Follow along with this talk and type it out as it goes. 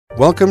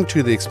Welcome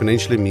to the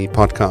Exponentially Me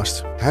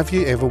podcast. Have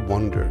you ever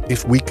wondered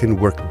if we can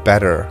work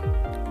better,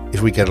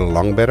 if we get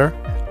along better,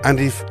 and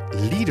if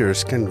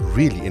leaders can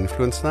really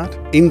influence that?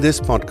 In this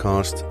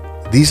podcast,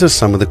 these are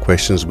some of the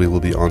questions we will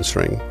be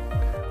answering.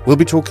 We'll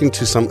be talking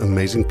to some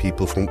amazing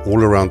people from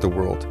all around the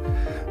world,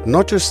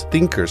 not just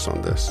thinkers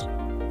on this,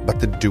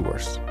 but the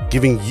doers,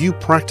 giving you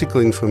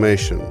practical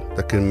information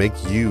that can make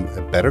you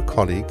a better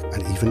colleague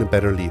and even a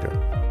better leader.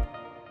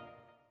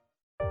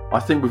 I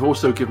think we've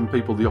also given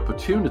people the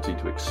opportunity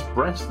to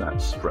express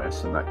that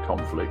stress and that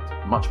conflict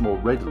much more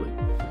readily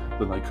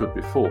than they could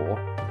before.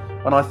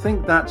 And I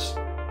think it does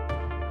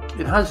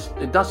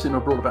seem to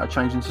have brought about a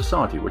change in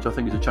society, which I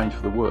think is a change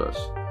for the worse,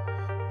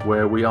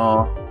 where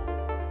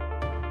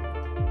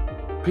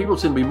people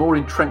seem to be more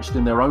entrenched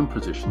in their own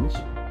positions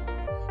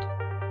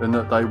and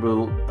that they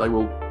will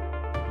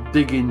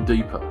dig in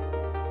deeper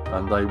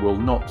and they will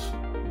not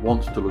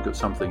want to look at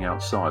something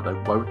outside.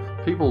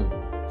 People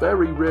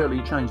very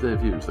rarely change their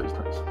views these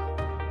days.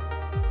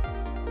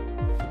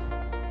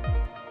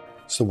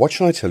 So what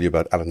should I tell you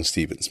about Alan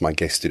Stevens, my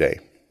guest today?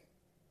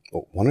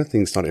 Well, one of the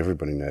things not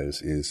everybody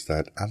knows is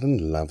that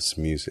Alan loves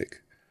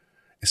music,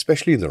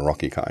 especially the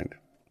rocky kind.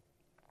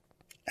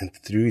 And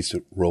through his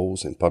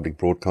roles in public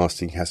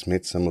broadcasting, has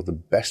met some of the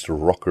best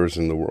rockers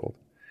in the world.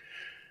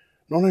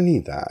 Not only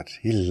that,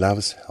 he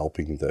loves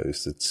helping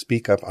those that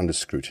speak up under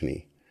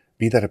scrutiny,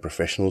 be that a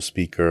professional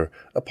speaker,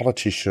 a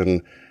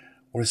politician,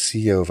 or a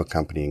CEO of a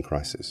company in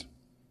crisis.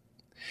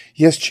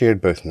 He has chaired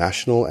both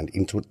national and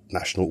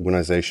international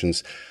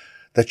organizations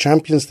that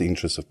champions the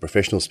interests of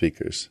professional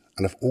speakers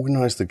and have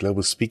organized the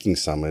Global Speaking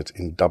Summit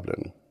in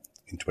Dublin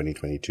in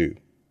 2022,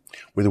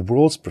 where the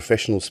world's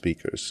professional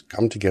speakers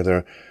come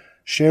together,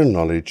 share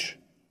knowledge,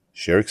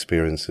 share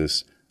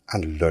experiences,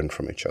 and learn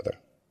from each other.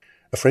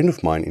 A friend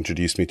of mine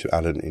introduced me to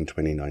Alan in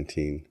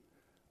 2019,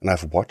 and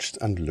I've watched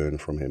and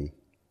learned from him.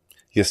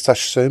 He has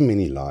touched so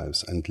many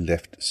lives and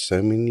left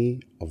so many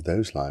of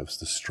those lives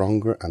the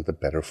stronger and the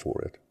better for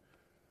it.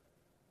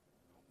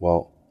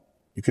 Well,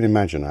 you can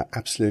imagine I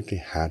absolutely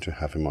had to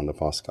have him on the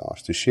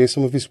podcast to share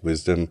some of his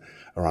wisdom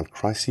around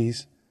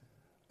crises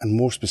and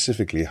more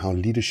specifically how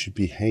leaders should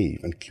behave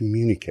and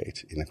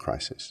communicate in a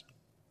crisis.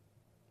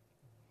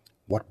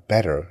 What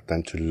better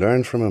than to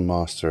learn from a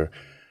master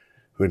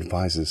who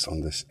advises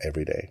on this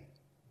every day?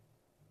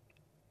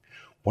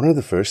 One of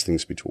the first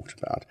things we talked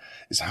about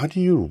is how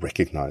do you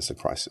recognize a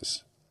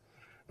crisis?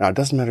 Now, it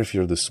doesn't matter if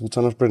you're the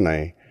Sultan of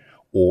Brunei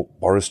or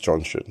Boris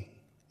Johnson.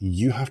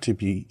 You have to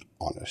be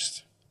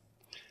honest.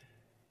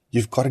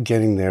 You've got to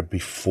get in there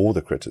before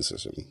the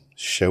criticism,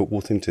 show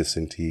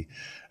authenticity,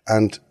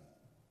 and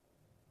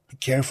be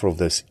careful of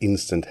those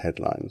instant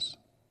headlines.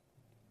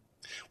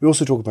 We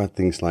also talk about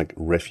things like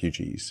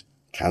refugees,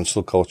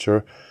 cancel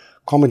culture,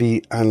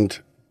 comedy, and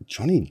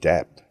Johnny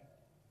Depp.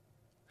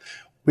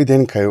 We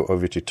then go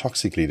over to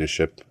toxic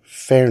leadership,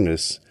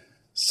 fairness,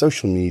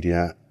 social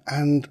media,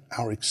 and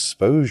our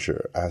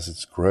exposure as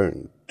it's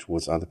grown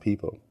towards other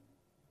people.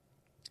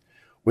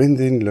 We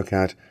then look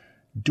at,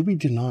 do we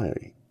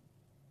deny,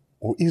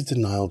 or is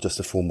denial just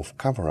a form of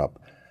cover-up?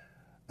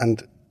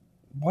 And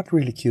what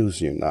really kills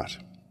you in that?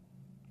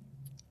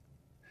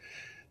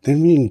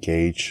 Then we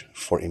engage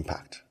for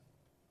impact.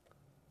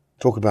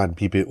 Talk about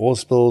BP oil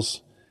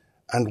spills,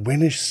 and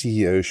when a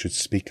CEO should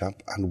speak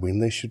up and when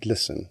they should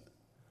listen.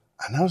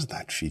 And how's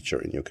that feature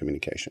in your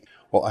communication?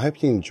 Well, I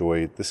hope you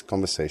enjoyed this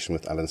conversation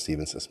with Alan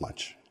Stevens as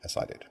much as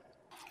I did.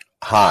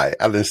 Hi,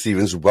 Alan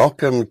Stevens.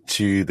 Welcome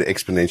to the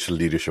Exponential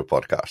Leadership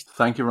Podcast.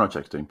 Thank you very much,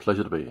 Extine.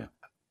 Pleasure to be here.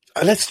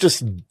 Let's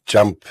just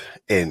jump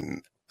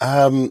in.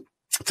 Tell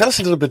us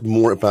a little bit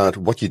more about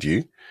what you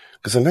do,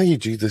 because I know you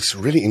do this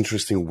really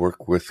interesting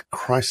work with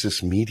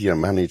crisis media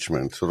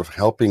management, sort of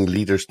helping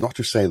leaders not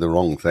to say the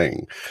wrong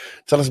thing.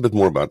 Tell us a bit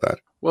more about that.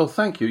 Well,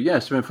 thank you.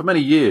 Yes, I mean, for many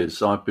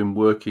years, I've been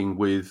working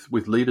with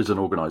leaders and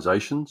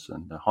organizations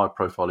and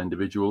high-profile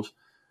individuals,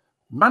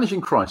 managing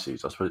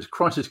crises. I suppose it's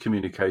crisis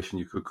communication,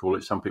 you could call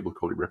it. Some people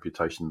call it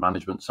reputation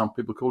management. Some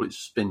people call it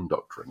spin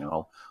doctoring, and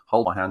I'll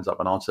hold my hands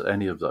up and answer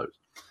any of those.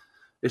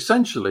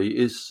 Essentially,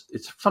 it's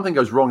something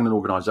goes wrong in an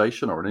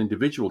organization or an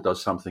individual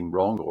does something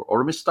wrong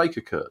or a mistake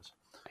occurs.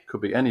 It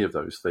could be any of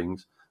those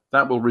things.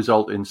 That will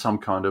result in some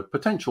kind of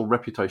potential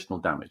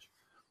reputational damage.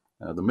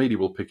 The media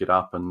will pick it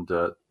up and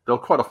they'll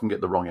quite often get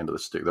the wrong end of the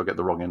stick. They'll get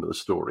the wrong end of the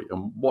story.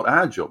 And what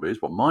my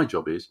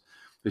job is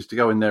to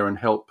go in there and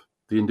help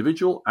the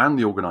individual and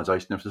the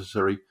organization, if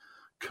necessary,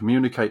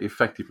 communicate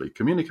effectively,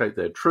 communicate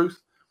their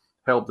truth,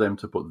 help them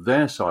to put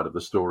their side of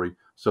the story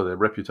so their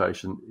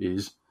reputation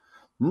is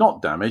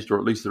not damaged, or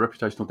at least the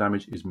reputational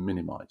damage is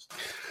minimized.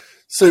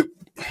 So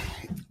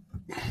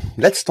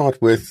let's start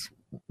with,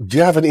 do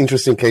you have an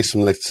interesting case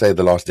from, let's say,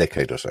 the last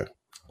decade or so?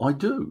 I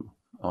do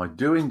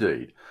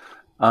indeed.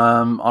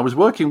 I was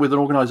working with an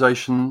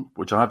organisation,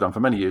 which I have done for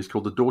many years,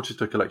 called the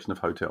Dorchester Collection of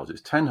Hotels.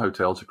 It's 10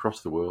 hotels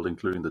across the world,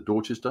 including the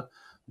Dorchester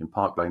in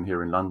Park Lane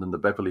here in London, the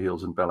Beverly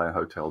Hills and Bel Air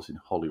hotels in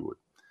Hollywood.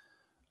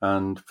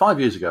 And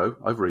 5 years ago,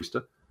 over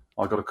Easter,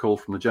 I got a call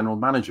from the general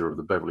manager of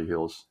the Beverly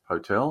Hills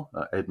Hotel,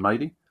 Ed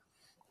Mady,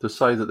 to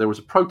say that there was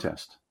a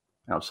protest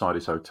outside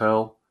his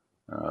hotel,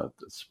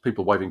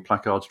 people waving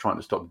placards trying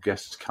to stop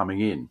guests coming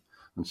in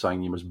and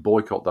saying you must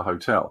boycott the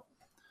hotel.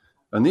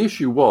 And the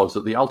issue was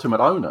that the ultimate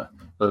owner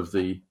of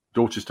the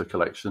Dorchester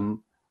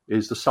collection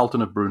is the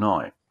Sultan of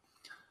Brunei,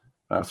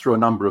 through a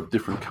number of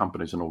different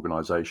companies and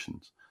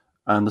organizations.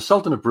 And the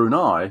Sultan of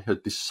Brunei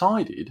had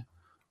decided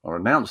or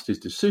announced his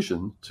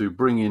decision to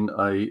bring in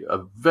a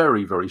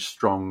very, very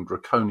strong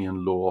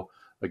draconian law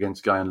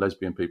against gay and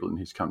lesbian people in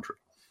his country.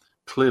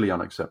 Clearly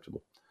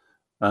unacceptable.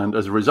 And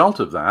as a result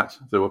of that,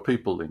 there were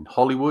people in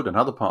Hollywood and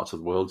other parts of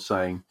the world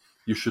saying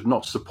you should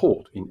not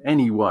support in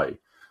any way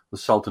the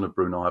Sultan of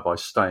Brunei by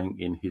staying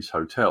in his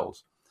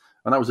hotels.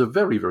 And that was a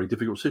very, very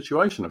difficult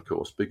situation, of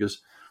course,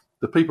 because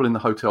the people in the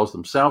hotels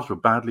themselves were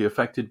badly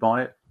affected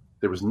by it.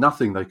 There was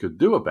nothing they could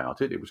do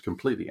about it. It was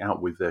completely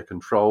out with their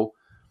control.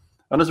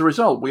 And as a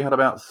result, we had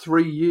about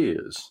 3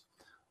 years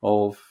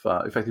of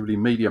effectively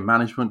media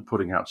management,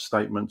 putting out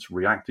statements,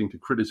 reacting to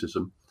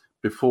criticism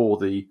before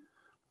the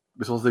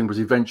thing was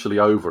eventually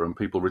over and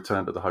people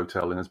returned to the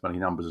hotel in as many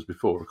numbers as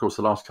before. Of course,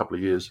 the last couple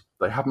of years,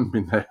 they haven't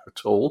been there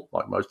at all,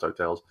 like most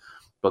hotels,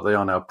 but they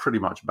are now pretty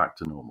much back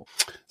to normal.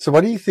 So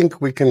what do you think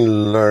we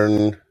can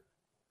learn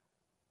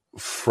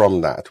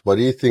from that? What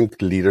do you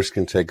think leaders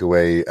can take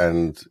away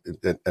and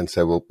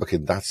say, well, okay,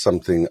 that's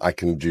something I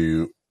can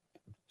do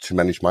to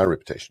manage my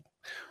reputation?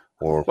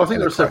 Well, I think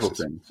there are several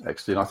things,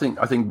 actually. And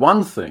I think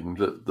one thing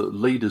that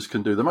leaders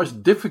can do, the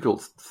most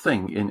difficult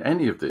thing in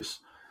any of this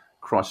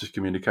crisis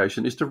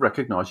communication, is to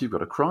recognize you've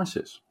got a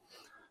crisis.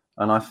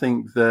 And I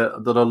think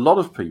that a lot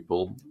of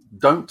people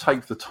don't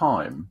take the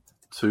time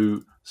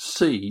to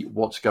see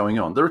what's going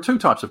on. There are two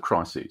types of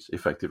crises,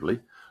 effectively.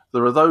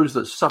 There are those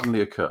that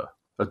suddenly occur,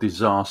 a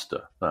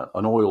disaster,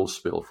 an oil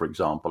spill, for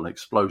example, an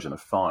explosion, a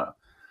fire.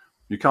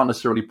 You can't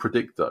necessarily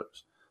predict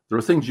those. There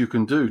are things you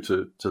can do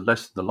to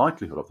lessen the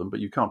likelihood of them, but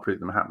you can't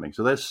predict them happening.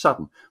 So they're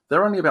sudden.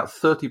 They're only about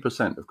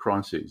 30% of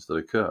crises that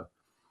occur.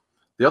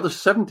 The other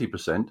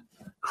 70%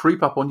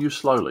 creep up on you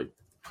slowly.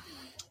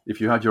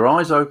 If you had your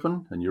eyes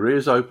open and your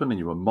ears open and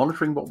you were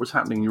monitoring what was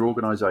happening in your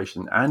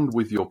organization and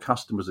with your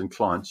customers and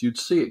clients, you'd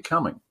see it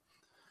coming.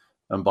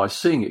 And by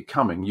seeing it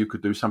coming, you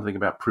could do something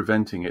about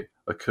preventing it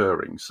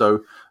occurring.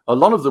 So a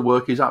lot of the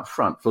work is up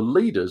front. For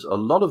leaders, a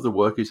lot of the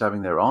work is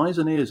having their eyes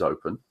and ears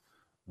open,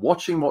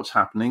 watching what's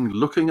happening,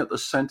 looking at the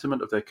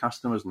sentiment of their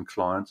customers and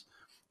clients,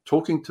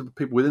 talking to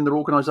people within their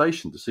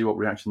organization to see what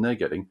reaction they're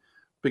getting,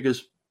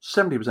 because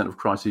 70% of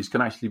crises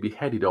can actually be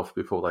headed off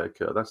before they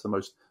occur. That's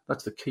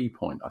the key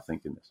point, I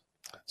think, in this.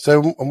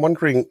 So I'm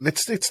wondering,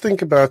 let's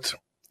think about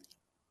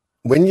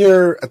when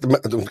you're at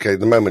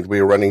the moment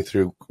we're running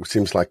through, it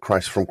seems like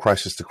from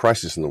crisis to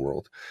crisis in the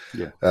world.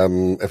 Yeah.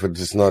 If it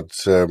is not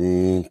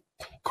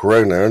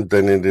Corona,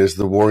 then it is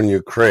the war in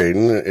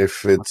Ukraine.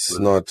 If it's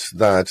not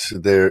that,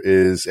 there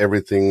is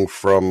everything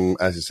from,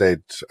 as you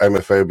said,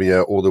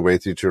 homophobia all the way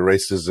through to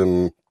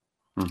racism,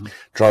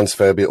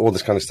 transphobia, all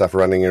this kind of stuff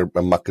running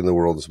amok in the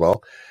world as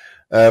well.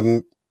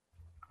 So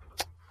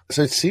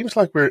it seems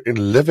like we're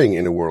living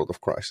in a world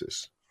of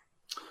crisis.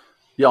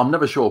 Yeah, I'm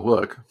never short of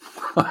work.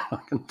 I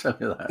can tell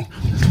you that.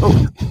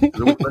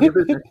 There's always plenty of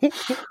business.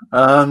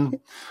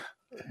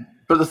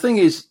 But the thing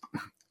is,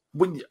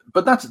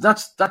 that's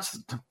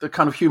the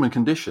kind of human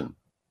condition.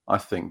 I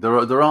think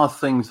there are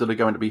things that are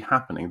going to be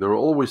happening. There are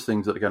always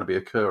things that are going to be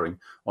occurring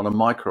on a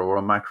micro or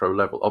a macro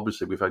level.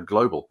 Obviously, we've had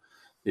global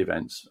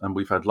events and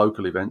we've had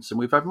local events and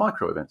we've had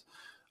micro events.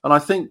 And I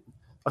think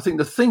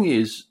the thing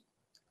is,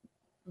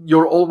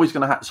 you're always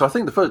going to have. So I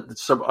think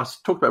so I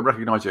talked about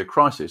recognizing a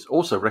crisis.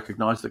 Also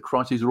recognize that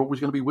crises are always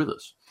going to be with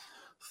us.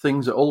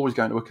 Things are always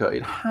going to occur.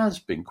 It has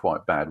been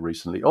quite bad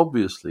recently,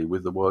 obviously,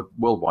 with the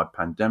worldwide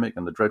pandemic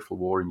and the dreadful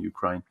war in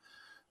Ukraine.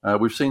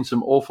 We've seen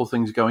some awful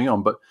things going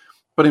on,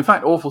 but in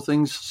fact, awful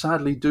things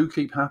sadly do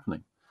keep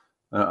happening,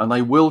 and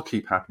they will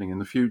keep happening in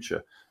the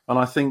future. And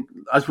I think,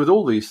 as with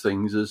all these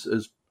things,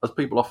 as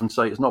people often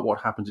say, it's not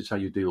what happens; it's how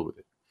you deal with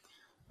it.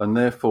 And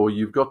therefore,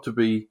 you've got to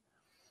be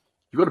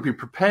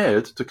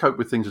prepared to cope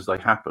with things as they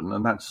happen,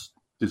 and that's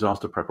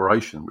disaster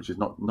preparation, which is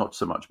not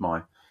so much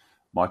my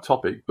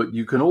topic, but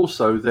you can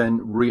also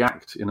then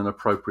react in an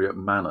appropriate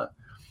manner.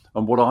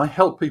 And what I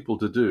help people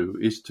to do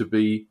is to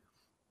be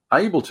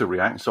able to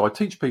react. So I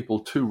teach people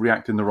to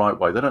react in the right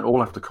way. They don't all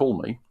have to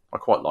call me. I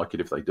quite like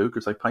it if they do,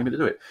 because they pay me to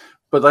do it.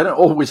 But they don't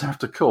always have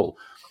to call.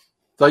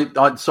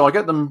 So I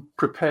get them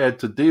prepared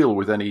to deal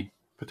with any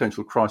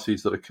potential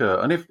crises that occur.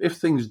 And if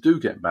things do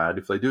get bad,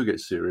 if they do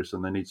get serious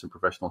and they need some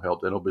professional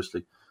help, then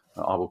obviously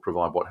I will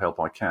provide what help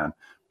I can.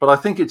 But I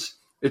think it's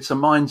a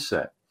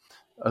mindset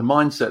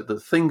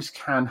that things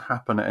can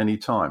happen at any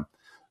time.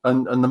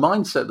 And the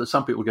mindset that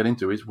some people get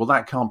into is, well,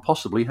 that can't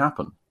possibly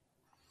happen.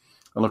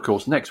 And of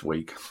course, next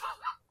week,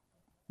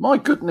 my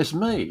goodness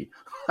me,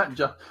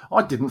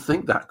 I didn't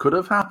think that could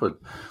have happened.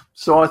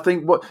 So I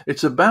think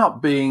it's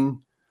about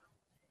being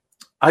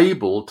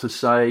able to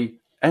say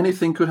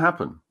anything could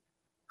happen.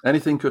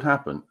 Anything could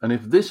happen. And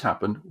if this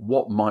happened,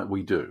 what might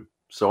we do?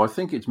 So I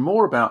think it's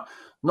more about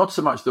not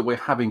so much that we're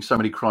having so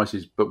many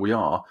crises, but we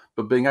are,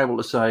 but being able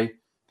to say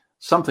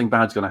something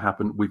bad's going to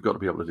happen. We've got to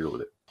be able to deal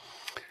with it.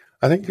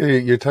 I think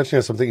you're touching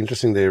on something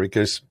interesting there,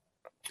 because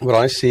what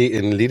I see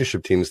in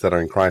leadership teams that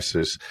are in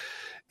crisis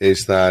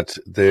is that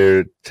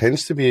there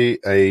tends to be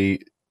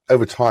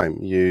over time,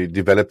 you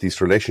develop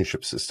these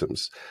relationship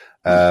systems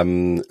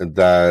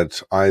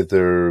that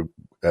either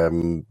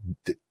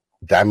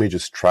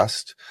damages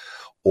trust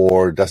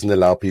or doesn't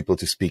allow people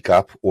to speak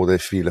up, or they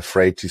feel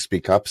afraid to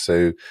speak up.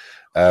 So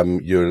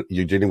you're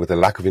dealing with a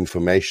lack of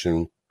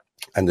information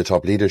and the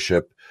top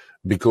leadership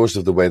because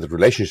of the way the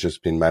relationship's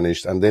been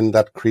managed, and then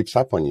that creeps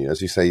up on you.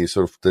 As you say, you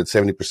sort of the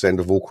 70%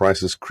 of all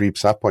crisis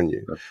creeps up on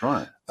you. That's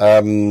right.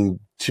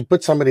 To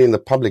put somebody in the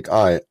public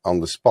eye on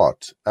the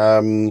spot,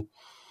 Boris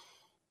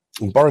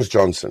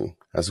Johnson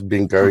has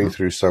been going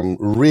through some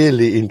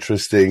really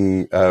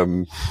interesting,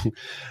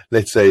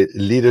 let's say,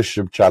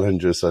 leadership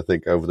challenges, I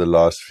think, over the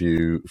last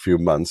few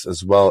months,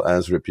 as well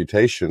as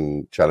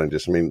reputation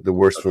challenges. I mean, the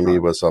worst for me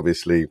was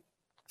obviously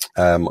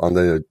on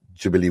the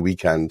Jubilee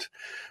weekend,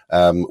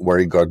 where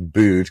he got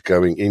booed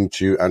going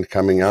into and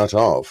coming out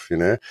of. You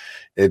know,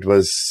 it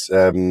was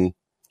a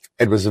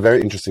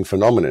very interesting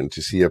phenomenon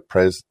to see a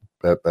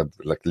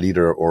like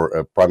leader or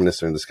a prime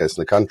minister, in this case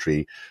in the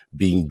country,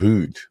 being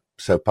booed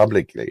so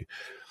publicly.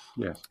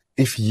 Yes.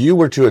 If you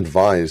were to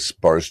advise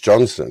Boris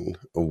Johnson,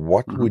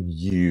 what would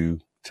you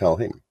tell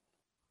him?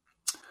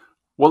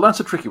 Well, that's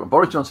a tricky one.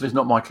 Boris Johnson is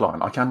not my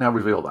client. I can now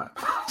reveal that.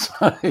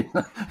 So,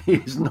 he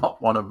is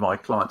not one of my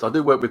clients. I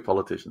do work with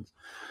politicians,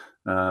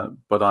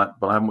 but I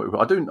haven't worked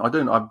with,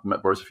 I've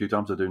met Boris a few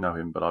times. I do know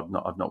him, but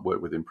I've not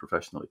worked with him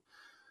professionally.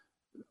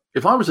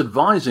 If I was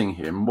advising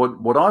him,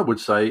 what I would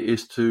say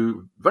is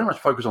to very much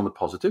focus on the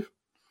positive,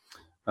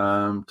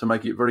 to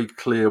make it very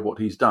clear what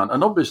he's done.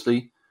 And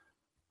obviously,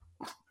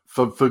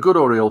 for good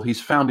or ill,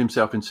 he's found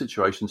himself in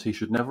situations he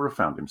should never have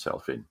found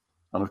himself in.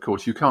 And of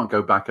course, you can't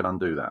go back and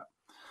undo that.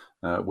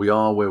 We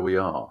are where we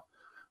are.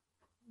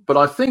 But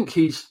I think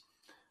he's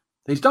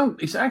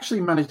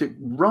actually managed it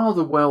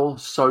rather well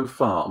so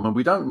far. I mean,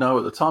 we don't know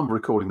at the time of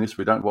recording this,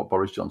 we don't know what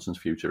Boris Johnson's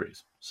future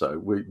is. So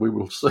we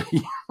will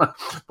see.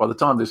 By the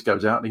time this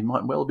goes out, he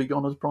might well be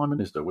gone as Prime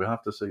Minister. We'll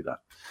have to see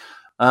that.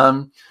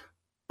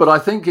 But I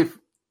think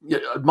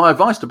my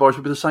advice to Boris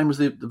would be the same as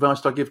the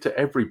advice I give to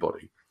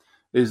everybody,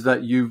 is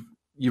that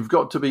you've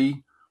got to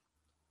be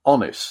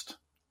honest.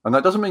 And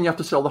that doesn't mean you have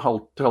to tell the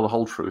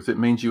whole truth. It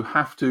means you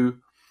have to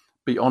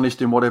be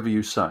honest in whatever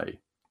you say.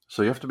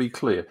 So you have to be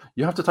clear.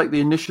 You have to take the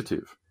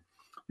initiative.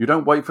 You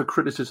don't wait for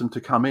criticism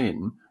to come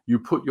in. You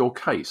put your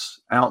case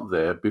out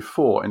there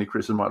before any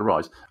criticism might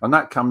arise. And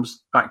that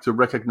comes back to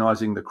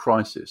recognizing the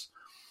crisis.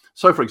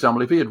 So, for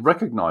example, if he had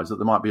recognized that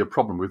there might be a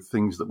problem with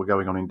things that were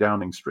going on in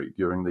Downing Street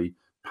during the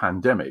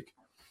pandemic,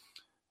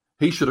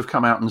 he should have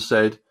come out and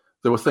said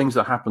there were things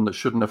that happened that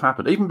shouldn't have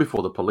happened, even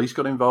before the police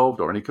got involved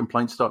or any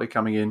complaints started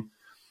coming in.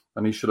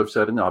 And he should have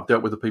said, I've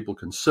dealt with the people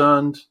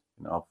concerned.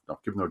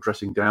 I've given them a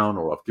dressing down,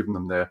 or I've given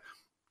them their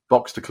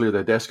box to clear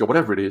their desk, or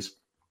whatever it is.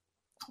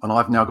 And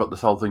I've now got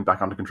this whole thing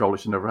back under control. It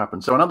should never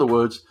happen. So in other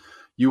words,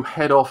 you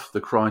head off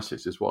the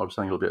crisis, is what I was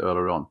saying a little bit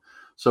earlier on.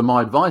 So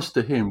my advice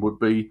to him would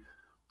be,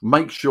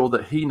 make sure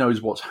that he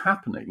knows what's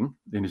happening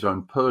in his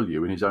own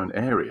purview, in his own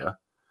area,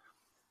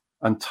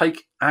 and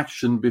take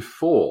action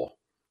before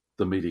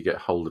the media get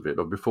hold of it,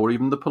 or before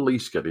even the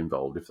police get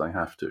involved if they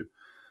have to.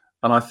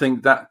 And I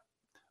think that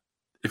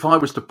if I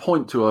was to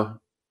point to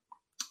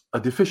a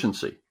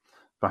deficiency,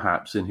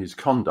 perhaps, in his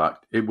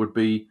conduct, it would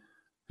be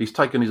he's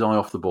taken his eye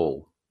off the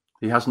ball.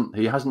 He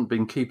hasn't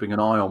been keeping an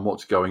eye on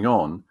what's going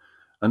on,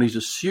 and he's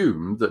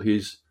assumed that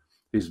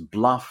his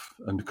bluff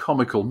and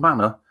comical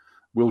manner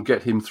will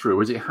get him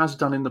through, as it has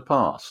done in the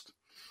past.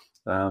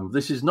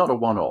 This is not a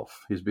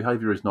one-off. His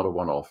behaviour is not a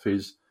one-off.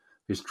 His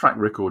track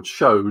record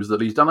shows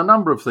that he's done a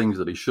number of things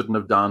that he shouldn't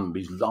have done.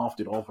 He's laughed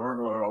it off.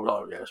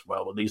 Oh, yes,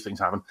 well, these things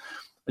happen.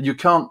 And you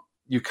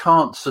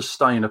can't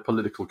sustain a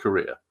political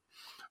career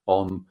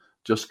on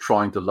just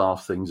trying to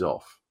laugh things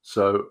off.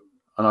 So,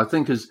 and I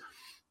think as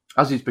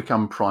he's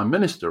become Prime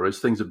Minister, as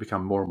things have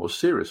become more and more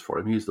serious for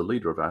him, he's the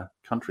leader of our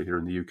country here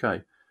in the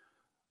UK,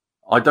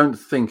 I don't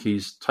think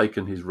he's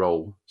taken his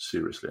role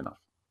seriously enough.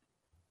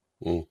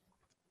 And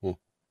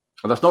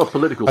that's not a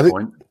political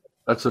point.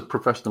 That's a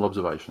professional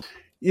observation.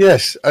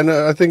 Yes, and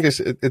I think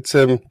it's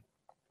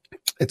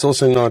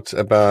also not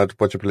about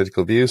what your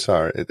political views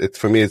are.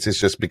 For me, it's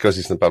just because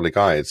it's in the public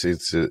eye.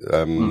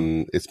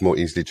 It's more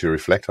easy to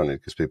reflect on it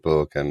because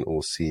people can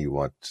all see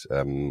what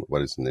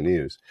is in the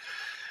news.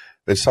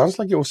 But it sounds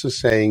like you're also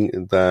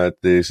saying that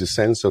there's a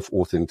sense of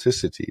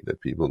authenticity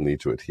that people need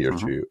to adhere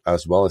to,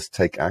 as well as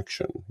take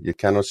action. You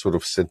cannot sort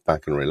of sit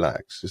back and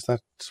relax. Is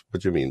that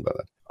what you mean by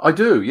that? I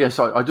do. Yes,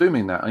 I do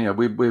mean that.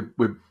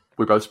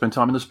 We both spend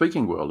time in the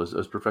speaking world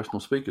as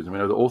professional speakers, and we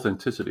know that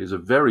authenticity is a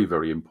very,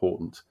 very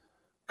important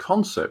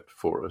concept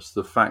for us.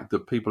 The fact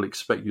that people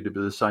expect you to be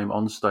the same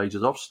on stage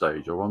as off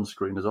stage, or on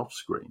screen as off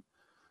screen.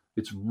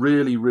 It's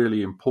really,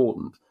 really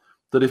important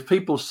that if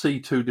people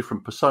see two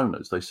different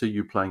personas, they see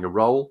you playing a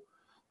role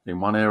in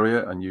one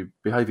area and you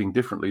behaving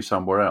differently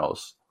somewhere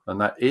else,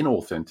 and that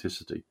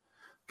inauthenticity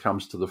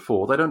comes to the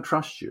fore, they don't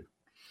trust you.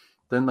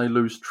 Then they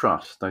lose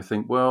trust. They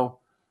think,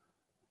 well,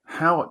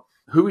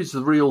 who is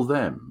the real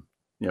them?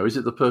 Is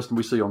it the person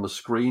we see on the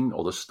screen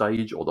or the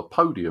stage or the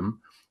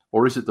podium,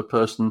 or is it the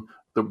person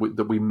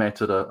that we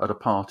met at a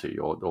party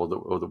or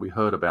that we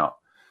heard about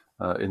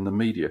in the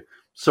media?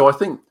 So I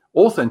think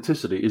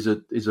authenticity is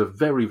a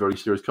very, very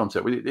serious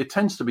concept. It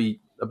tends to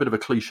be a bit of a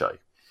cliche.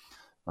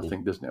 I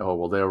think, doesn't it? Oh,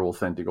 well, they're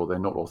authentic or they're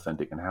not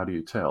authentic, and how do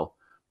you tell?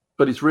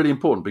 But it's really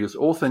important because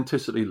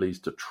authenticity leads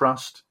to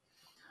trust.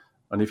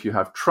 And if you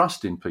have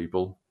trust in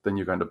people, then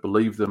you're going to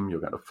believe them,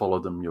 you're going to follow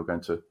them, you're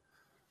going to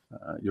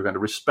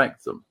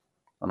respect them.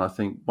 And I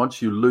think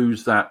once you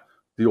lose the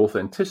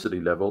authenticity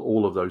level,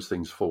 all of those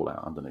things fall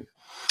out underneath.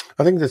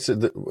 I think that's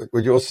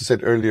what you also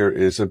said earlier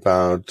is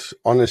about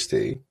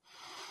honesty.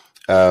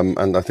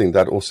 And I think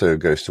that also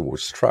goes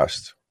towards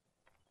trust.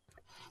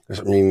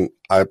 I mean,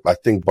 I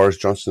think Boris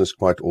Johnson is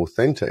quite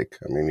authentic.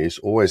 I mean, he's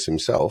always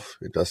himself.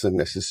 It doesn't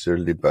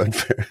necessarily bode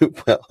very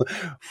well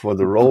for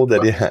the role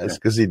that he has,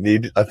 because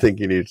I think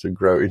he needs to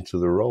grow into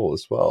the role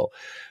as well.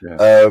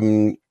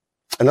 Yeah.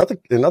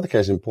 Another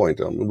case in point,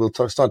 we'll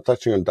start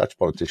touching on Dutch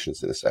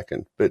politicians in a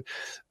second, but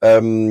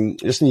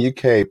just in the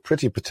UK,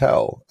 Priti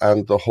Patel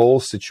and the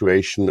whole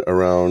situation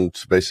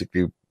around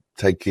basically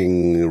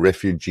taking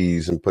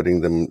refugees and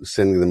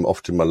sending them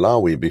off to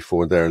Malawi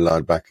before they're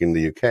allowed back in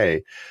the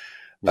UK.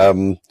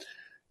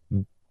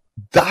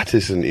 That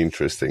is an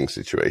interesting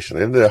situation.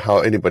 I don't know how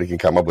anybody can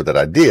come up with that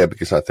idea,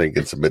 because I think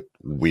it's a bit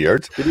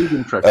weird. It is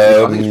interesting.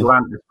 I think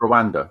it's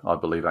Rwanda, I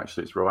believe,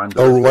 actually. It's Rwanda.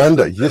 Oh,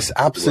 Rwanda. Yes,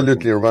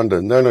 absolutely,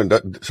 Rwanda. No,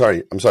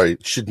 sorry. I'm sorry.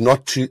 Should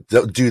not do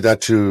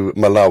that to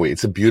Malawi.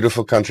 It's a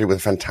beautiful country with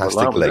a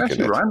fantastic lake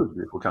in it. Rwanda's a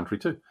beautiful country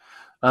too.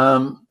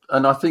 And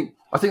I think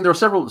there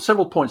are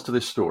several points to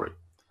this story.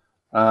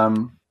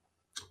 One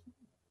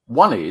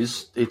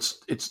is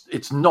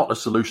it's not a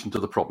solution to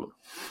the problem.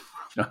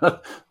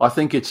 I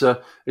think it's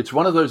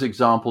one of those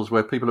examples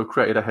where people have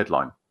created a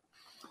headline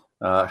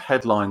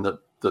that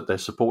their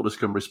supporters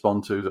can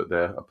respond to, that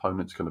their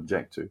opponents can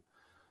object to,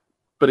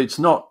 but it's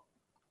not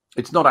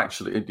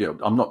actually.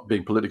 I'm not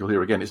being political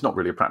here again. It's not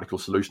really a practical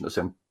solution to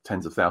send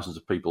tens of thousands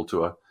of people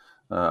to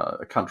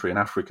a country in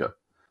Africa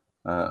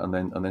and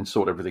then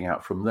sort everything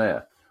out from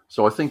there.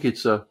 So I think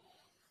it's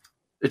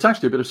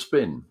actually a bit of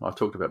spin. I've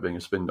talked about being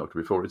a spin doctor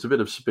before. It's a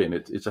bit of spin.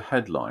 It's a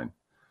headline.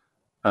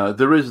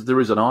 There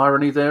is an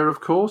irony there, of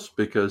course,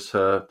 because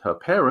her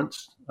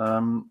parents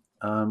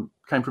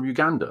came from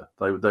Uganda.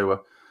 They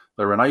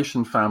were an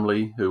Asian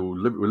family who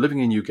were living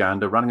in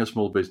Uganda, running a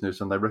small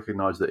business, and they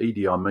recognised that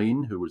Idi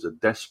Amin, who was a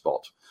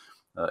despot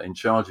in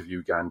charge of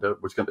Uganda,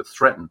 was going to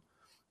threaten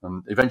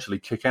and eventually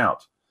kick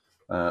out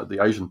the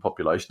Asian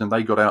population, and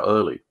they got out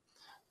early,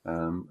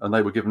 and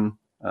they were given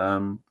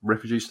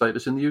refugee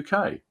status in the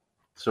UK.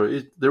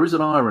 So there is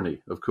an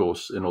irony, of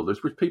course, in all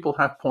this, which people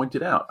have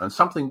pointed out, and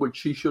something which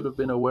she should have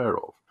been aware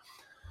of.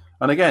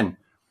 And again,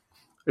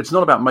 it's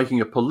not about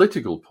making a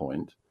political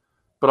point,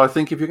 but I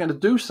think if you're going to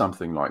do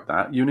something like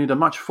that, you need a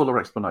much fuller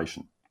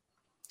explanation.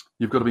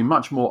 You've got to be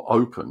much more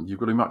open. You've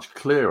got to be much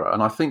clearer.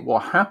 And I think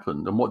what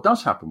happened, and what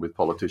does happen with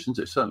politicians,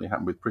 it certainly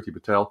happened with Priti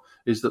Patel,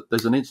 is that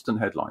there's an instant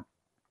headline.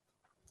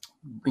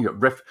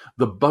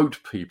 The boat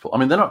people. I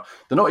mean, they're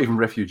not even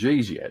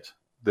refugees yet.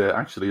 They're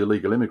actually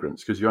illegal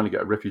immigrants, because you only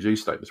get a refugee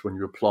status when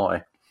you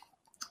apply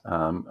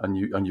and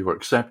you are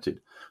accepted.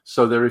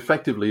 So they're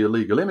effectively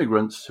illegal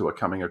immigrants who are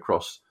coming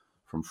across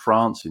from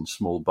France in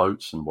small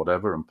boats and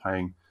whatever, and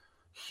paying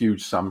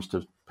huge sums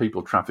to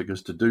people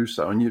traffickers to do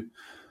so. And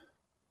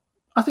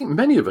I think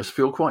many of us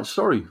feel quite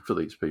sorry for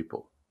these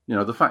people.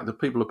 The fact that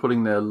people are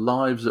putting their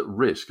lives at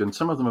risk, and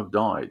some of them have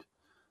died.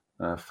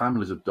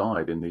 Families have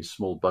died in these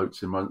small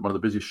boats in one of the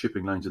busiest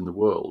shipping lanes in the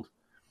world.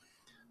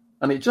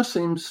 And it just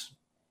seems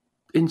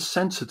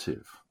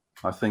insensitive,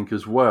 I think,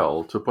 as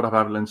well, to put up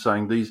evidence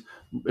saying these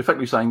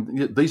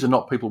are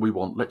not people we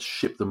want. Let's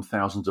ship them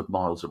thousands of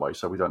miles away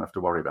so we don't have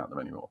to worry about them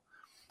anymore.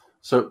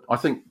 So I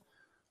think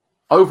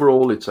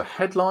overall it's a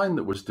headline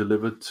that was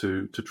delivered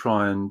to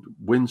try and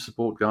win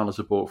support, garner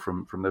support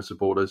from their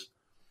supporters.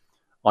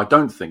 I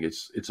don't think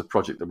it's a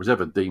project that was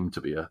ever deemed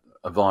to be a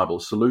viable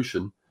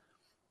solution.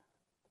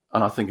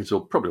 And I think it's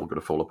probably all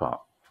going to fall apart,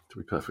 to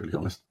be perfectly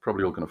honest.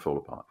 Probably all going to fall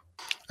apart.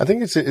 I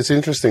think it's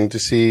interesting to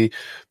see,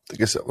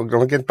 because we're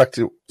going to get back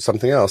to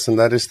something else, and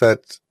that is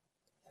that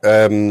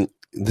the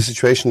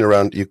situation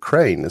around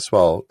Ukraine as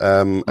well,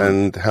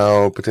 and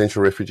how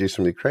potential refugees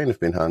from Ukraine have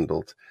been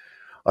handled,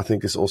 I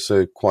think is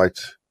also quite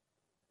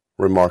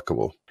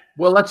remarkable.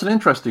 Well, that's an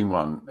interesting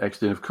one,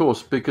 Exton, of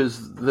course,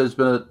 because there's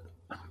been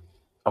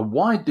a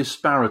wide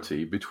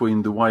disparity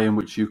between the way in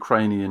which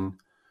Ukrainian,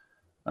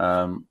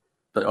 and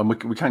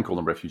we can call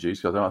them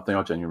refugees, because they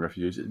are genuine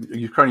refugees,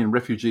 Ukrainian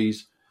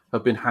refugees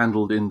have been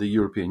handled in the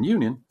European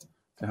Union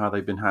to how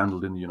they've been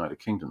handled in the United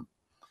Kingdom.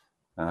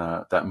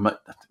 That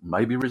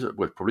may be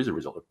probably is a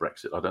result of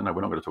Brexit. I don't know. We're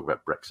not going to talk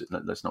about Brexit.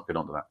 Let's not get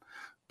onto that.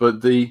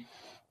 But the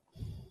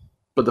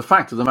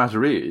fact of the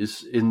matter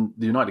is, in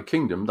the United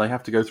Kingdom, they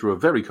have to go through a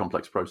very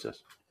complex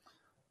process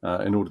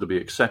in order to be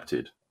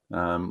accepted,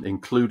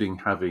 including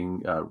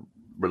having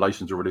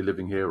relations already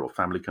living here or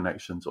family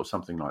connections or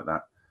something like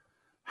that.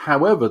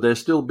 However, they're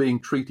still being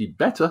treated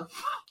better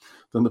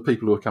than the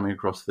people who are coming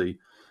across the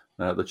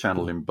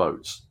channel in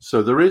boats.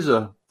 So there is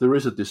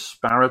a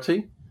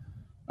disparity.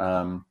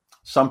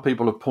 Some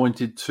people have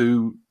pointed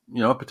to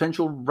a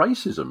potential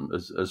racism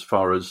as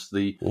far as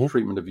the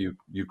treatment of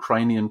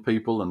Ukrainian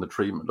people and the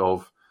treatment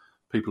of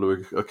people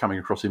who are coming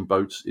across in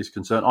boats is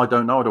concerned. I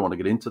don't know. I don't want to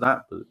get into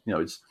that, but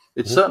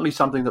it's certainly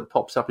something that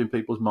pops up in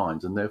people's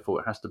minds, and therefore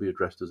it has to be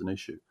addressed as an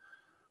issue.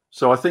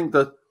 So I think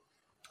that,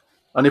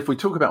 and if we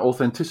talk about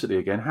authenticity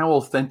again, how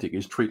authentic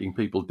is treating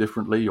people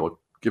differently or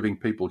giving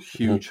people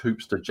huge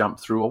hoops to jump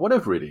through or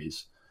whatever it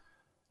is?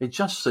 It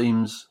just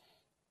seems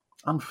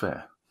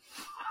unfair.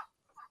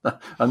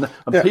 and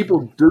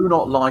people do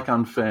not like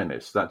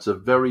unfairness. That's a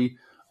very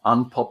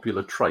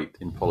unpopular trait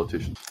in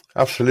politicians.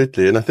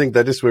 Absolutely. And I think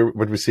that is what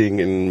we're seeing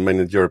in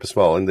mainland Europe as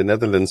well. In the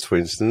Netherlands, for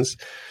instance,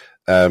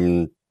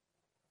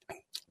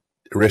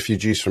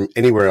 refugees from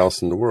anywhere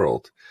else in the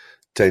world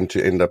tend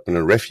to end up in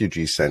a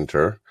refugee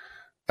center,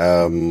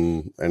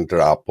 in Ter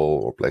Apel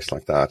or a place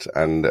like that.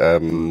 And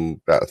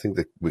I think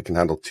that we can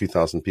handle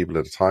 2,000 people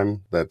at a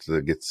time that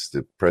gets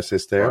the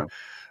process there. Right.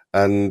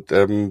 And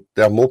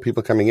there are more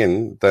people coming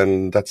in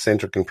than that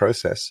center can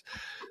process.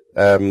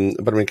 But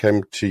when it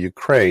came to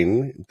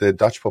Ukraine, the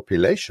Dutch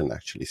population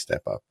actually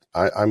stepped up.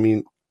 I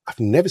mean, I've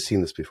never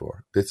seen this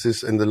before. This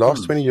is in the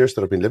last 20 years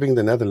that I've been living in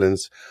the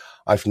Netherlands.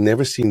 I've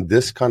never seen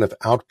this kind of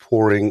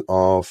outpouring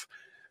of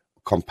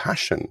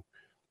compassion.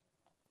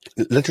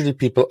 Literally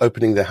people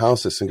opening their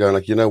houses and going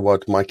like, you know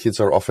what, my kids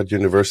are off at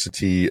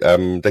university.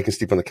 They can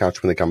sleep on the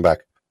couch when they come back.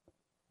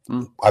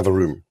 I have a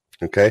room.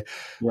 Okay.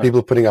 Yeah.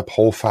 People putting up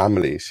whole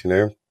families,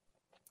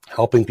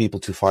 helping people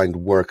to find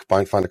work,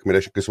 find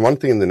accommodation. Because one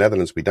thing in the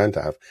Netherlands we don't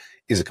have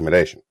is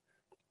accommodation.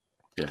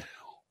 Yeah.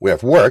 We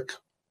have work.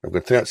 We've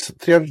got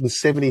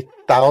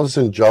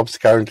 370,000 jobs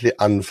currently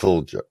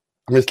unfilled.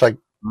 I mean, it's like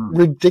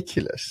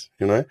ridiculous,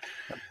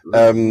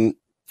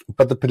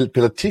 But the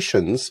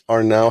politicians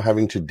are now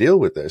having to deal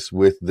with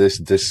this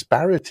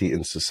disparity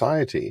in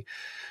society.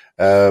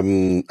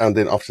 And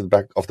then off the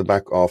back of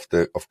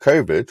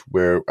COVID,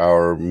 where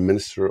our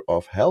Minister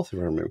of Health, if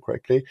I remember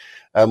correctly,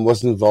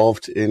 was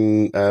involved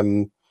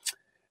in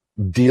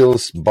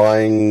deals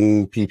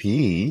buying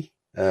PPE,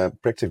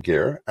 protective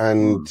gear,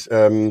 and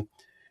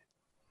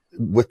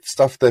with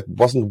stuff that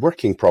wasn't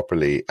working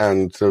properly,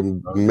 and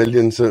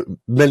millions of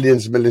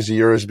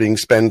euros being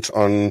spent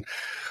on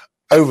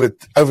over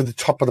the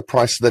top of the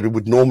price that it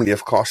would normally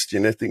have cost,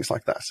 things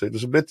like that. So it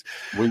was a bit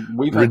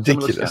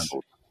ridiculous.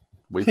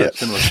 We've had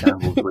similar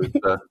scandals with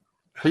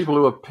people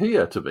who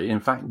appear to be, in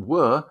fact,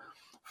 were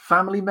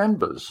family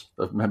members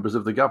of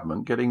the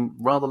government getting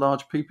rather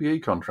large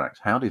PPE contracts.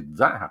 How did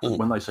that happen?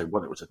 When they say,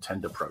 well, it was a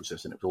tender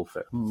process and it was all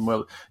fair.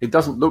 Well, it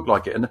doesn't look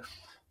like it. And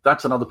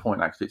that's another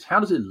point, actually. It's how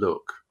does it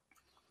look?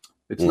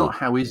 It's not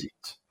how is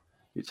it.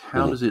 It's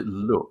how does it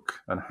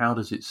look and how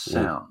does it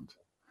sound?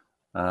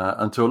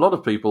 And to a lot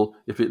of people,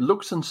 if it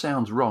looks and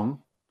sounds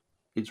wrong,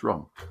 it's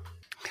wrong.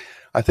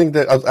 I think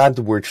that I'll add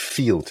the word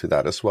feel to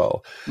that as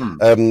well.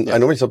 I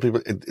normally tell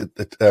people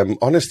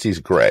honesty is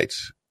great.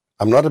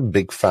 I'm not a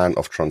big fan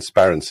of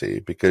transparency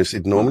because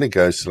it normally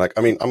goes like,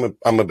 I mean,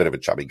 I'm a bit of a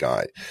chubby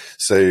guy.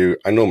 So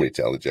I normally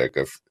tell the joke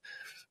of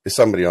if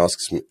somebody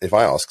asks me, if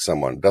I ask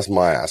someone, does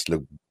my ass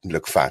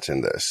look fat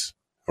in this?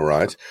 All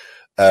right.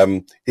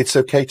 It's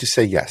okay to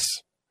say yes.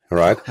 All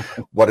right.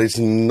 What is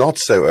not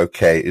so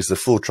okay is the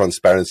full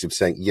transparency of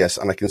saying yes.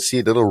 And I can see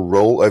a little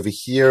roll over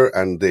here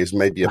and there's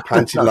maybe a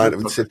panty line.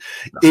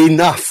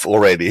 Enough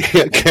already.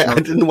 Okay. I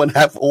didn't want to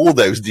have all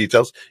those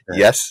details.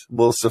 Yes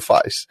will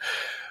suffice.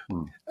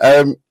 But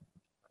the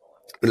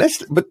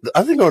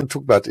other thing I want to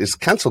talk about is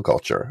cancel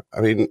culture.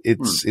 I mean,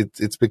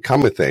 it's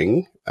become a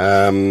thing.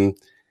 And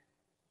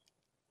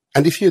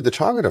if you're the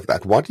target of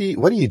that, what do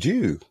you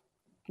do?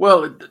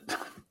 Well,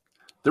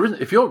 there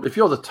isn't. If you're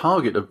the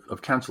target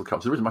of cancel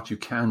culture, there isn't much you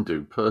can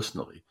do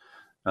personally.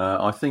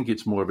 I think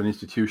it's more of an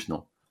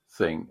institutional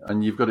thing,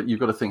 and you've got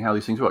to think how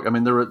these things work. I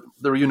mean, there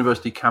are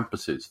university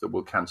campuses that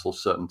will cancel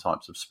certain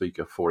types of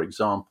speaker, for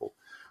example.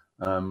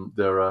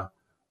 There are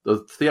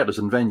the theatres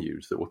and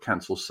venues that will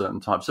cancel certain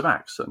types of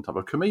acts, certain type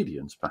of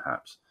comedians,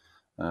 perhaps,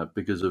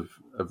 because of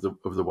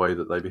the way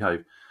that they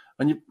behave.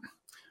 And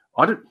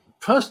I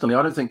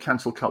don't think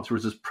cancel culture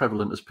is as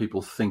prevalent as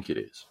people think it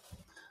is.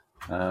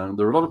 There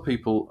are a lot of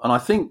people, and I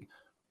think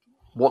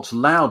what's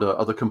louder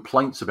are the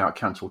complaints about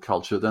cancel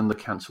culture than the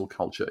cancel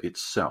culture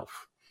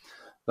itself.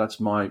 That's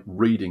my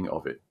reading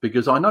of it.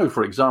 Because I know,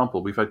 for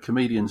example, we've had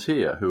comedians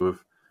here who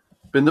have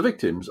been the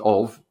victims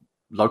of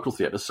local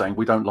theatres saying,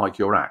 we don't like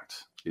your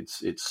act.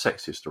 It's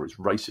sexist or it's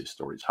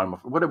racist or it's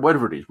homophobic,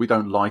 whatever it is, we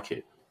don't like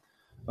it.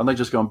 And they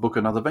just go and book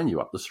another venue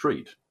up the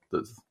street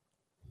that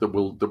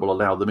will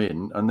allow them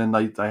in, and then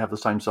they have the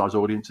same size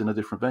audience in a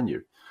different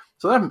venue.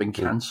 So they haven't been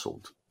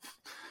cancelled.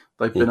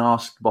 They've been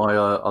asked by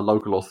a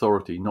local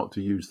authority not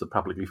to use the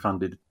publicly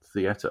funded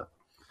theatre.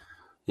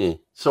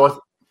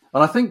 So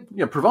I think,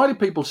 provided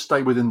people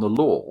stay within the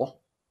law,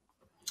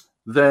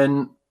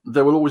 then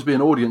there will always be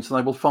an audience, and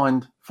they will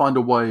find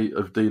a way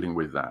of dealing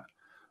with that.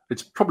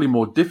 It's probably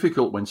more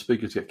difficult when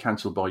speakers get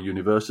cancelled by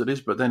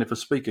universities, but then if a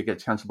speaker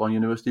gets cancelled by a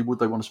university, would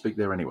they want to speak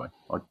there anyway?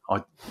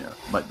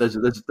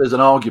 There's an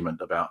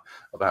argument about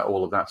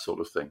all of that sort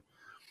of thing.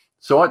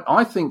 So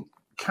I think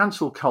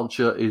cancel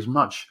culture is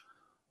much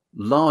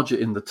larger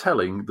in the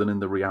telling than in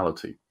the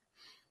reality.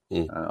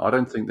 I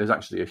don't think there's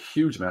actually a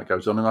huge amount that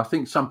goes on, and I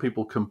think some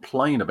people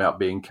complain about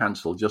being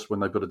cancelled just when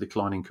they've got a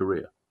declining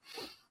career.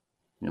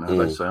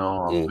 They say,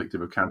 "Oh, I'm a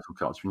victim of cancel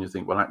culture," and you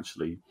think, well,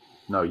 actually,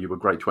 no, you were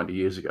great 20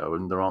 years ago,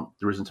 and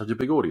there isn't such a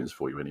big audience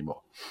for you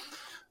anymore.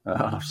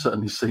 I've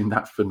certainly seen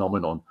that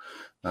phenomenon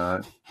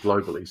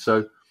globally.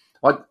 So,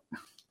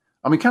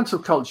 I mean, cancel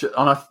culture,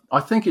 and I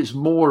think it's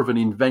more of an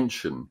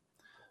invention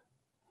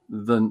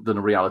than a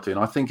reality. And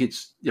I think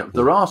it's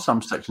there are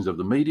some sections of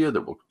the media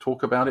that will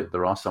talk about it.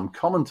 There are some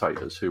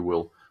commentators who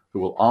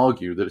will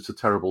argue that it's a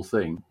terrible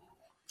thing.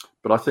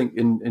 But I think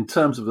in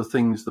terms of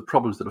the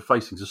problems that are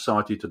facing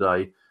society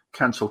today,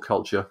 cancel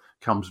culture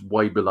comes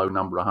way below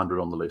number 100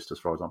 on the list, as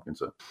far as I'm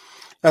concerned.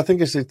 I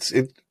think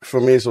it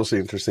for me, it's also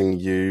interesting.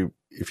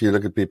 If you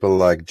look at people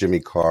like Jimmy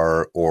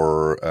Carr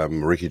or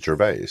Ricky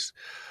Gervais,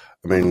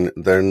 I mean,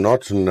 they're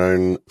not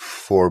known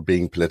for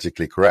being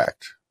politically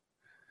correct.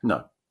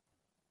 No.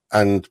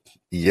 And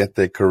yet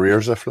their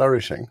careers are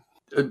flourishing.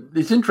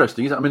 It's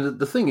interesting, isn't it? I mean,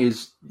 the thing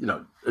is, I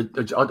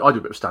do a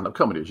bit of stand-up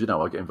comedy. As you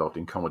know, I get involved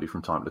in comedy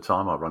from time to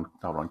time. I run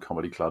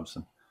comedy clubs,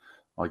 and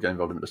I get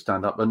involved in a bit of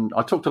stand-up, and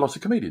I talk to lots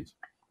of comedians.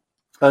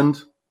 And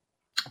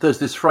there's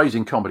this phrase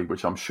in comedy,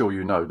 which I'm sure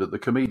you know, that the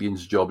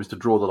comedian's job is to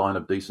draw the line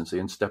of decency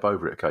and step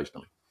over it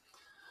occasionally.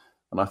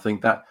 And I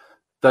think that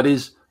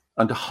is,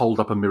 and to hold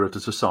up a mirror to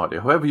society,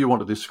 however you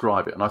want to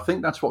describe it. And I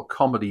think that's what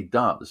comedy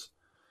does.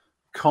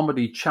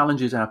 Comedy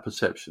challenges our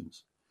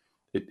perceptions.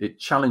 It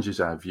challenges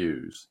our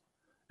views.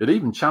 It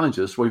even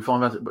challenges us. We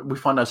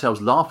find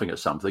ourselves laughing at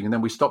something, and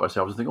then we stop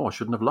ourselves and think, "Oh, I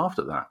shouldn't have laughed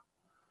at that.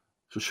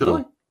 So should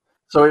I?"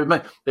 So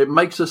it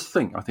makes us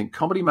think. I think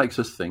comedy makes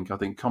us think. I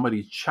think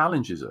comedy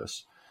challenges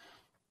us,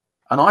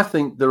 and I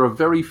think there are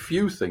very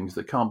few things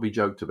that can't be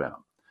joked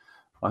about.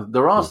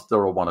 There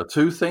are one or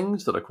two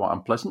things that are quite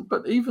unpleasant,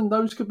 but even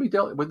those could be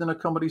dealt with in a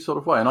comedy sort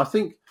of way. And I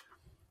think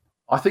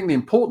the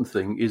important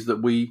thing is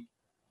that we,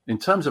 in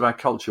terms of our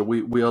culture,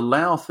 we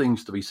allow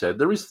things to be said.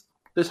 There's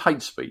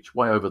hate speech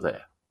way over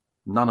there.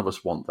 None of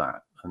us want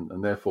that,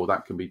 and therefore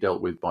that can be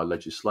dealt with by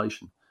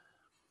legislation.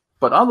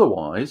 But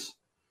otherwise,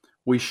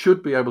 we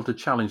should be able to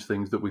challenge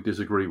things that we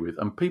disagree with,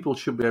 and people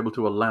should be able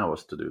to allow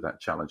us to do that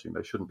challenging.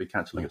 They shouldn't be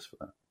cancelling us for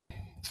that.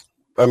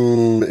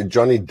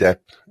 Johnny Depp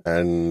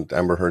and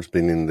Amber Heard's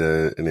been in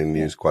the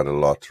news quite a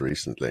lot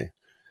recently.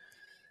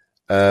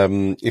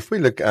 If we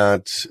look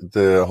at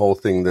the whole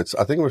thing,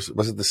 I think was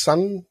it The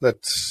Sun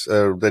that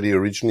he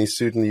originally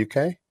sued in the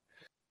UK?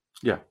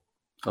 Yeah.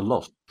 And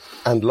lost.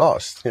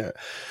 Yeah.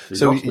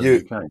 So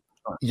he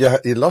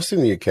lost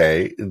in the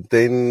UK.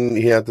 Then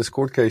he had this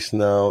court case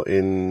now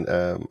in,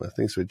 I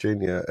think it's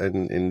Virginia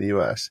in the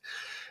US.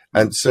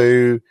 And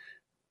so,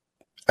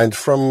 and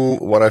from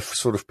what I've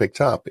sort of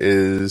picked up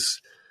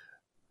is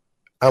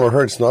Amber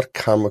Heard's not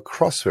come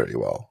across very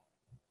well.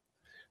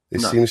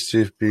 It seems to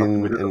have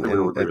been, and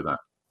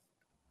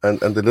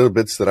the little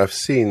bits that I've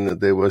seen,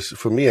 there was,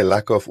 for me, a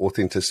lack of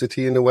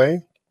authenticity in a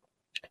way.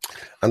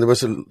 And there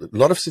was a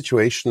lot of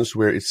situations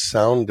where it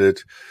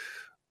sounded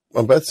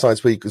on both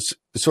sides where you could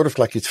sort of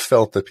like it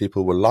felt that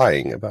people were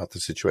lying about the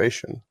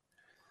situation.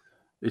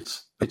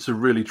 It's a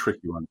really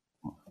tricky one.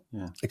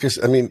 Yeah. Because,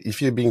 I mean,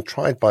 if you're being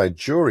tried by a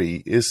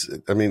jury,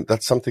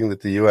 that's something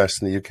that the US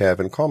and the UK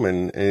have in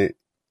common.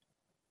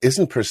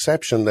 Isn't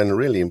perception then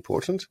really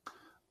important?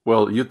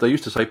 Well, they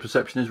used to say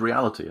perception is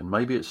reality, and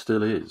maybe it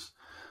still is.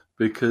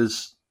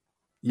 Because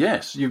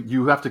yes,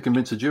 you have to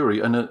convince a jury,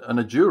 and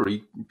a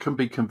jury can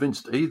be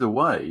convinced either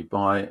way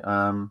by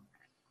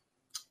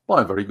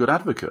a very good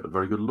advocate, a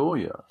very good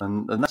lawyer,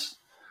 and that's,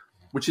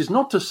 which is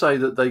not to say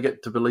that they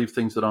get to believe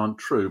things that aren't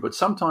true, but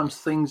sometimes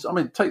things. I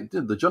mean, take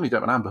the Johnny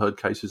Depp and Amber Heard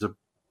case is a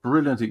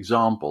brilliant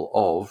example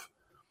of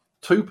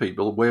two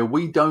people where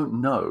we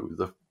don't know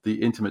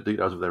the intimate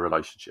details of their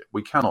relationship.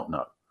 We cannot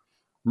know.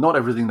 Not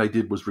everything they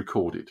did was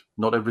recorded.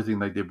 Not everything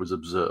they did was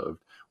observed.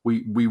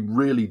 We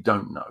really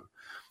don't know.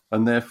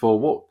 And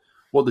therefore,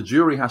 what the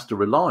jury has to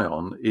rely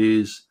on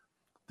is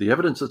the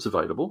evidence that's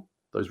available,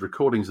 those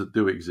recordings that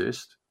do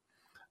exist,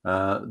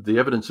 the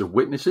evidence of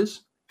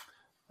witnesses,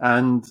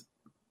 and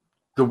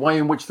the way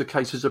in which the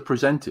cases are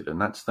presented.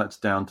 And that's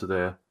down to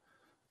their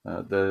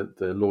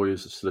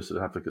lawyers,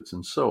 solicitor advocates,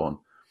 and so on.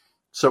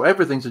 So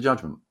everything's a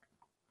judgment.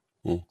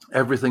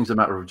 Everything's a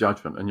matter of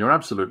judgment. And you're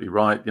absolutely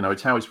right.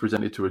 It's how it's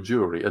presented to a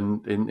jury.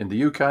 And in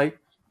the UK,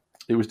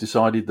 it was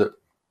decided that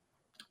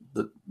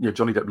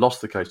Johnny Depp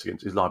lost the case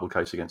against his libel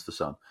case against The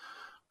Sun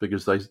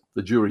because the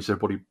jury said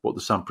what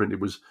The Sun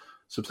printed was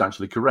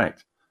substantially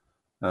correct.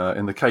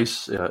 In the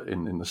case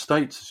in the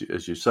States,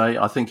 as you say,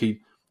 I think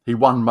he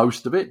won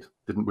most of it,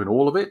 didn't win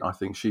all of it. I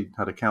think she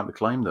had a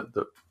counterclaim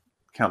that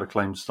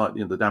counterclaimed slightly,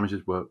 and the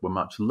damages were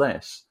much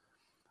less.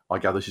 I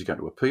gather she's going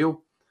to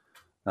appeal.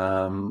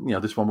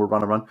 This one will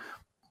run.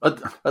 At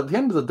the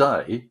end of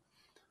the day,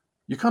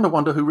 you kind of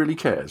wonder who really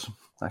cares,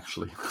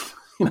 actually.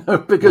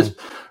 Because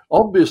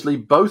obviously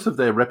both of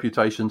their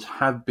reputations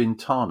have been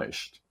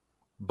tarnished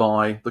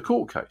by the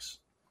court case,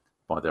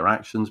 by their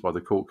actions, by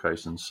the court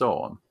case, and so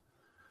on.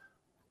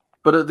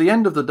 But at the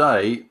end of the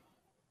day,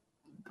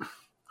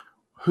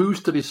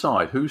 who's to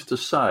decide? Who's to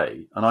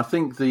say? And I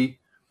think the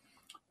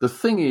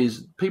thing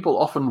is, people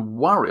often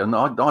worry, and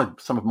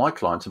some of my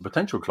clients and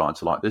potential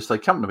clients are like this. They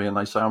come to me and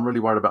they say, I'm really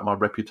worried about my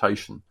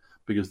reputation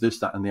because this,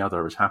 that, and the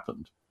other has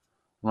happened.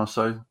 And I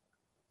say,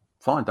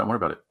 fine, don't worry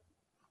about it.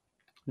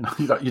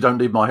 You don't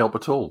need my help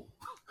at all.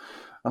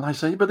 And they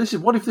say, but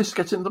what if this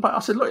gets into the paper? I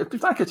said, look,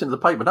 if that gets into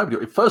the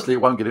paper, firstly,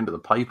 it won't get into the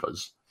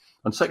papers.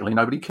 And secondly,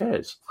 nobody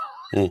cares.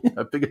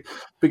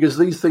 Because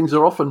these things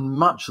are often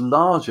much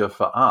larger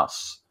for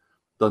us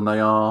than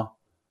they are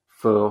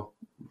for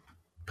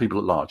people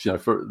at large. They're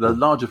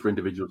larger for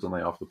individuals than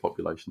they are for the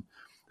population.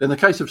 In the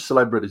case of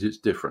celebrities, it's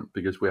different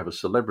because we have a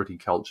celebrity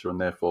culture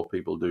and therefore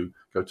people do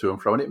go to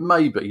and fro. And it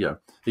may be,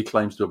 he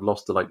claims to have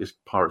lost the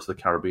latest Pirates of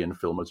the Caribbean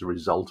film as a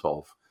result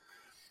of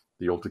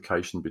the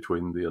altercation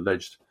between the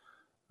alleged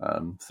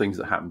things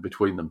that happened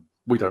between them.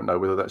 We don't know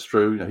whether that's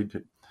true.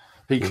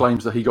 He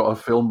claims that he got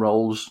film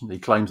roles. He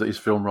claims that his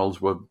film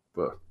roles were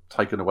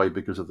taken away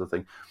because of the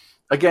thing.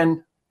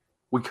 Again,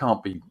 we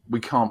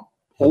can't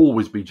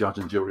always be judge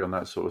and jury on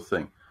that sort of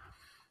thing.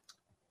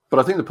 But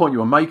I think the point you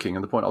were making,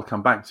 and the point I'll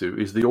come back to,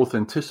 is the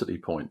authenticity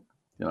point.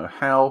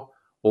 How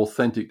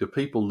authentic do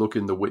people look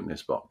in the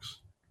witness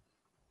box?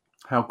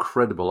 How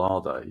credible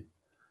are they?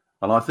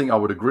 And I think I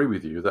would agree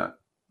with you that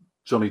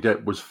Johnny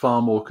Depp was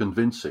far more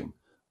convincing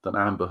than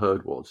Amber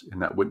Heard was in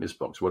that witness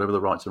box, whatever the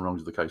rights and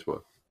wrongs of the case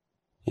were.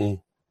 I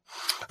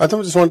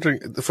was just wondering,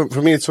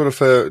 for me, it's sort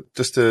of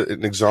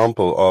an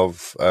example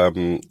of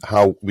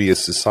how we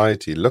as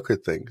society look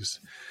at things.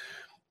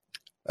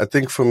 I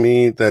think for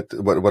me that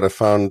what I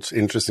found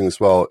interesting as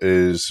well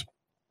is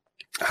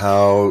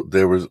how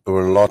there were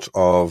a lot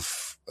of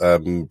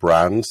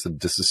brands that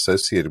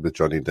disassociated with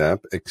Johnny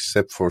Depp,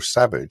 except for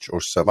Savage or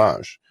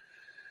Savage.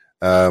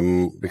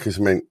 Because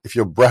if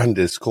your brand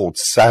is called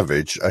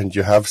Savage and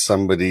you have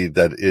somebody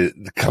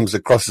that comes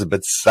across as a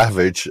bit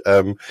savage,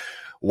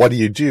 what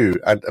do?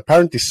 And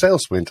apparently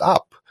sales went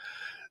up.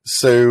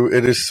 So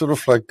it is sort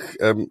of like,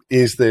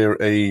 is there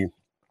a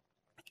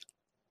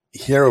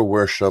hero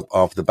worship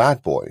of the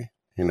bad boy,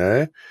 in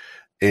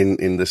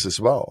this as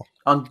well?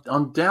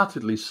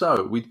 Undoubtedly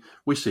so.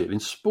 We see it in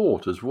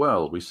sport as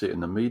well. We see it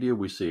in the media.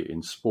 We see it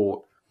in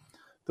sport.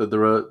 That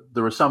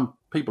there are some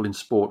people in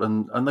sport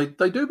and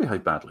they do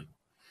behave badly.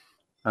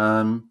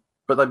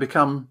 But they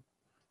become,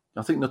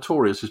 I think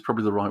notorious is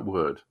probably the right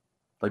word.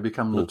 They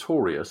become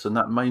notorious, and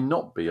that may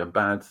not be a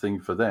bad thing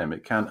for them.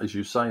 It can, as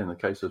you say, in the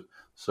case of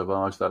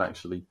Savage, that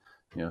actually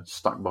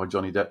stuck by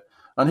Johnny Depp.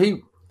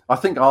 And I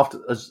think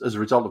as a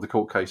result of the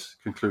court case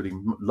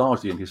concluding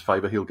largely in his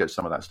favour, he'll get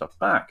some of that stuff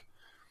back.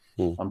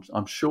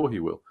 I'm sure he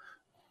will.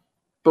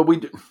 But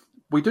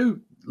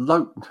there's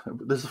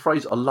the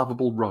phrase "a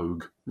lovable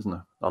rogue," isn't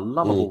there? A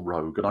lovable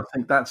rogue, and I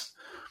think that's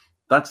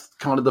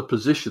kind of the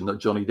position that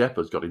Johnny Depp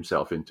has got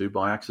himself into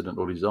by accident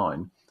or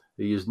design.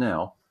 He is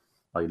now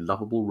a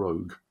lovable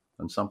rogue,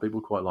 and some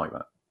people quite like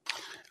that.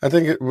 I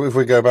think if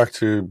we go back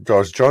to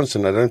George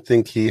Johnson, I don't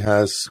think he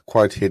has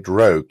quite hit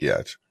rogue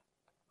yet.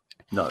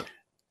 No.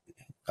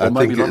 Or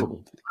maybe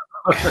lovable.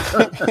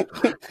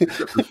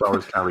 As far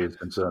as Carrie is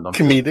concerned.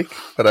 Comedic,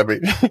 but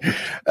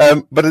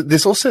but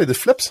there's also the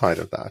flip side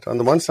of that. On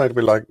the one side,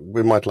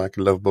 we might like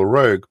a lovable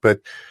rogue, but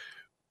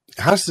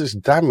has this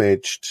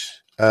damaged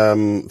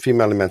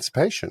female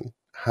emancipation?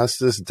 Has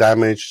this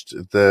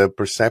damaged the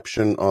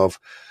perception of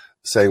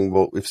saying,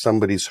 well, if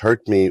somebody's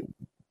hurt me,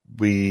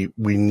 we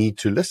need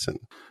to listen?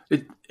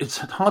 It's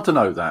hard to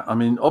know that. I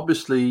mean,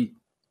 obviously,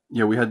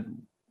 we had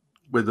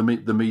with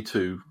the Me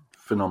Too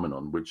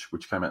phenomenon, which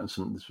came out, and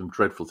some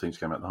dreadful things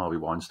came out, the Harvey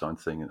Weinstein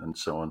thing and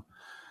so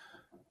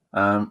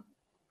on.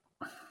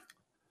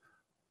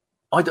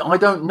 I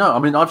don't know. I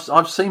mean,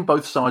 I've seen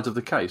both sides of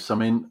the case. I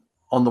mean,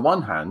 on the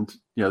one hand,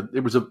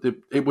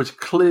 it was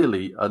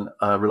clearly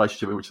a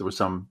relationship in which there was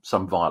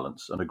some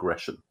violence and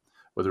aggression,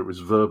 whether it was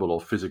verbal or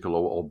physical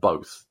or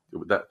both.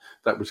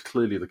 That was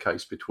clearly the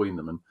case between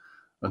them,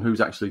 and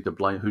who's actually to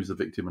blame, who's the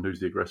victim and who's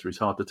the aggressor is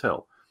hard to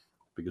tell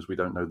because we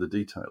don't know the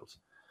details.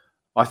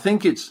 I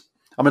think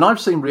I've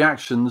seen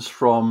reactions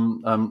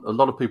from a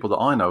lot of people that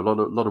I know, a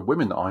lot of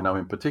women that I know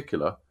in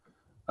particular,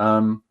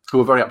 who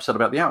are very upset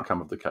about the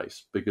outcome of the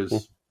case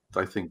because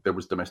they think there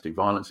was domestic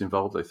violence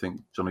involved. They think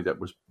Johnny Depp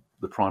was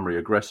the primary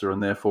aggressor,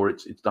 and therefore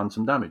it's done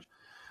some damage.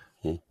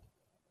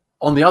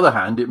 On the other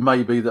hand, it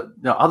may be that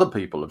other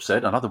people have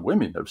said, and other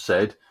women have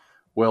said,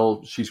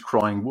 well, she's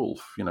crying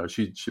wolf.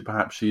 She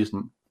perhaps she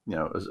isn't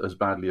as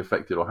badly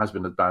affected or has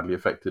been as badly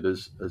affected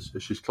as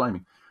she's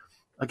claiming.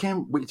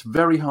 Again, it's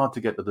very hard to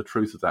get to the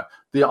truth of that.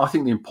 I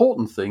think the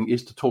important thing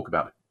is to talk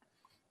about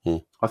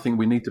it. I think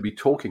we need to be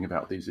talking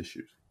about these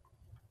issues.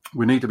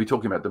 We need to be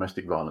talking about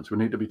domestic violence. We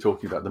need to be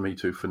talking about the Me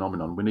Too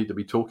phenomenon. We need to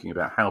be talking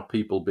about how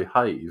people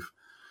behave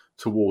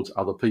towards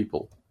other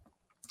people.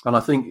 And I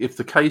think if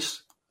the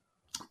case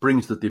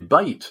brings the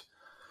debate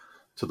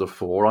to the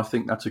fore, I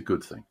think that's a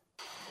good thing.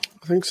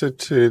 I think so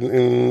too.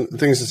 In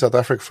things in South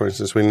Africa, for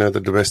instance, we know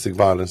that domestic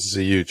violence is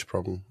a huge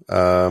problem.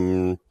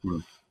 And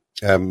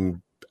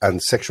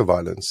sexual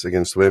violence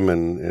against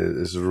women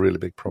is a really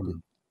big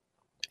problem.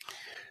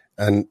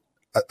 And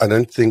I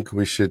don't think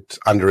we should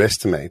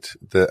underestimate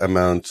the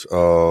amount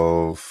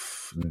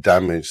of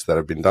damage that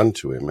have been done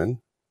to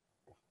women.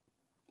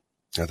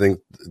 I think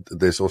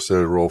there's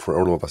also a role for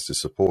all of us to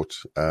support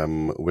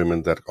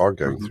women that are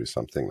going through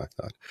something like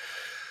that.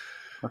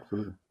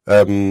 Absolutely.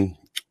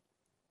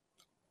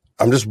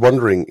 I'm just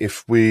wondering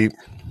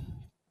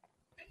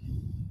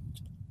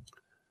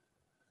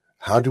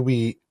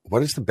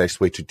what is the best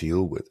way to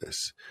deal with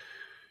this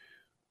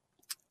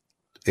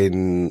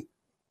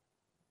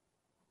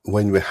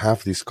when we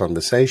have these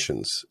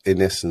conversations,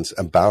 in essence,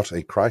 about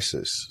a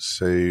crisis?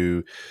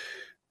 So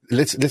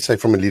let's say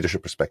from a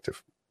leadership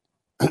perspective.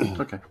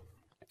 Okay.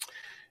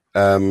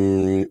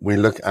 We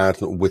look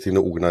at within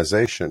an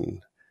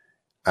organization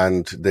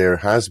and there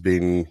has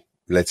been,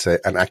 let's say,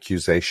 an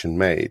accusation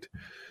made.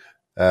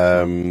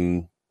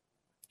 How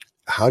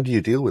do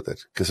you deal with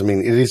it? Because I mean,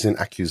 it is an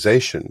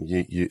accusation.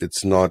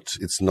 It's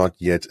not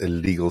yet a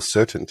legal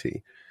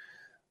certainty.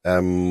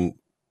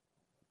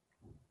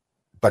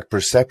 But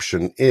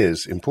perception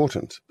is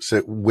important.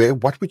 So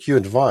what would you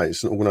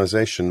advise an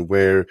organization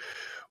where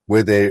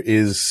there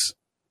is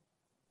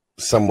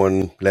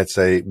someone, let's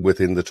say,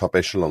 within the top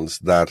echelons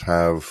that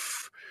have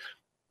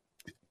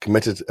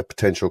committed a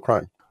potential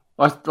crime?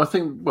 I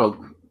think, well,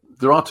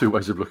 there are two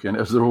ways of looking at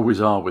it, as there always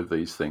are with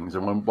these things.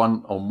 And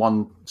on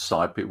one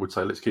side, people would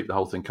say, let's keep the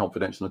whole thing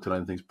confidential until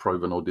anything's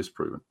proven or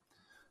disproven.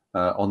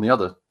 On the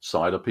other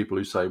side are people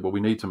who say, well, we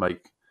need to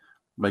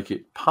make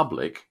it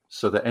public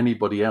so that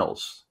anybody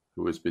else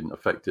who has been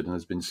affected and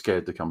has been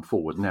scared to come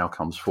forward now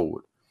comes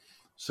forward.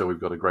 So we've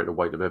got a greater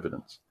weight of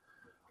evidence.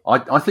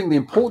 I think the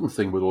important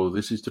thing with all of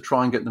this is to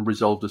try and get them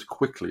resolved as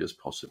quickly as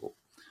possible.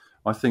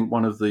 I think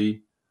one of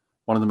the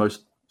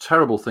most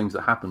terrible things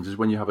that happens is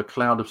when you have a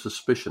cloud of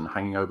suspicion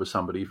hanging over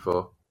somebody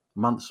for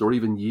months or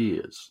even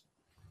years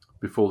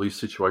before these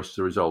situations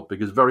are resolved.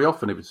 Because very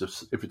often, if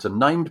it's a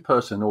named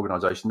person in an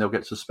organisation, they'll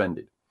get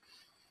suspended.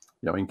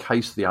 In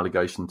case the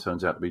allegation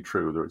turns out to be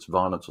true, whether it's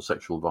violence or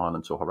sexual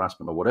violence or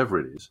harassment or whatever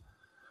it is,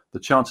 the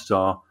chances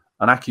are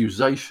an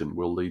accusation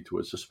will lead to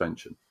a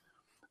suspension.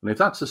 And if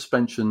that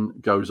suspension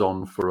goes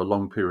on for a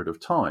long period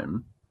of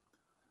time,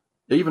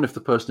 even if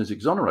the person is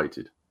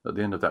exonerated at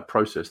the end of that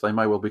process, they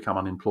may well become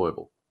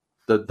unemployable.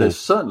 They're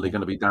certainly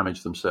going to be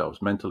damaged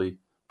themselves, mentally,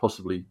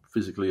 possibly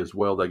physically as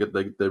well.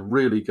 They're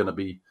really going to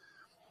be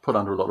put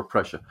under a lot of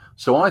pressure.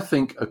 So I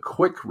think a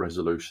quick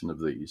resolution of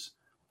these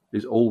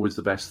is always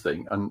the best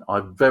thing, and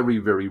I very,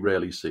 very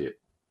rarely see it.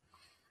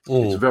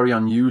 It's very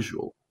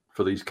unusual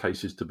for these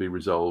cases to be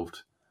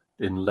resolved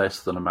in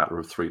less than a matter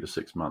of 3 to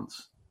 6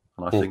 months.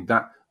 And I think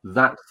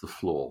that's the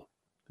flaw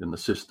in the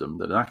system,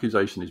 that an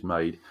accusation is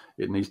made,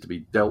 it needs to be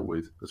dealt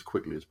with as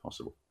quickly as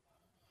possible.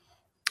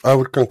 I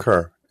would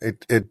concur.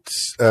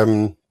 It's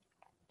for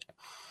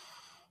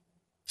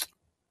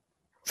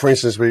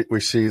instance, we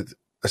see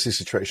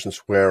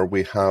situations where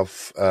we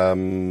have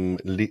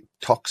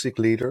toxic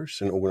leaders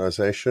in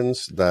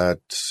organizations that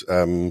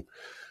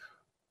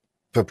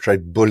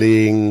perpetrate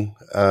bullying,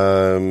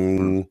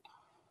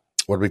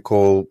 what we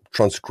call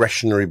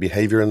transgressionary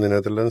behavior in the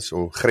Netherlands,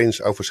 or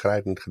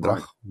grensoverschrijdend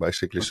gedrag,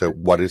 basically. Okay. So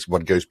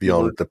what goes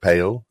beyond the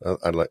pale.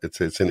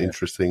 It's an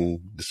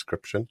interesting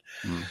description.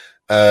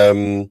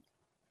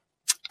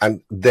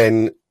 And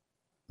then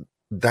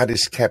that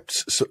is kept,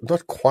 so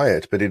not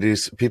quiet, but it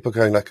is people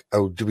going like,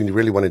 oh, do we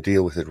really want to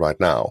deal with it right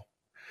now?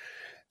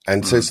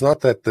 And so it's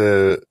not that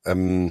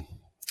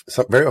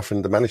very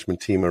often the management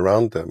team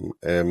around them,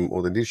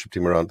 or the leadership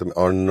team around them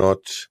are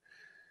not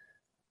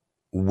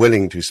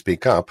willing to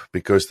speak up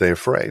because they're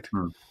afraid.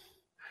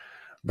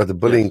 But the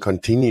bullying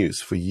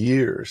continues for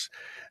years.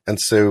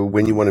 And so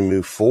when you want to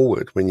move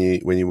forward, when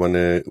you want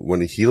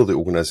to heal the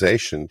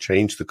organization,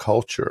 change the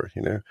culture,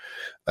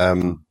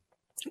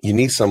 you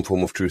need some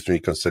form of truth and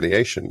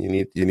reconciliation. You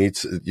need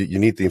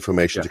the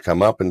information to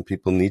come up, and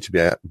people need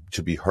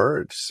to be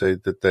heard, so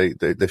that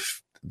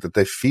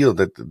they feel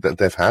that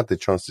they've had the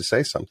chance to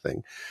say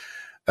something,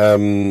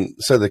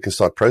 so they can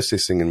start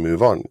processing and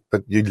move on.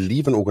 But you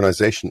leave an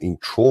organization in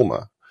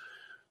trauma,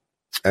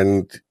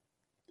 and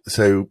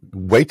so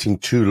waiting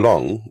too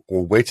long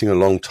or waiting a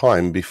long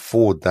time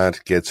before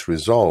that gets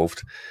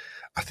resolved,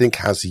 I think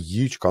has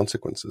huge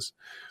consequences,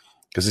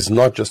 because it's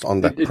not just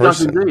on that person. It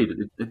does indeed.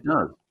 It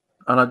does.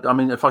 And I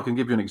mean, if I can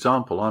give you an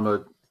example, I'm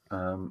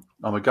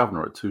a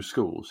governor at 2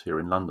 schools here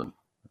in London,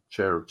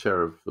 chair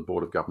of the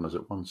board of governors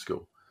at one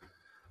school,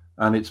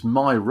 and it's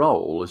my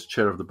role as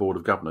chair of the board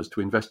of governors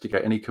to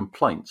investigate any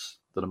complaints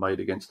that are made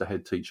against the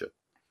head teacher.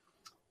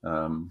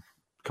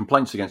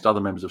 Complaints against other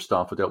members of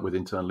staff are dealt with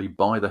internally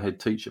by the head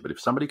teacher, but if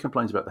somebody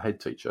complains about the head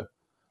teacher,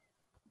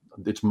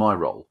 it's my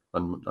role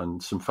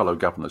and some fellow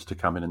governors to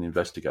come in and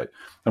investigate.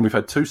 And we've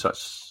had 2 such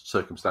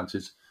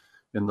circumstances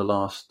in the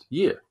last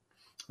year.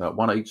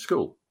 One at each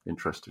school,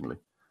 interestingly.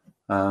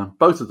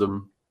 Both of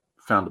them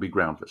found to be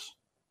groundless.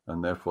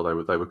 and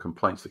therefore they were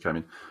complaints that came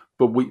in.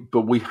 But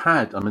we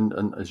had, I mean,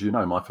 and as you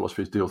know, my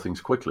philosophy is deal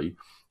things quickly,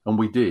 and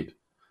we did.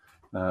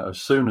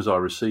 As soon as I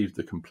received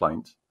the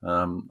complaint,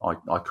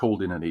 I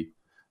called in any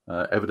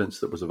evidence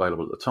that was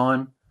available at the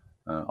time.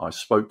 I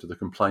spoke to the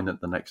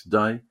complainant the next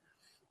day.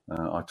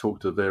 I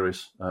talked to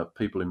various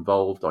people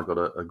involved. I got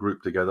a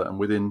group together, and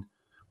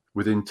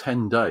within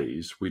 10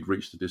 days, we'd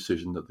reached a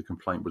decision that the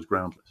complaint was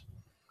groundless.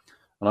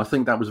 And I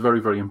think that was very,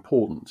 very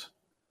important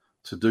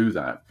to do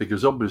that,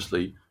 because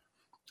obviously,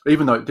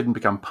 even though it didn't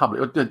become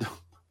public,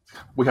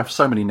 we have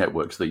so many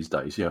networks these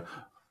days. You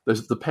know,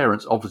 the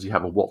parents obviously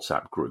have a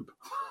WhatsApp group,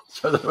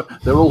 so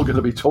they're all going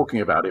to be talking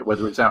about it,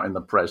 whether it's out in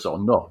the press or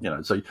not. You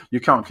know, so you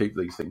can't keep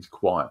these things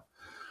quiet.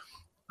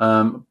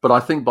 But I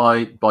think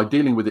by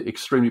dealing with it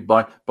extremely,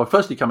 by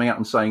firstly coming out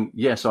and saying,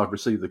 yes, I've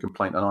received the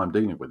complaint and I'm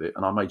dealing with it,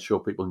 and I made sure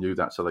people knew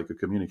that so they could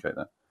communicate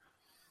that,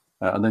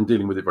 and then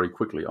dealing with it very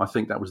quickly, I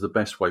think that was the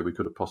best way we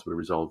could have possibly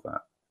resolved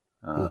that.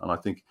 And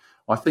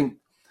I think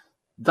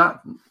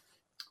that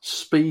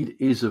speed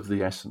is of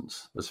the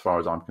essence, as far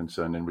as I'm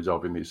concerned, in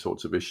resolving these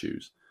sorts of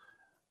issues.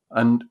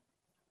 And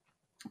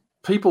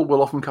people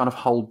will often kind of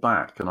hold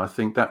back, and I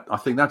think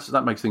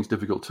that makes things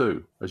difficult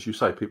too. As you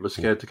say, people are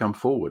scared to come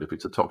forward if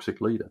it's a toxic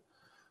leader.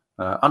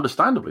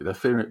 Understandably, they're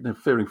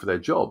fearing for their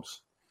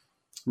jobs.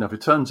 Now, if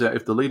it turns out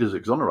if the leader's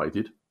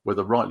exonerated,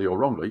 whether rightly or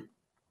wrongly,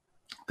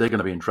 they're going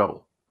to be in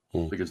trouble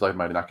because they've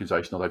made an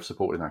accusation or they've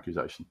supported an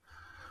accusation.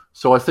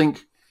 So I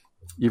think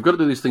you've got to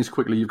do these things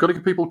quickly. You've got to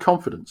give people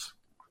confidence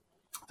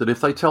that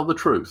if they tell the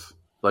truth,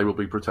 they will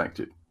be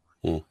protected.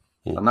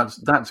 And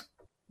that's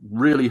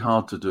really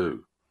hard to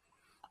do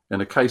in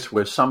a case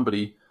where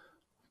somebody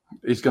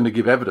is going to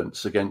give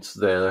evidence against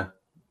their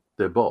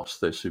boss,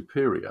 their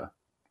superior.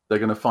 They're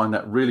going to find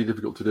that really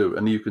difficult to do.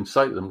 And you can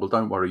say to them, well,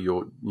 don't worry,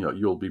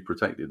 you'll be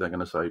protected. They're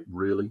going to say,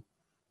 really?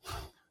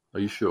 Are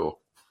you sure?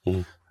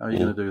 How are you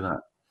going to do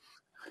that?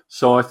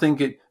 So I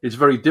think it's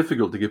very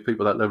difficult to give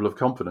people that level of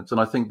confidence.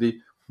 And I think the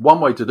one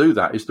way to do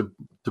that is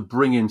to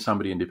bring in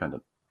somebody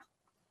independent.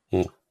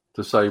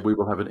 To say we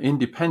will have an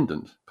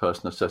independent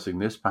person assessing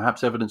this.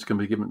 Perhaps evidence can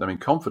be given them in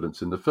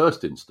confidence in the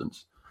first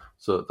instance,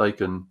 so that they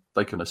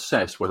can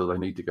assess whether they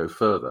need to go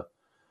further.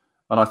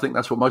 And I think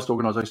that's what most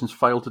organisations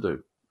fail to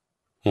do.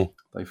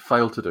 They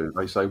fail to do.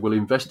 They say, we'll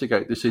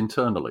investigate this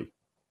internally.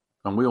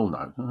 And we all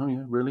know, oh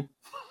yeah, really?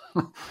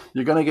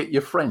 You're going to get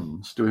your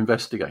friends to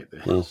investigate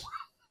this.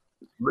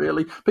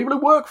 Really? People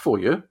who work for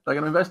you, they're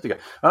going to investigate.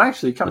 And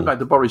actually, coming back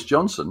to Boris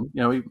Johnson,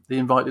 you know, he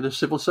invited a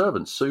civil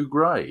servant, Sue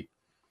Gray,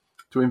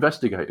 to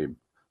investigate him.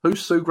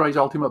 Who's Sue Gray's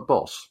ultimate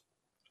boss?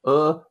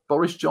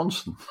 Boris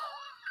Johnson.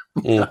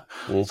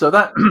 So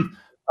that,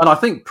 and I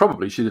think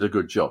probably she did a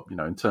good job, you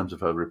know, in terms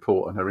of her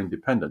report and her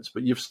independence.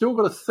 But you've still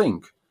got to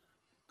think,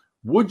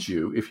 would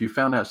you, if you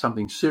found out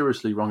something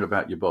seriously wrong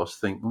about your boss,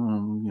 think, you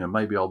know,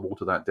 maybe I'll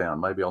water that down.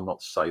 Maybe I'll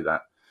not say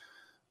that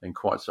in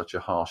quite such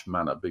a harsh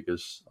manner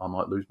because I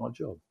might lose my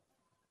job.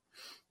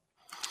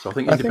 So I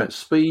think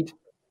speed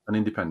and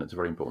independence are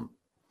very important.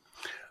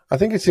 I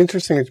think it's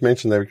interesting that you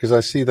mentioned there, because I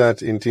see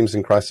that in teams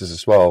in crisis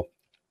as well.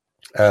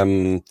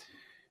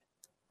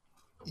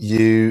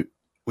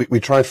 We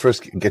try to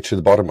first get to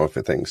the bottom of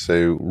the thing.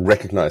 So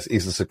recognize,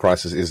 is this a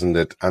crisis, isn't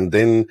it? And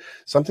then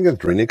something that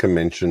Renika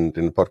mentioned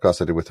in the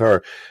podcast I did with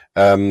her,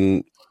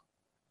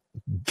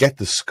 get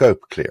the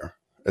scope clear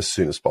as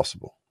soon as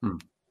possible.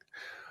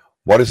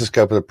 What is the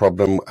scope of the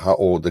problem,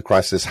 or the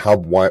crisis? How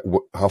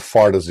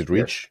far does it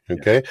reach? Yes.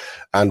 Okay,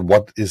 and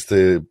what is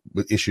the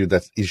issues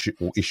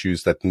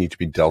that need to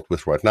be dealt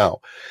with right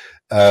now?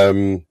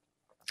 And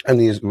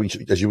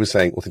as you were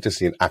saying,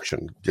 authenticity in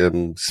action,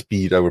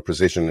 speed over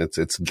precision.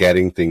 It's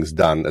getting things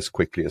done as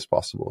quickly as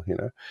possible. You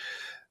know,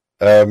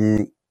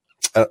 and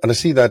I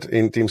see that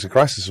in teams in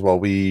crisis as well.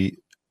 We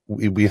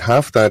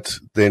have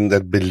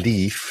that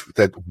belief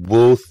that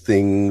will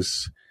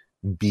things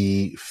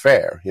be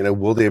fair? You know,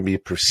 will there be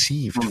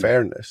perceived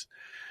fairness?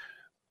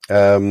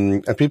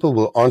 And people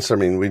will answer. I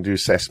mean, we do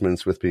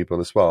assessments with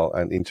people as well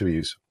and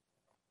interviews.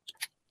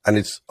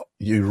 And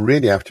you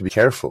really have to be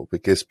careful,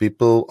 because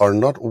people are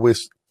not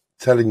always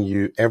telling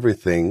you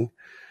everything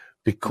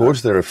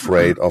because they're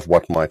afraid of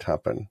what might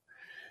happen.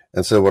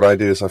 And so what I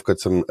do is I've got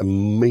some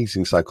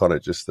amazing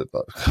psychologists that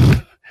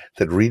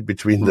read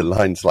between the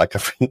lines like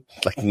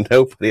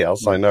nobody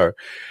else I know.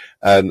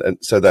 And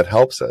so that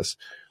helps us.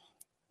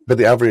 But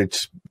the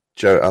average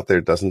Joe out there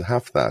doesn't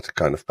have that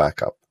kind of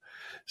backup.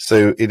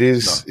 So it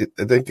is,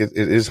 I think it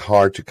is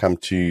hard to come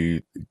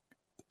to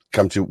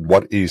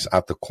what is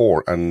at the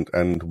core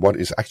and what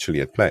is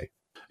actually at play.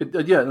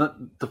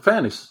 The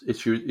fairness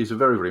issue is a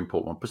very, very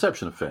important one.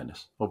 Perception of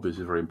fairness,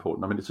 obviously, is very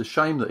important. I mean, it's a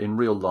shame that in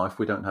real life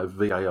we don't have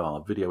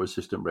VAR, video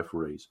assistant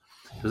referees,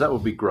 because that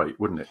would be great,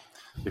 wouldn't it?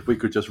 If we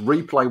could just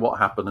replay what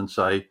happened and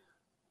say,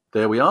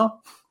 there we are,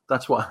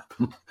 that's what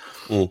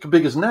happened.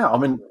 Because now, I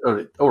mean,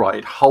 all right,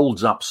 it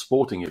holds up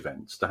sporting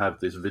events to have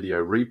this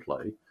video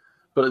replay.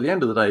 But at the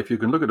end of the day, if you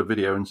can look at a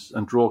video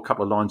and draw a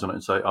couple of lines on it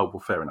and say, oh, well,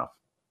 fair enough.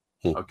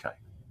 Okay.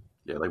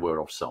 Yeah, they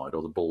were offside,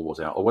 or the ball was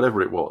out, or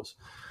whatever it was.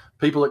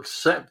 People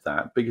accept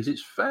that because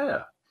it's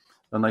fair.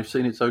 and they've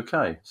seen it's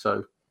okay.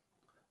 So,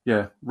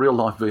 yeah, real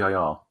life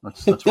VAR.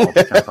 That's what I'll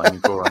be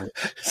campaigning for. I mean.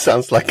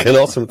 Sounds like an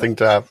awesome thing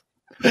to have.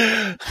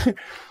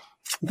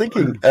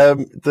 Thinking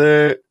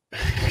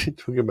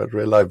talking about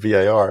real life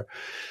VAR.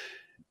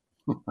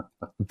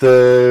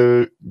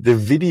 The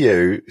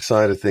video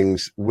side of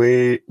things,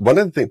 where one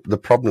of the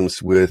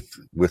problems with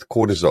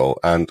cortisol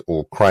and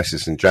or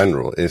crisis in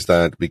general is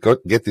that we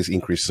get these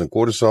increases in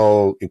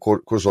cortisol.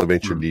 Cortisol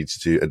eventually leads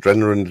to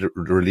adrenaline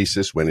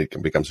releases when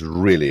it becomes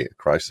really a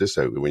crisis.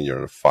 So when you're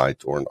in a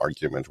fight or an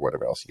argument or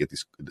whatever else, you get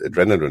these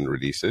adrenaline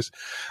releases,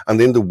 and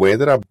then the way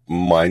that our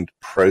mind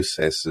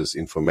processes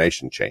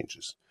information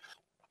changes.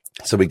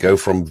 So we go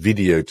from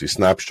video to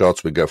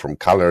snapshots, we go from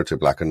color to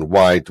black and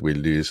white, we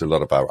lose a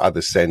lot of our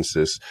other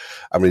senses,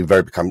 and we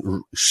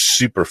become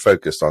super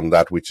focused on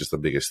that, which is the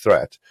biggest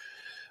threat.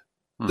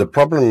 The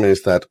problem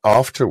is that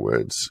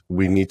afterwards,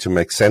 we need to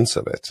make sense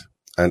of it.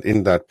 And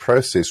in that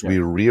process, we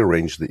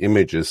rearrange the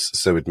images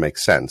so it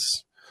makes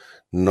sense.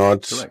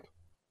 Not,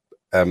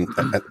 and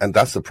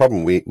that's the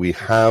problem. We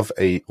have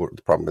there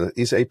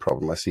is a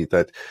problem. I see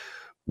that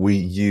we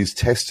use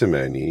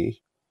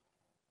testimony,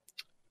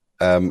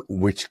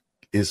 which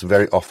is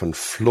very often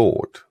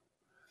flawed,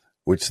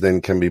 which then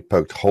can be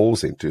poked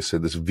holes into. So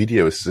this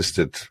video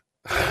assisted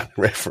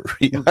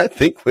referee, I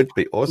think, would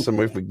be awesome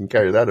if we can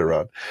carry that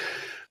around,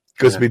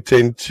 because we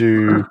tend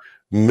to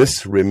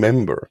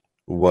misremember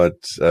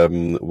what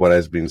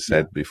has been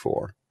said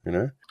before, you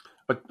know?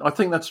 But I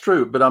think that's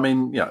true. But I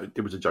mean,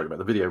 it was a joke about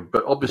the video,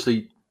 but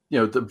obviously,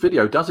 the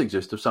video does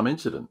exist of some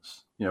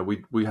incidents.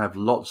 We have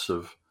lots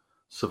of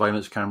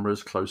surveillance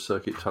cameras, closed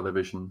circuit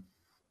television.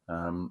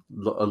 A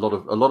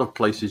lot of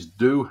places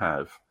do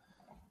have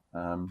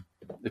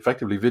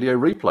effectively video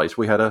replays.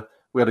 We had a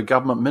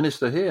government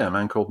minister here, a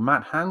man called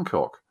Matt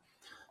Hancock,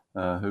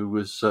 who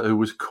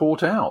was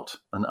caught out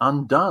and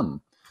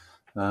undone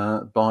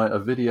by a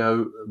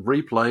video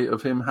replay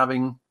of him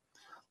having,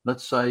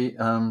 let's say,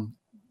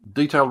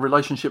 detailed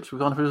relationships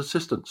with one of his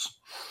assistants,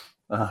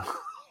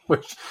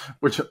 which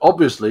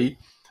obviously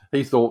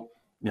he thought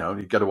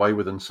he'd get away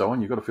with and so on.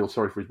 You've got to feel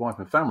sorry for his wife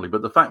and family,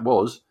 but the fact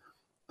was,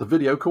 the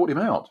video caught him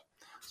out.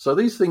 So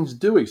these things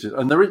do exist,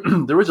 and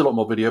there is a lot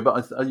more video.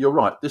 But you're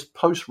right. This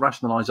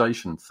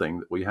post-rationalization thing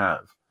that we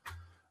have,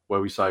 where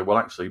we say, well,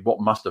 actually, what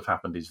must have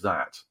happened is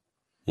that.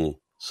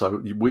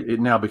 So it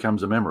now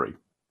becomes a memory.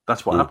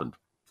 That's what happened.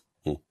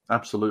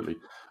 Absolutely,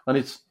 and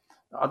I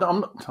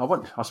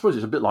suppose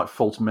it's a bit like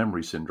false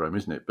memory syndrome,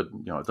 isn't it? But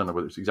I don't know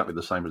whether it's exactly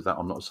the same as that.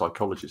 I'm not a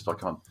psychologist. I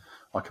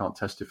can't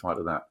testify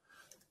to that.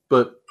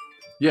 But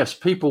yes,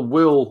 people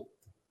will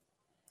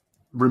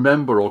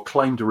remember or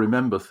claim to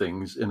remember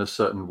things in a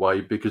certain way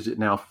because it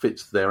now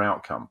fits their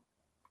outcome.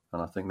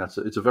 And I think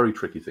it's a very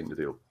tricky thing to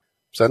deal with.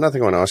 So another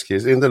thing I want to ask you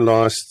is, in the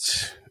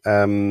last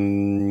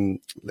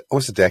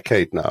almost a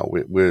decade now,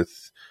 we had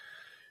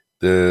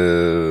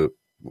the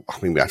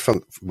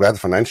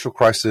financial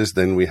crisis,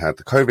 then we had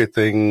the COVID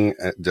thing,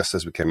 just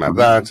as we came out of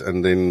that,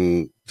 and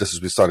then just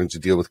as we're starting to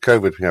deal with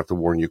COVID, we have the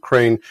war in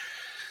Ukraine.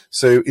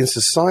 So in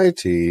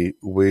society,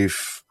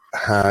 we've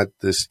had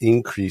this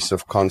increase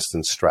of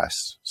constant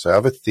stress. So I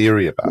have a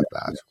theory about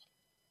that,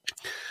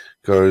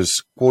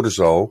 because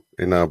cortisol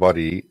in our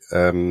body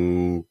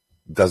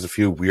does a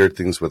few weird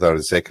things with our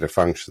executive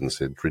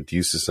functions. It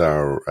reduces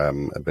our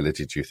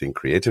ability to think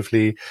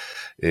creatively.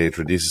 It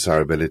reduces our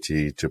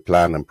ability to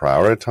plan and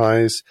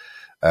prioritize.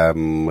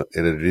 It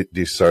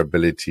reduces our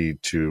ability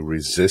to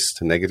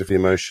resist negative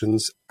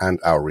emotions and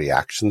our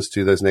reactions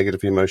to those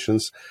negative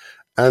emotions.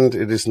 And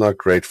it is not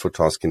great for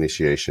task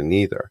initiation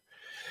either.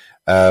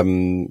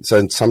 So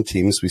in some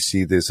teams, we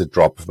see there's a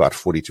drop of about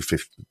 40 to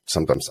 50,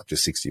 sometimes up to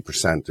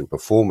 60% in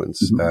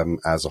performance,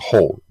 as a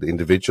whole. The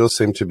individuals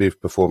seem to be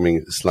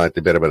performing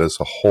slightly better, but as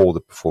a whole,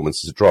 the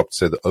performance has dropped.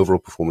 So the overall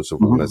performance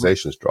of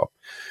organizations drop.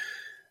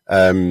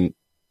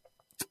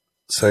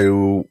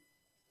 So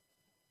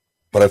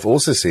what I've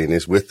also seen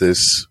is, with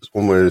this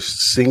almost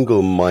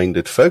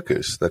single-minded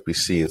focus that we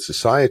see in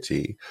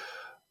society,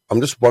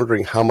 I'm just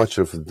wondering how much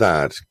of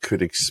that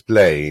could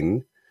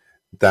explain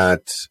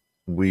that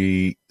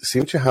we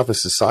seem to have a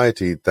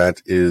society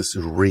that is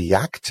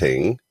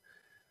reacting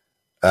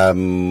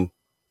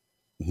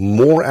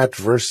more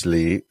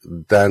adversely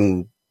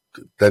than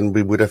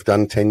we would have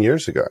done 10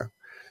 years ago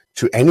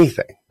to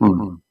anything.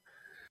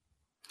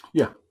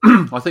 Yeah,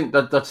 I think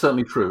that's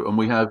certainly true. And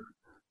we have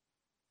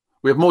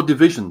more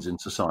divisions in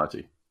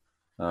society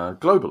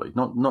globally,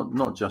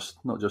 not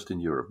just in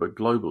Europe, but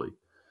globally,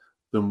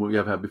 than we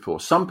have had before.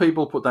 Some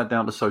people put that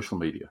down to social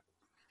media,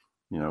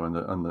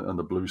 and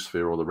the blue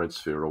sphere or the red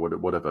sphere or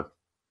whatever,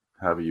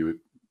 however you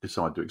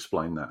decide to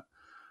explain that.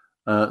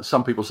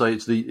 Some people say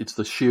it's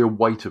the sheer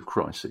weight of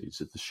crises,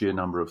 it's the sheer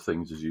number of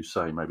things, as you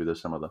say. Maybe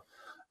there's some other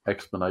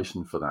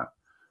explanation for that.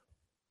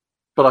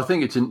 But I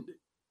think it's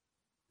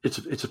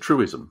a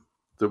truism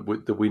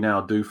that we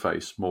now do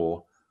face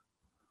more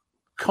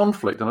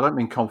conflict, and I don't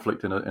mean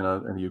conflict in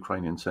a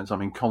Ukrainian sense. I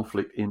mean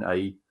conflict in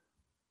a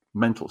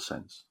mental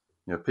sense.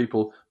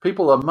 People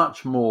are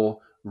much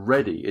more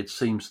ready, it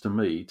seems to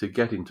me, to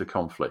get into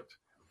conflict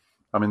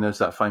I mean, there's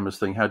that famous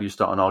thing: how do you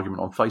start an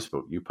argument on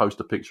Facebook? You post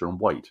a picture and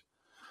wait,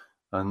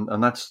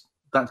 and that's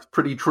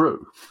pretty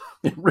true.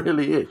 It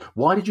really is.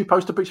 Why did you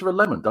post a picture of a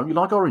lemon? Don't you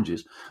like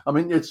oranges? I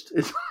mean, it's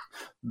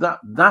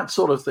that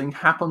sort of thing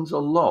happens a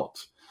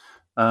lot,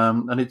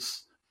 and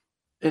it's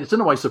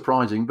in a way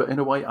surprising, but in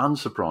a way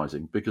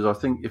unsurprising, because I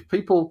think if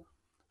people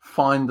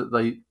find that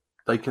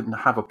they can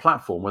have a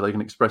platform where they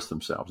can express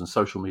themselves, and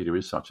social media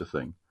is such a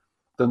thing,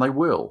 then they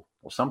will,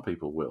 or some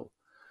people will.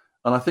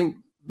 And I think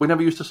we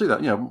never used to see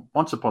that.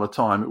 Once upon a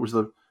time, it was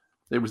the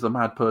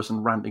mad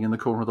person ranting in the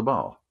corner of the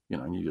bar.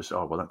 And you just,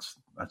 oh, well,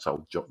 that's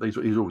old John.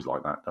 He's always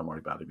like that. Don't worry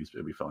about it.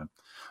 He'll be fine.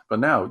 But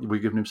now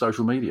we're giving him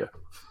social media,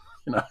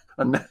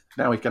 and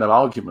now he can have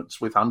arguments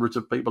with hundreds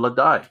of people a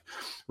day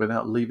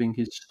without leaving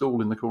his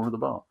stool in the corner of the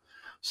bar.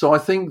 So I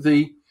think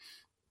we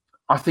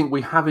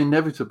have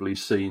inevitably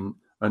seen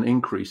an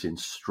increase in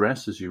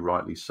stress, as you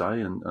rightly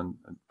say, and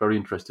very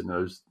interested in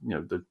those,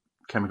 the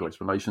chemical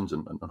explanations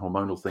and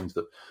hormonal things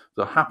that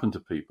happen to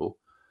people.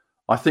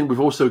 I think we've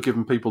also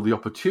given people the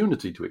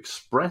opportunity to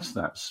express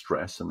that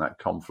stress and that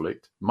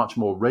conflict much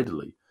more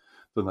readily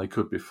than they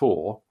could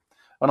before.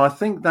 And I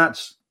think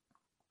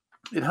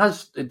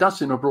it does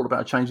seem to have brought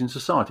about a change in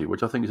society,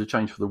 which I think is a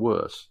change for the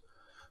worse,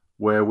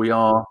 where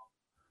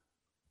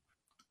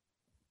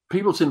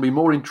people seem to be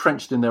more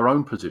entrenched in their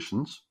own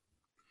positions,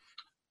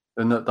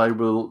 and that they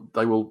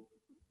will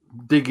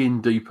dig in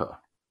deeper,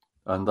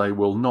 and they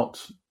will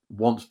not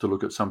want to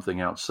look at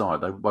something outside.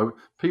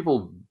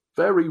 People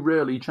very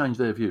rarely change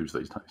their views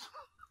these days.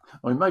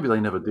 I mean, maybe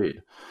they never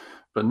did,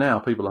 but now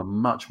people are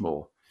much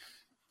more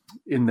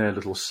in their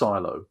little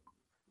silo.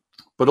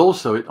 But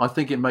also, I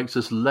think it makes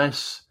us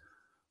less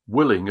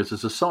willing as a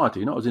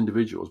society, not as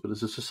individuals, but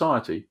as a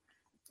society,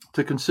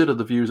 to consider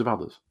the views of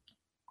others,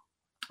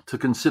 to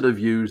consider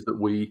views that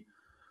we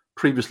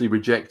previously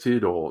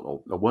rejected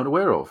or weren't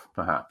aware of,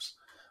 perhaps.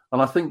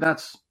 And I think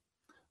that's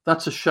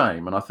a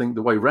shame. And I think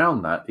the way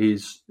around that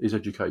is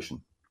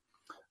education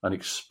and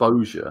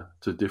exposure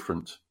to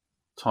different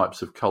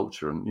types of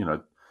culture.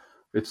 And,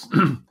 it's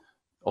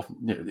often,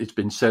 it's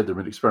been said there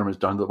have been experiments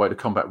done. The way to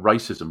combat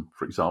racism,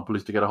 for example,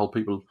 is to get a whole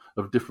people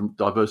of different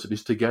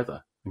diversities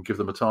together and give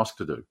them a task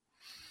to do.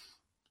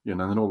 And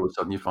then all of a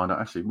sudden you find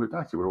out, actually,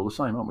 we're all the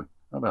same, aren't we?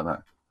 How about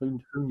that? Who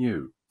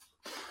knew?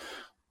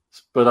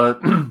 But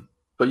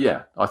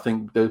yeah, I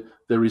think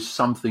there is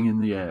something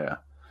in the air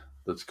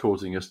that's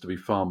causing us to be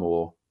far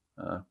more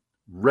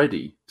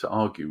ready to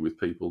argue with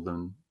people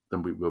than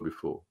we were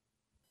before.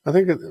 I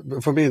think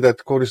for me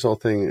that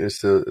cortisol thing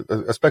is,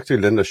 I spoke to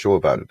Linda Shaw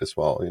about it as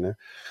well,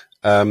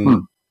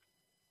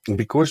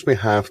 because we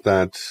have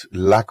that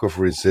lack of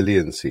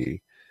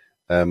resiliency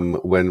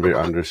when we're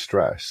under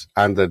stress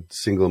and that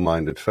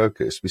single-minded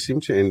focus, we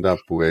seem to end up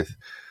with,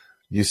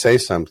 you say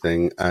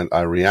something and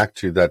I react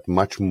to that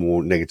much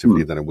more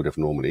negatively than I would have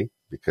normally,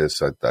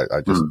 because I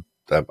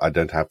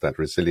don't have that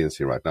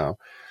resiliency right now,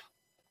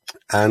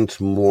 and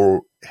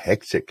more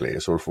hectically,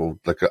 sort of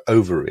like an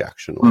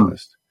overreaction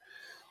almost.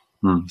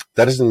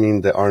 That doesn't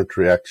mean there aren't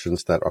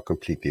reactions that are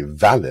completely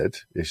valid.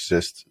 It's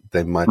just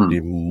they might be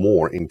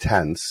more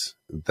intense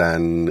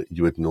than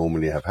you would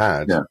normally have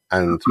had,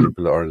 and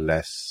people are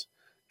less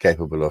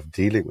capable of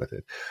dealing with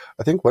it.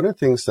 I think one of the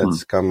things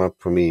that's come up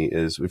for me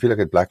is if you look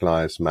at Black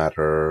Lives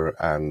Matter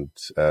and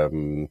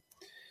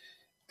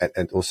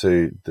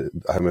also the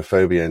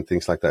homophobia and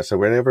things like that. So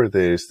whenever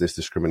there's this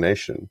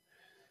discrimination,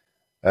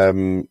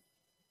 what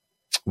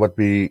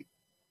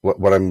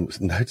I'm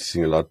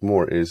noticing a lot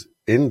more is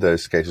in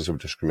those cases of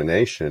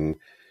discrimination,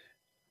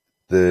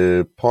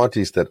 the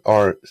parties that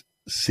are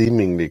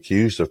seemingly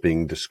accused of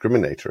being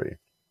discriminatory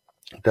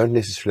don't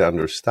necessarily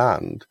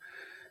understand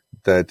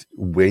that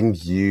when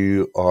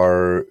you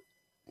are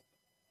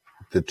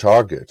the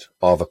target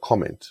of a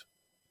comment,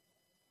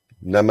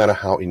 no matter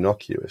how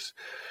innocuous,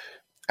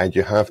 and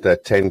you have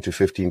that 10 to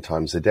 15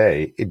 times a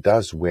day, it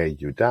does wear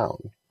you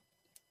down.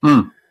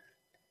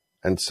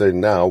 And so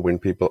now when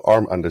people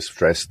are under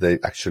stress, they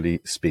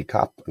actually speak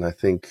up. And I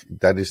think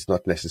that is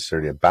not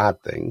necessarily a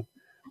bad thing.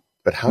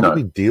 But how do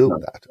we deal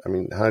with that? I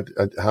mean,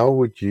 how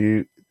would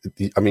you,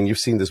 I mean, you've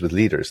seen this with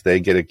leaders. They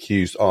get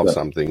accused of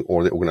something,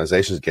 or the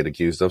organizations get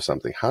accused of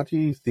something. How do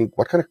you think,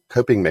 what kind of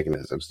coping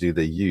mechanisms do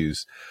they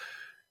use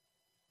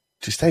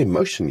to stay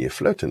emotionally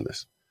afloat in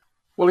this?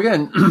 Well,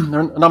 again, there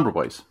are a number of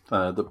ways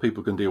that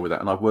people can deal with that.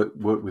 And I've worked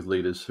with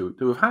leaders who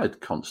have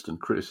had constant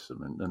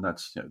criticism, and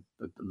that's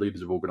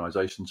leaders of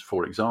organizations,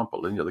 for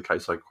example, and the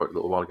case I quoted a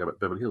little while ago about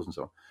Beverly Hills and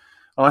so on.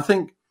 And I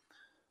think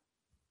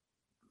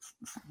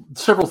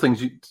several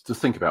things to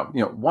think about.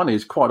 One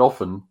is quite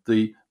often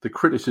the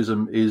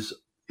criticism is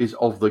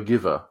of the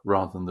giver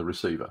rather than the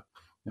receiver.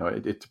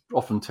 It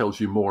often tells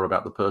you more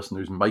about the person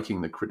who's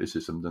making the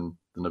criticism than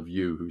of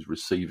you who's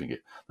receiving it.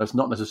 That's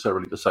not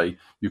necessarily to say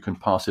you can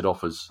pass it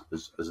off as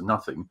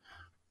nothing,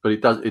 but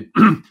it does. It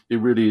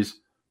really is.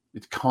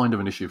 It's kind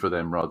of an issue for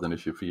them rather than an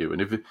issue for you.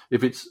 And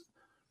if it's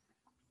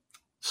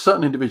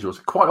certain individuals,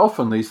 quite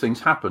often these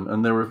things happen,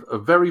 and there are a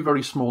very,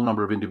 very small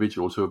number of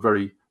individuals who are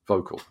very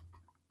vocal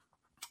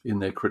in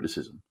their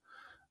criticism.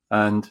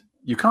 And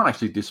you can't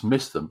actually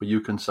dismiss them, but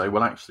you can say,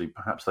 well, actually,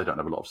 perhaps they don't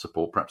have a lot of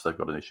support. Perhaps they've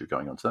got an issue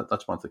going on. So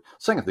that's one thing.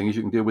 Second thing is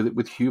you can deal with it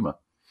with humour.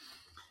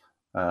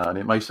 And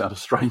it may sound a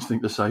strange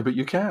thing to say, but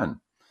you can.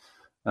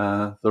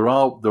 There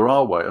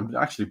are ways. And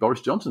actually,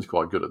 Boris Johnson's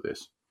quite good at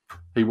this.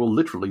 He will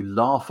literally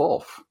laugh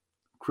off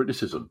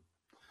criticism.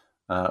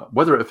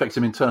 Whether it affects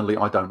him internally,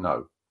 I don't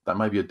know. That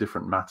may be a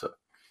different matter.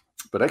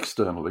 But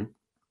externally,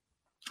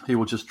 he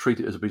will just treat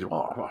it as a piece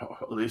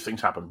of, these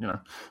things happen,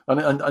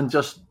 and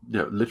just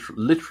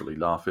literally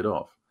laugh it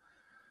off.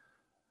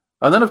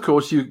 And then, of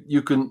course,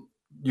 you can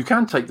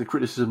take the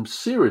criticism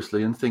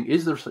seriously and think,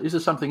 is there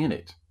something in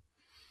it?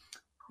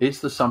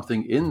 Is there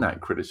something in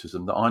that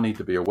criticism that I need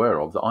to be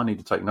aware of, that I need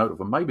to take note of,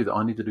 and maybe that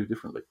I need to do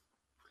differently?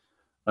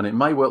 And there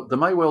may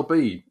well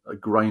be a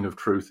grain of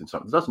truth in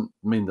something. It doesn't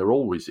mean there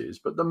always is,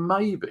 but there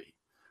may be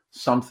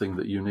something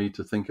that you need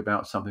to think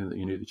about, something that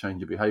you need to change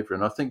your behavior.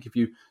 And I think if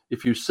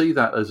you see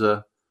that as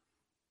a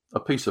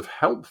piece of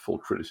helpful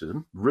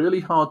criticism, really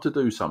hard to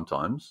do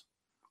sometimes,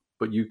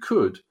 but you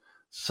could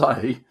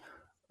say,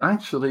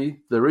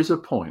 actually, there is a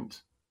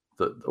point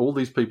that all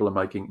these people are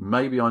making.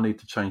 Maybe I need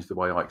to change the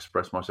way I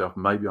express myself.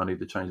 Maybe I need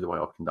to change the way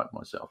I conduct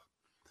myself.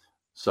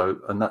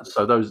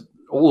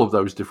 All of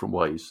those different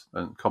ways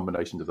and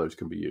combinations of those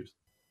can be used.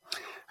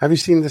 Have you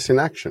seen this in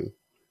action?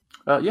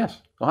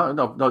 Yes,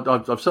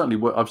 I've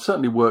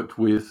certainly worked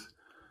with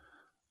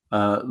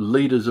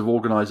leaders of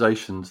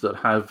organisations that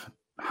have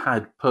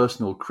had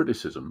personal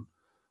criticism.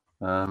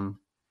 When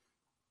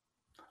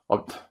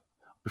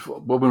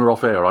we were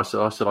off air, I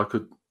said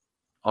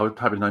I would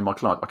happy to name my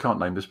client. I can't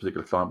name this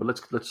particular client,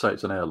 but let's say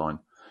it's an airline,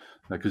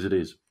 because it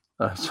is.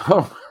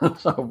 So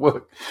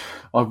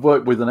I've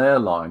worked with an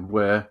airline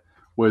where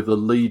the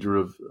leader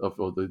or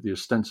the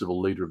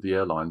ostensible leader of the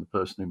airline, the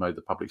person who made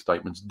the public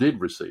statements, did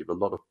receive a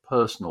lot of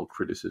personal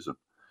criticism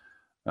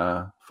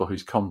for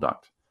his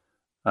conduct,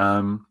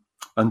 and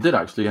did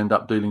actually end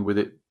up dealing with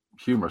it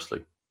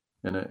humorously,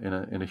 in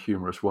a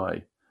humorous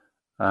way.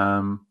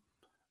 And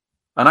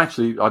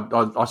actually,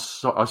 I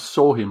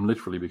saw him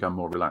literally become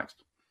more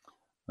relaxed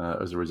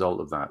as a result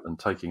of that, and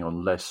taking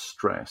on less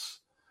stress.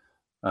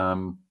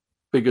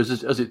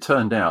 Because as it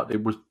turned out,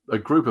 it was a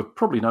group of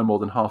probably no more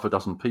than half a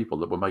dozen people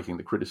that were making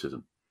the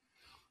criticism.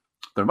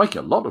 They were making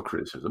a lot of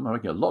criticism, they were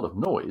making a lot of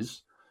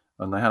noise,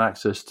 and they had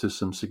access to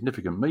some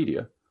significant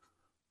media.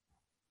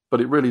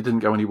 But it really didn't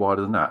go any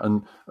wider than that.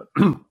 And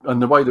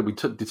and the way that we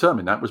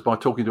determined that was by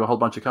talking to a whole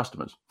bunch of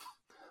customers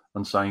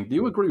and saying, do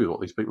you agree with what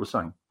these people are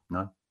saying?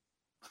 No,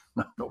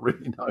 not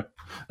really, no.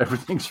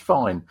 Everything's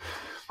fine.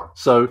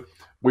 So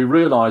we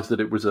realised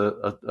that it was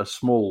a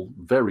small,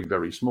 very,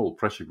 very small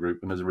pressure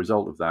group. And as a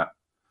result of that,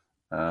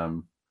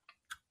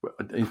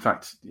 in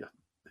fact,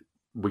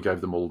 we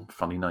gave them all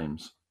funny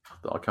names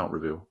that I can't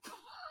reveal.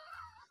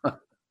 And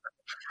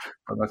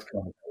that's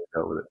kind of how we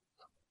dealt with it.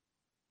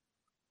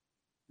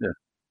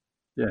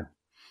 Yeah.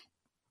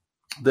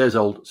 There's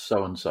old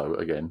so-and-so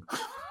again.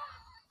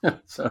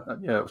 So,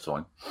 yeah, it was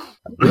fine.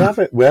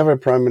 We have a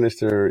prime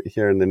minister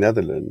here in the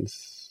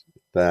Netherlands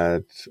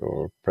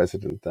or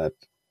president that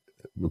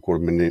we call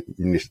him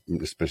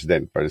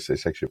minister-president, but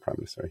it's actually prime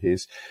minister.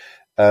 He's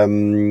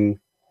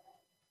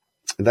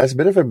there's a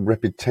bit of a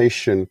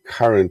reputation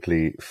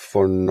currently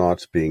for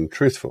not being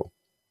truthful.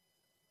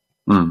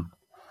 Mm.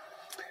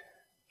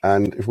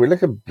 And if we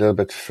look a little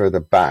bit further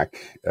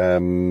back,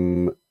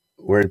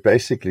 where it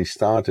basically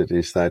started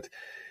is that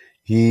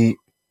he,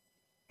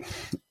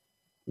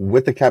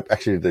 with the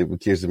actually they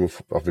accused him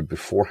of it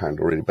beforehand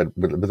already, but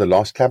with the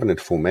last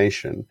cabinet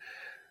formation,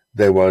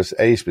 there was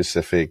a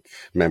specific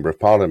member of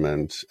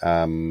parliament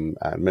and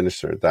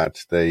minister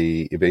that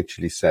they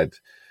eventually said,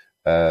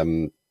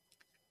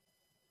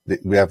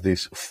 we have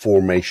these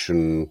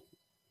formation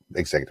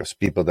executives,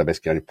 people that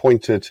basically are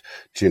appointed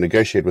to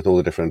negotiate with all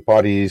the different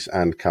bodies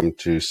and come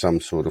to some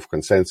sort of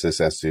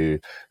consensus as to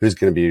who's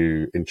going to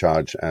be in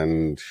charge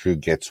and who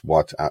gets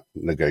what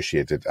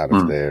negotiated out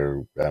of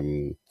their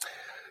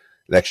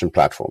election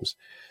platforms.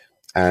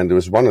 And there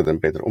was one of them,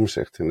 Peter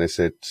Omtzigt, and they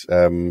said,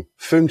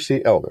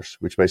 functie elders,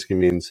 which basically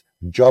means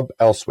job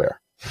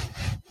elsewhere.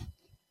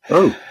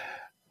 Oh.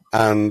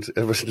 And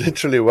it was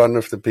literally one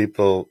of the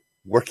people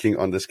working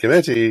on this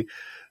committee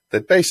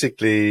that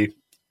basically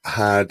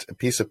had a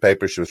piece of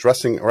paper. She was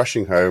rushing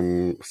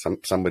home.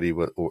 Somebody,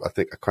 or I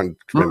think, I can't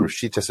remember if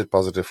she tested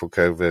positive for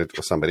COVID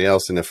or somebody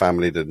else in her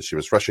family that she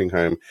was rushing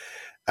home.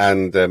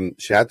 And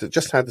she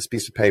just had this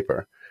piece of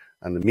paper,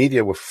 and the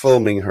media were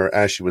filming her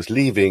as she was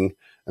leaving.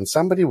 And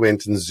somebody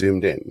went and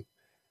zoomed in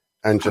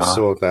and just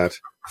saw that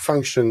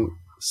function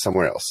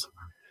somewhere else.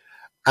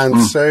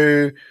 And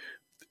so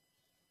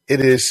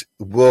it is,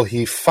 will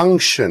he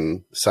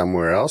function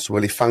somewhere else?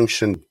 Will he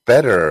function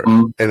better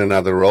in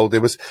another role? There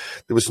was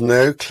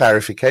no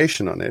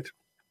clarification on it.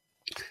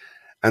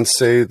 And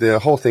so the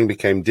whole thing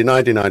became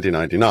deny, deny,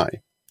 deny,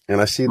 deny.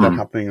 And I see that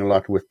happening a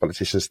lot with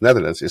politicians in the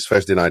Netherlands. Is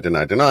first deny,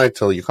 deny, deny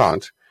till you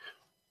can't.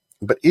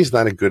 But is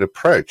that a good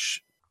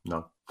approach?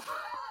 No.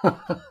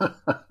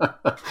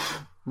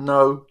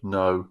 No,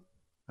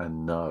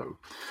 and no.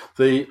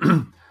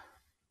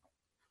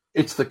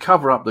 It's the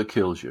cover up that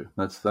kills you.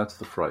 That's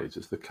the phrase.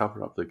 It's the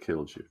cover up that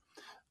kills you.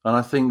 And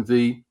I think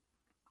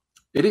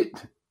it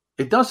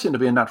does seem to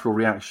be a natural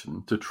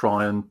reaction to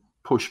try and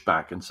push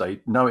back and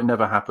say, no, it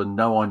never happened.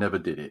 No, I never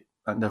did it.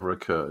 That never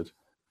occurred.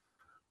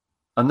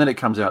 And then it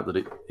comes out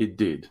that it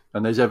did.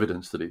 And there's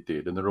evidence that it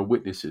did. And there are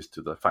witnesses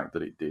to the fact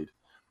that it did.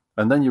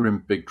 And then you're in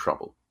big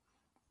trouble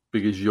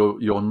because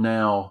you're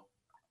now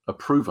a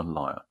proven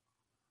liar.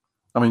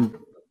 I mean,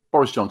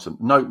 Boris Johnson,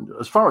 no,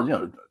 as far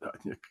as,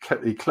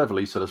 he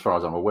cleverly said, as far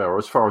as I'm aware, or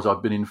as far as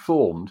I've been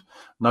informed,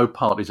 no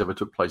parties ever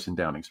took place in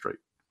Downing Street.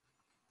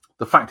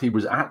 The fact he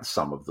was at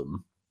some of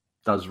them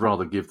does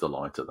rather give the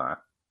lie to that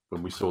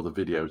when we saw the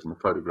videos and the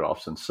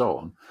photographs and so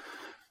on.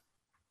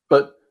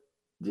 But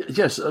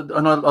yes, and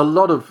a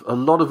lot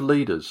of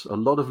leaders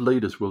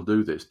will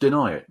do this,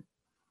 deny it.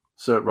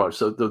 So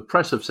the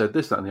press have said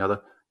this, that, and the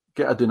other.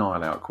 Get a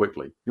denial out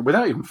quickly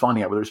without even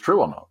finding out whether it's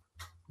true or not.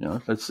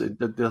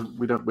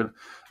 We don't.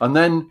 And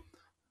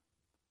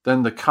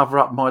then the cover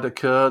up might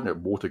occur.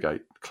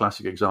 Watergate,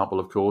 classic example,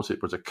 of course.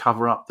 It was a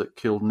cover up that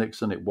killed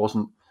Nixon. It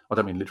wasn't. I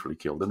don't mean literally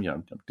killed them.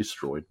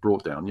 Destroyed,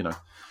 brought down.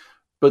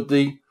 But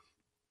and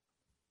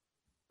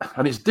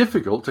it's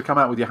difficult to come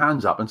out with your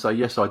hands up and say,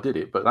 yes, I did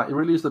it. But that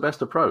really is the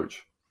best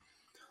approach.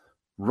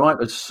 Right,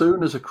 as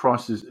soon as a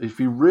crisis, if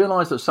you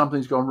realise that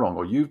something's gone wrong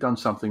or you've done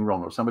something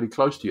wrong or somebody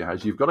close to you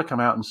has, you've got to come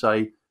out and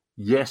say,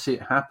 yes,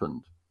 it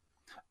happened,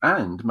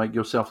 and make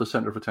yourself the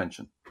centre of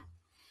attention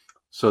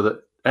so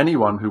that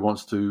anyone who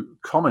wants to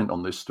comment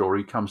on this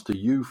story comes to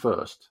you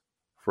first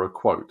for a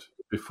quote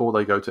before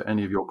they go to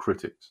any of your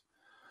critics.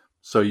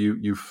 So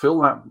you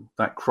fill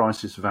that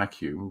crisis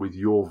vacuum with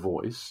your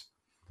voice.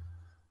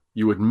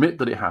 You admit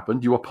that it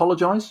happened. You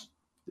apologise.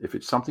 If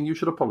it's something you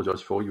should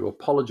apologise for, you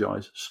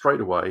apologise straight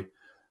away.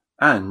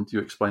 And you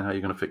explain how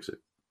you're going to fix it.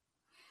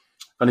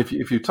 And if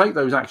you take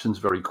those actions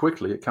very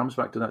quickly, it comes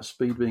back to that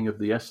speed being of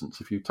the essence.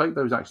 If you take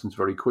those actions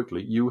very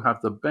quickly, you have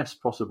the best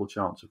possible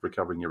chance of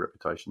recovering your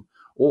reputation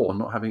or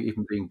not having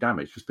even being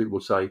damaged, because people will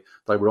say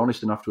they were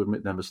honest enough to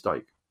admit their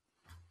mistake.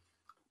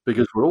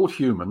 Because we're all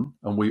human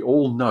and we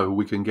all know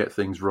we can get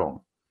things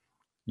wrong.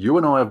 You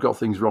and I have got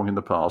things wrong in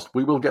the past.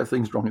 We will get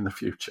things wrong in the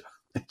future.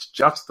 It's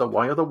just the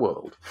way of the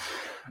world.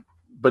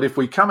 But if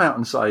we come out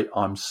and say,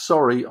 I'm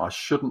sorry, I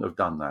shouldn't have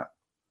done that.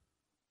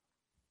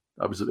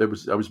 It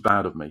was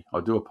bad of me.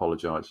 I do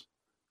apologise.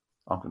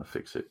 I'm going to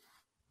fix it.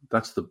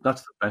 That's the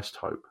best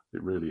hope.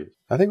 It really is.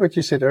 I think what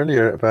you said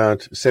earlier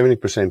about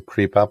 70%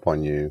 creep up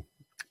on you,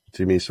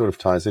 to me, sort of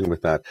ties in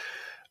with that.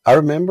 I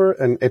remember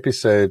an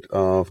episode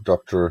of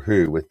Doctor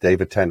Who with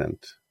David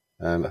Tennant,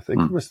 and I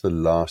think it was the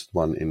last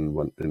one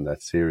in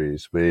that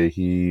series, where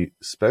he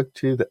spoke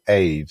to the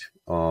aide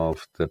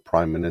of the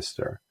Prime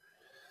Minister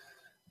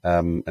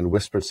and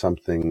whispered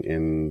something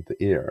in the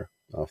ear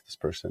of this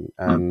person.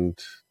 And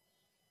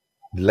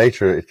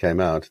later it came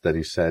out that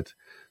he said,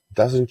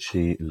 doesn't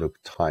she look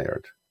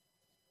tired?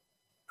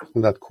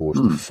 And that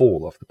caused the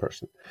fall of the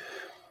person.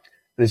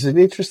 And it's an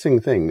interesting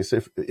thing.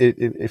 So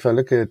if I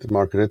look at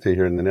Mark Rutte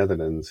here in the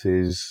Netherlands,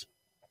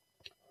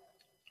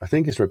 I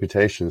think his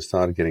reputation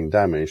started getting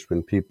damaged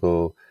when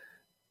people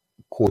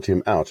caught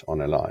him out on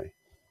a lie.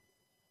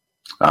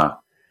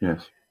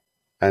 Yes.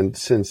 And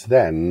since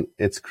then,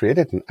 it's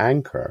created an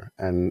anchor,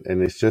 and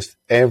it's just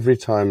every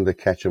time they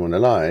catch him on a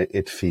lie,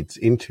 it feeds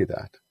into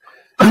that.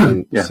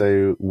 And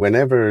so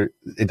whenever,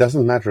 it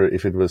doesn't matter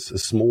if it was a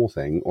small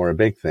thing or a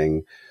big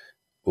thing,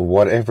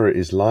 whatever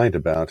is lied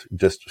about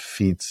just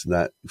feeds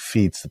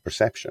the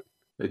perception.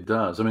 It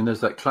does. I mean,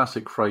 there's that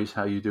classic phrase,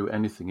 how you do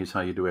anything is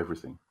how you do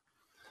everything.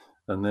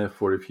 And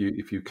therefore, if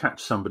you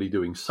catch somebody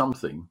doing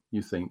something,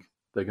 you think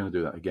they're going to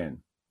do that again.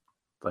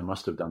 They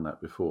must have done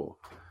that before.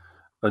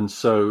 And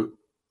so,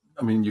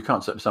 I mean, you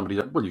can't say to somebody,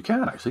 well, you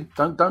can actually.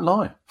 Don't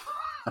lie.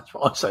 That's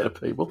what I say to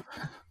people.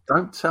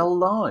 Don't tell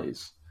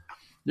lies.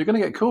 You're going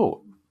to get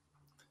caught.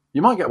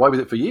 You might get away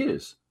with it for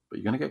years, but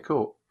you're going to get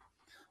caught.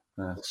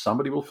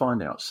 Somebody will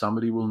find out.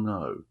 Somebody will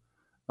know.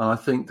 And I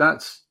think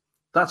that's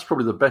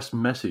probably the best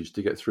message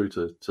to get through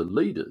to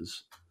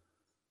leaders.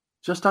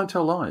 Just don't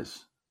tell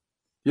lies.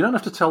 You don't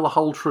have to tell the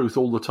whole truth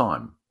all the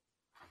time,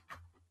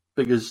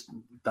 because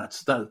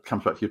that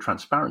comes back to your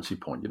transparency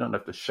point. You don't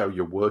have to show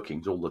your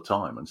workings all the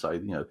time and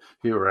say,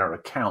 here are our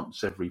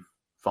accounts every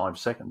 5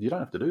 seconds. You don't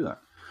have to do that.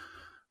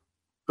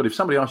 But if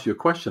somebody asks you a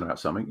question about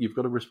something, you've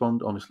got to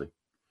respond honestly.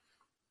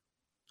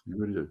 You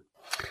really do.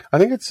 I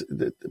think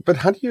but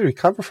how do you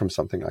recover from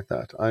something like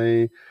that?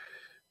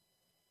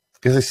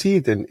 Because I see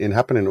it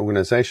happen in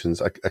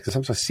organizations. I can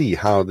sometimes see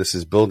how this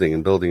is building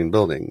and building and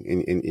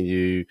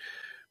building.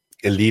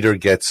 A leader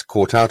gets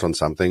caught out on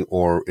something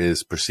or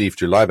is perceived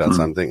to lie about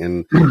something,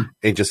 and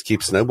it just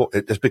keeps snowball.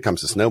 It just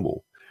becomes a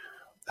snowball.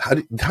 How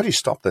do you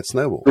stop that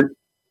snowball?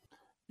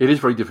 It is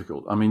very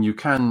difficult. I mean, you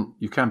can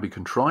be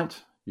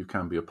contrite, you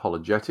can be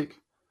apologetic,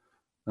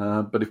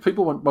 but if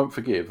people won't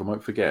forgive and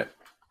won't forget,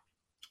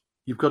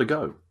 you've got to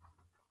go.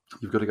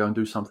 You've got to go and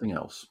do something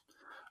else.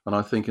 And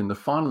I think in the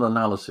final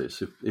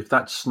analysis, if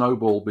that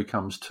snowball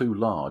becomes too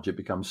large, it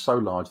becomes so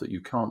large that you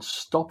can't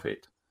stop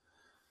it,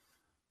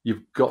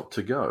 you've got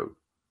to go.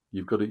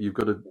 You've got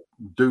to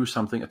do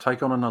something,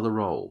 take on another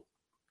role,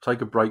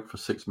 take a break for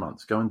 6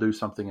 months, go and do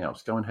something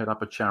else, go and head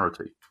up a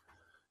charity,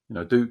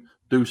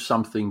 do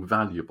something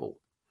valuable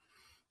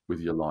with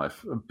your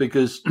life,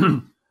 because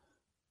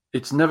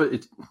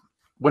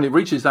when it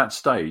reaches that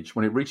stage,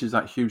 when it reaches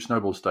that huge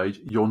snowball stage,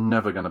 you're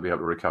never going to be able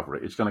to recover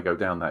it. It's going to go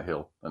down that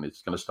hill and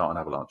it's going to start an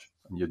avalanche,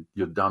 and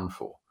you're done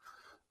for,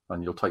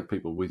 and you'll take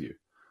people with you.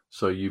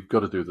 So you've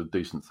got to do the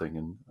decent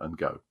thing and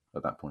go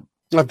at that point.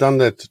 I've done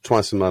that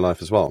twice in my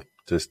life as well,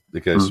 just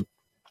because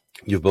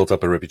you've built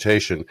up a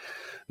reputation,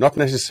 not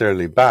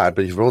necessarily bad,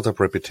 but you've built up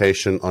a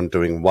reputation on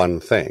doing one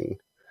thing.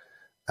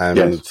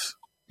 And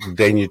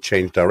then you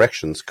change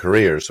directions,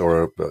 careers,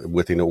 or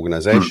within an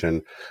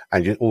organization,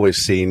 and you're always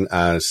seen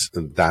as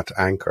that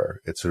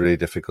anchor. It's really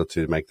difficult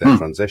to make that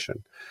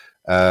transition.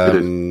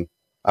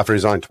 I've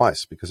resigned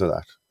twice because of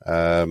that,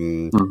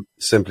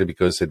 simply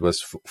because it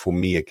was for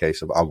me a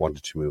case of I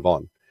wanted to move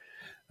on.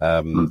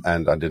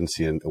 And I didn't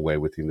see a way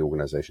within the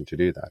organization to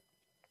do that.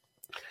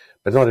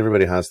 But not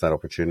everybody has that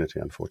opportunity,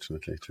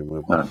 unfortunately, to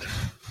move on.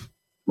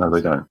 No,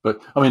 they don't.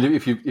 But I mean,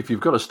 if you've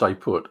got to stay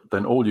put,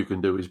 then all you can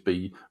do is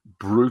be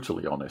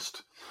brutally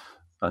honest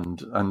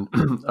and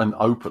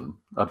open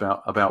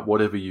about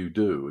whatever you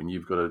do, and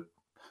you've got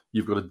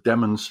to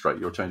demonstrate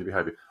your change of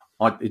behaviour.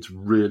 It's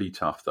really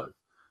tough, though.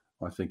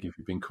 I think if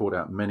you've been caught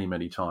out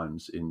many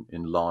times in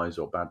lies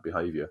or bad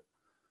behaviour,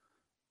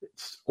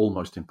 it's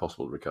almost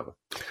impossible to recover.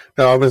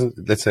 No, I wasn't.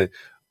 Let's say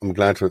I'm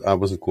glad I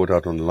wasn't caught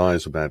out on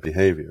lies or bad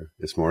behaviour.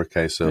 It's more a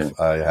case of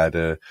I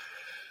had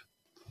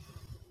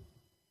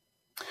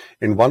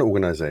in one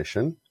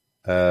organization,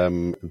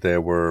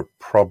 there were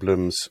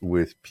problems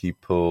with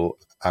people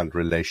and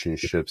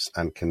relationships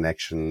and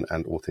connection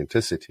and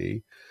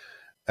authenticity.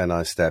 And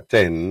I stepped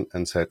in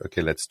and said,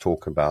 okay, let's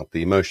talk about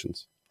the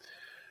emotions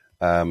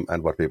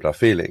and what people are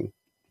feeling.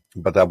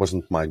 But that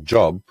wasn't my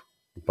job,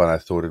 but I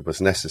thought it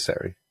was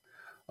necessary.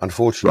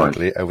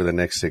 Unfortunately, over the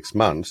next 6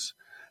 months,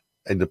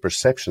 the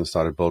perception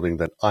started building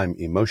that I'm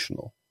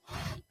emotional.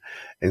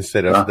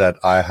 Instead of that,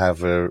 I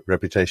have a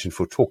reputation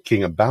for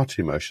talking about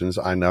emotions.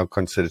 I now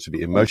consider to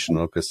be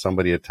emotional because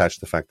somebody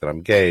attached the fact that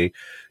I'm gay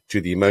to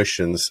the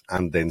emotions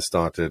and then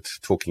started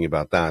talking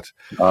about that.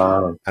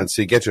 And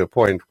so you get to a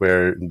point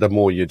where the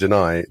more you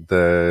deny,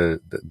 the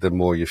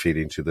more you feed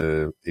into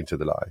the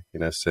lie.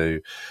 So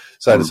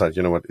I decided,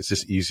 you know what, it's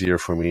just easier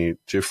for me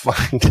to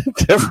find a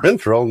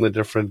different role in a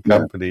different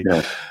company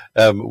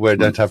where I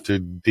don't have to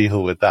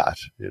deal with that.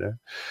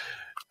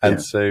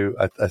 And so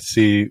I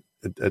see.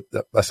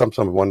 I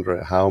sometimes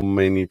wonder how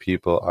many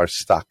people are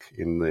stuck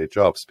in their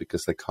jobs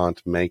because they can't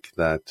make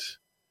that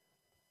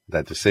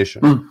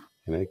decision,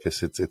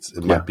 because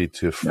it might be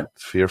too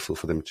fearful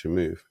for them to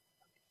move.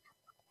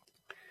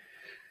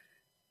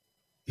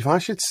 If I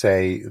should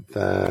say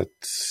that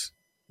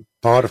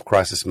part of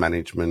crisis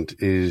management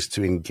is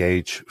to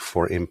engage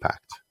for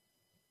impact,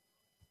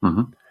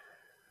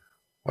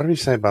 what do you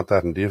say about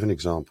that? And do you have an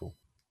example?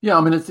 Yeah,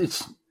 I mean,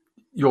 it's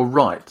you're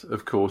right.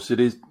 Of course, it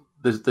is.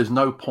 There's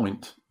no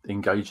point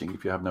engaging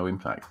if you have no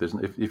impact.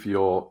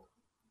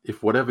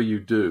 If whatever you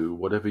do,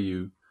 whatever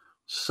you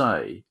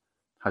say,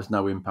 has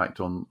no impact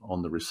on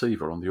the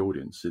receiver, on the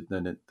audience,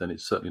 then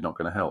it's certainly not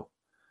going to help.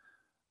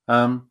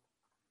 I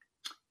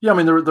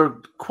mean, there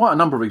are quite a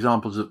number of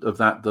examples of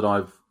that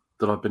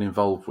I've been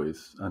involved with,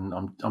 and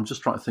I'm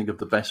just trying to think of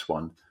the best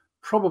one.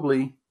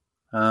 Probably,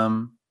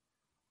 I'm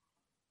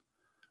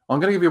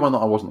going to give you one that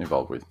I wasn't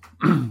involved with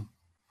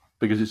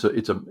because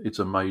it's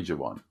a major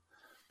one,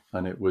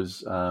 and it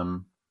was.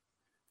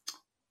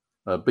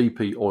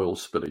 BP oil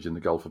spillage in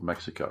the Gulf of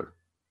Mexico,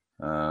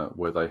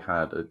 where they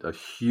had a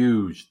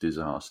huge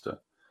disaster,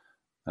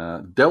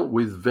 dealt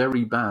with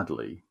very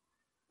badly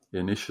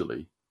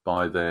initially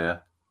by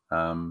their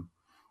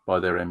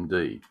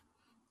MD,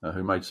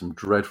 who made some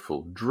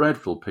dreadful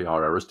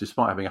PR errors,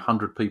 despite having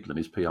 100 people in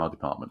his PR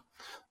department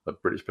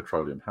at British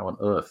Petroleum. How on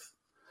earth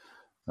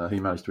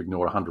he managed to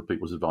ignore 100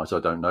 people's advice, I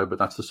don't know, but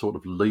that's the sort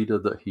of leader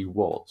that he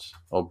was,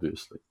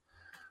 obviously.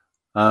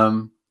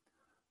 But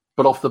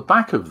off the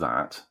back of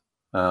that,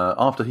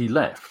 after he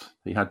left,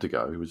 he had to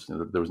go.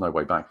 There was no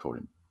way back for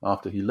him.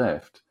 After he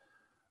left,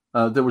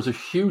 there was a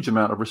huge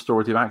amount of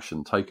restorative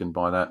action taken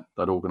by that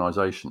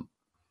organisation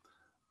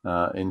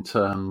in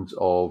terms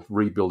of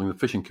rebuilding the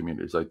fishing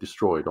communities they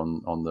destroyed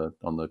on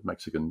the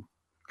Mexican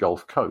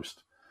Gulf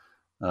Coast,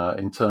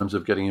 in terms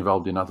of getting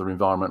involved in other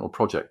environmental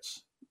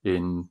projects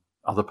in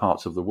other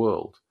parts of the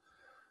world,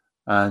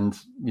 and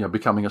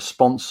becoming a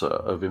sponsor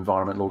of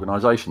environmental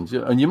organisations.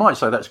 And you might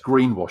say that's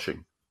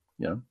greenwashing.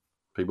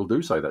 People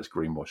do say that's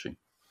greenwashing,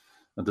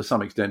 and to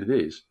some extent it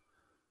is.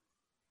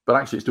 But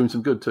actually, it's doing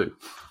some good too.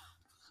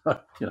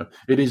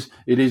 It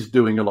is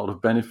doing a lot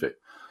of benefit.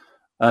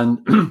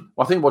 And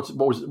I think what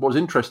was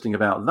interesting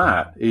about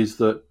that is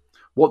that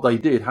what they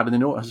did had an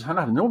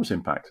enormous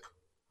impact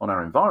on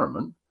our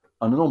environment,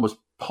 an enormous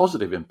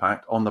positive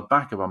impact on the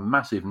back of a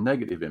massive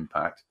negative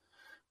impact.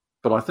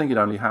 But I think it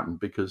only happened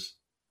because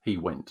he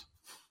went.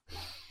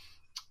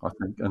 I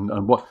think,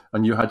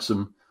 and you had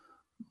some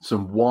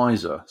some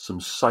wiser, some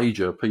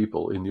sager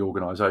people in the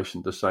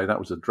organisation to say that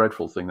was a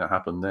dreadful thing that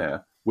happened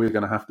there. We're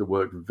going to have to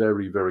work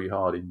very, very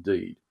hard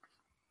indeed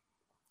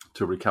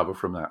to recover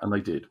from that. And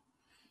they did.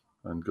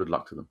 And good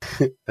luck to them.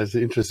 That's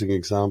an interesting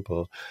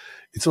example.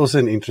 It's also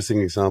an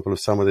interesting example of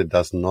someone that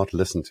does not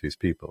listen to his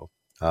people.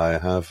 I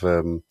have,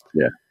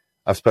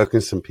 I've spoken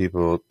to some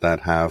people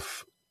that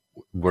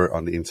were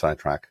on the inside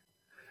track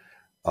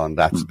on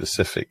that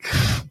specific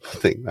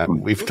thing.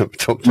 We've never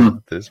talked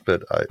about this,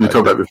 but we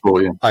talked about it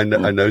before. Yeah, I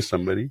know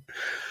somebody,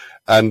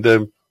 and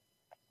the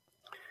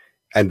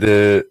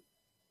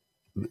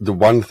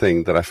one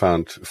thing that I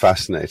found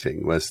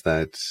fascinating was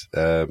that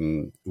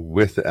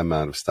with the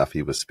amount of stuff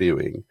he was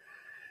spewing,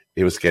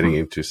 he was getting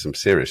into some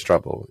serious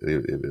trouble.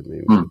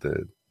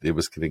 He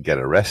was going to get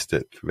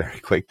arrested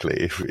very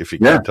quickly if he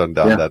kept on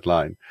down that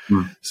line.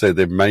 So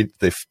their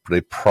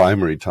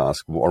primary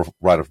task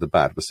right off the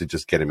bat was to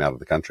just get him out of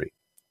the country,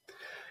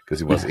 because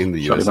he was in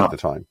the US at the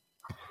time.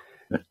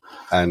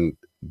 And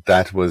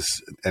that was,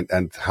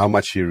 and how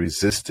much he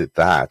resisted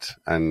that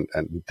and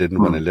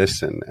didn't want to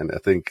listen. And I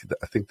think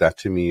that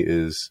to me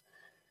is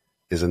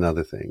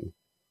another thing.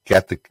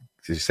 As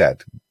you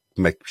said,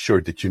 make sure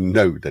that you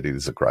know that it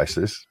is a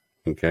crisis.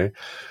 Okay.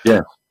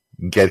 Yeah.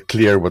 Get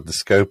clear what the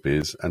scope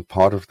is. And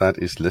part of that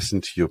is listen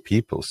to your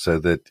people so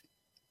that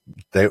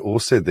they're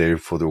also there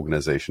for the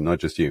organization, not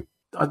just you.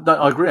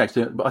 I agree,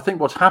 actually. But I think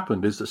what's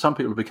happened is that some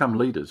people have become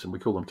leaders, and we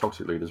call them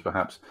toxic leaders,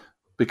 perhaps,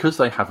 because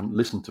they haven't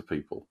listened to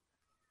people.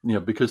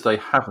 Because they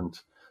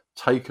haven't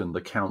taken the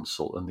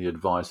counsel and the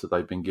advice that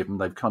they've been given.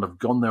 They've kind of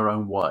gone their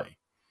own way.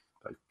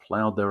 They've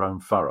ploughed their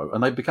own furrow,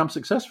 and they've become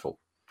successful.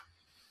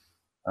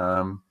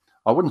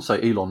 I wouldn't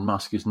say Elon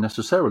Musk is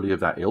necessarily of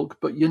that ilk,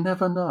 but you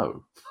never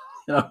know.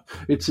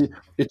 It's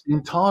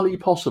entirely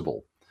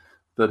possible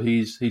that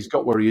he's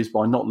got where he is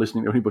by not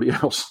listening to anybody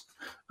else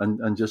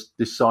and just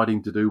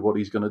deciding to do what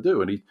he's going to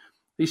do. And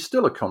he's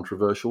still a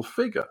controversial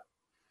figure.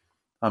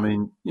 I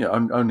mean,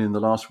 only in the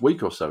last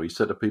week or so, he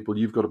said to people,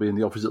 "You've got to be in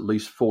the office at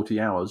least 40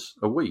 hours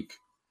a week,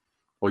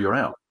 or you're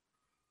out."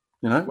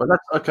 Well,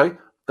 that's okay.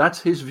 That's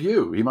his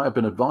view. He might have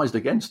been advised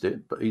against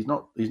it, but he's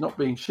not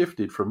being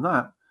shifted from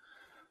that.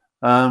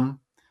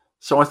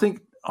 So I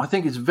think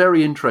it's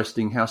very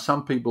interesting how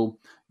some people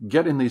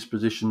get in these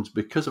positions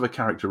because of a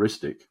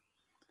characteristic,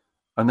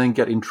 and then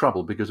get in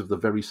trouble because of the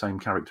very same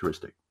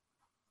characteristic.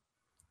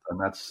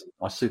 And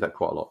I see that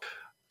quite a lot.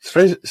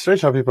 It's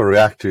strange how people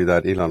react to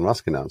that Elon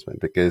Musk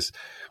announcement, because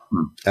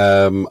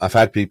I've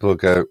had people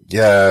go,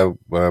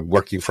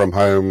 working from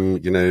home,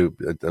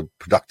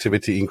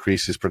 productivity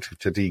increases,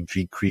 productivity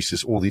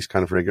decreases, all these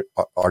kind of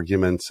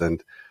arguments.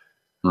 And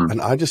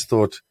I just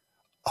thought,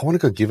 I want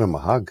to go give him a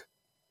hug,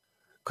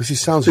 because he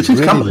sounds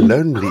really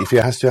lonely if he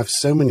has to have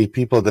so many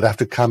people that have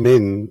to come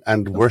in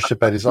and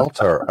worship at his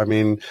altar. I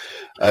mean,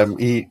 I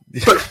think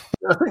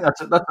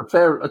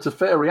that's a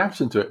fair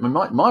reaction to it. I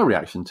mean, my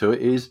reaction to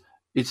it is,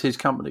 it's his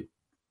company,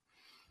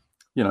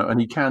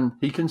 and he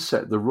can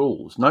set the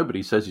rules.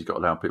 Nobody says he's got to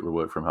allow people to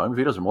work from home. If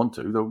he doesn't want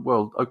to,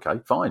 well, okay,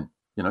 fine.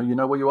 You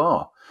know where you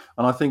are.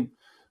 And I think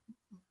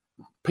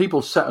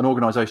people set an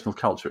organizational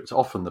culture. It's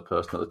often the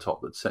person at the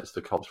top that sets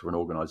the culture of an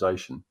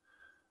organization.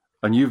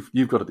 And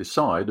you've got to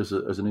decide as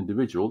an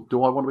individual,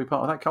 do I want to be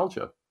part of that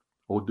culture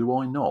or do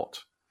I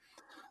not?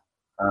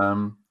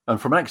 And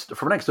from an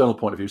external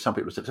point of view, some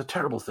people have said, it's a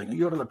terrible thing.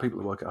 You've got to let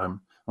people work at home.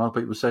 And other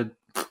people have said,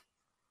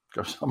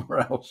 go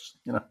somewhere else.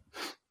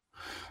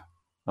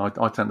 I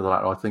tend to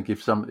that. I think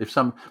if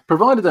some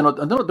provided they're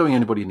not doing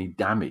anybody any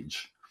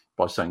damage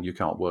by saying you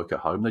can't work at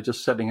home, they're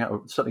just setting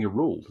a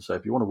rule to say,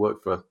 if you want to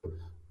work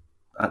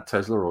at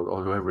Tesla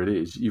or whoever it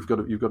is, you've got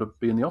to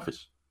be in the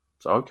office.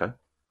 So okay,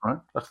 all right,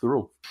 that's the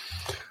rule.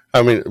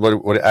 I mean,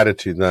 what added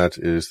to that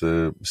is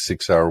the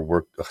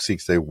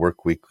 6-day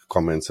work week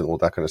comments and all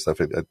that kind of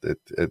stuff.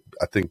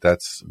 I think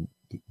that's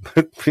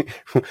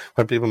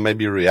what people may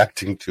be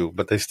reacting to,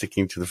 but they're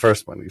sticking to the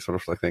first one.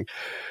 Sort of thing.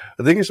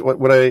 The thing is,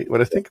 what I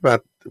think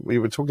about. We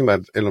were talking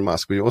about Elon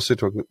Musk. We were also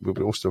talking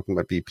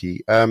about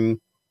BP.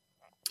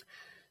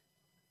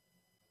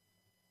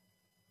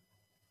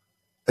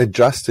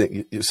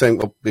 Adjusting, saying,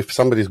 well, if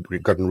somebody's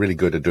gotten really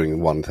good at doing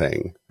one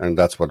thing, and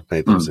that's what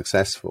made them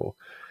successful,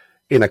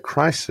 in a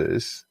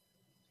crisis,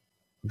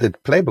 the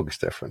playbook is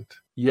different.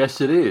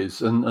 Yes, it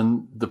is,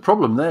 and the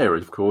problem there,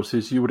 of course,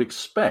 is you would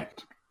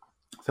expect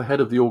the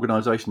head of the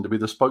organization to be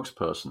the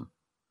spokesperson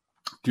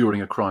during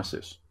a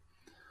crisis.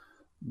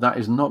 That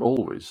is not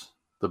always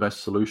the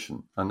best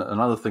solution. And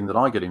another thing that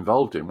I get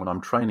involved in when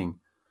I'm training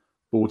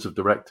boards of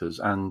directors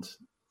and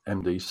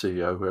MD,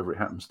 CEO, whoever it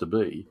happens to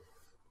be,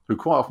 who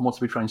quite often wants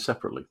to be trained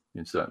separately,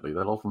 incidentally.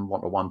 They'll often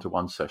want a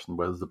one-to-one session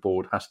where the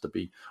board has to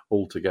be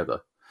all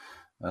together.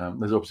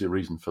 There's obviously a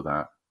reason for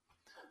that.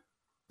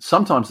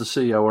 Sometimes the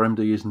CEO or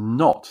MD is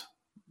not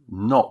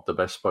the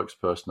best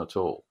spokesperson at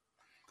all.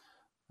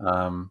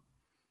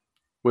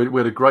 We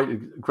had a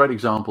great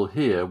example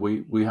here.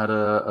 We had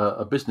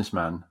a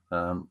businessman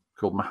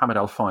called Mohammed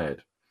Al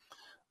Fayed,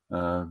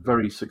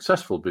 very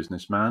successful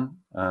businessman,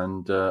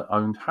 and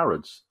owned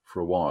Harrods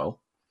for a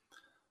while.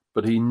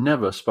 but he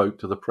never spoke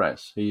to the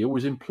press. He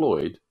always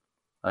employed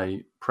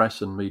a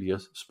press and media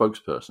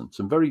spokesperson.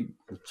 Some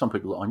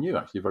people that I knew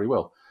actually very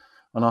well.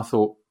 And I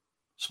thought,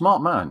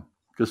 smart man,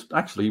 because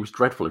actually he was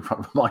dreadful in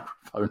front of a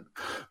microphone,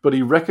 but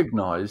he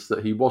recognised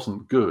that he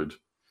wasn't good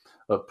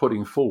at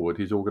putting forward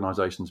his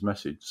organisation's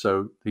message.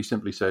 So he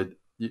simply said,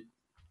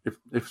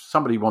 if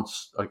somebody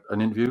wants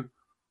an interview,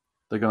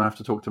 they're going to have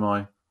to talk to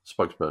my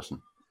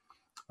spokesperson.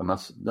 And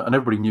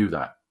everybody knew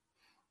that.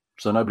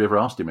 So nobody ever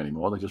asked him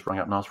anymore. They just rang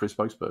up and asked for his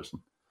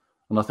spokesperson.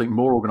 And I think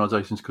more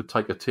organisations could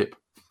take a tip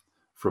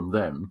from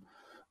them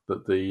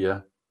that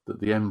the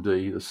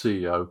MD, the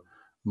CEO,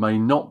 may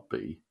not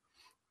be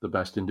the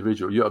best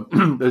individual.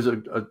 There's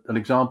an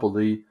example.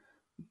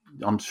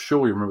 I'm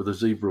sure you remember the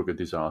Zeebrugge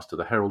disaster,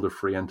 the Herald of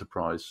Free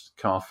Enterprise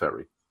car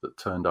ferry that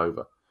turned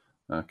over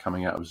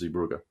coming out of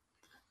Zeebrugge,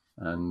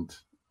 and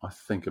I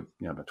think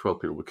about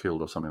 12 people were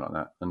killed or something like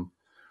that. And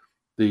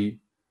the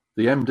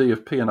MD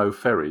of P&O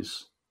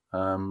Ferries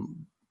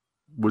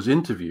was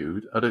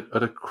interviewed at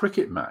a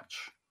cricket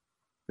match.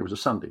 It was a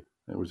Sunday.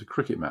 It was a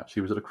cricket match.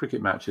 He was at a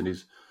cricket match in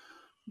his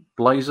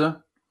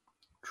blazer,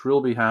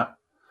 trilby hat,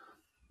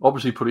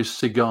 obviously put his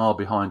cigar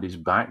behind his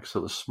back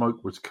so the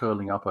smoke was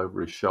curling up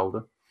over his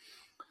shoulder.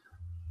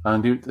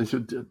 And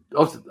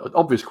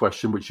obvious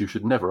question, which you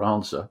should never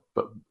answer,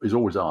 but is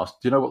always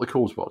asked, do you know what the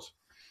cause was?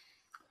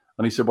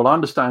 And he said, well, I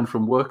understand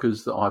from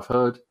workers that I've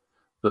heard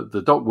that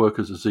the dock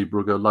workers at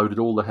Zeebrugge loaded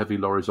all the heavy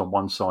lorries on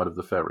one side of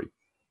the ferry,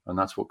 and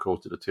that's what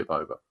caused it to tip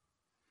over.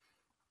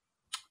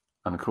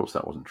 And of course,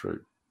 that wasn't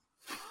true.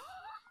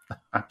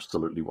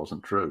 Absolutely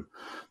wasn't true.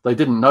 They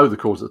didn't know the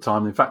cause at the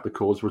time. In fact, the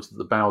cause was that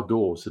the bow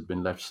doors had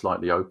been left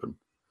slightly open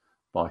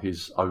by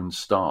his own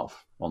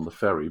staff on the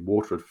ferry.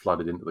 Water had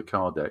flooded into the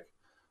car deck,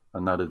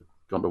 and that had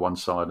gone to one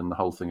side, and the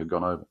whole thing had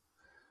gone over.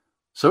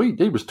 So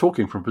he was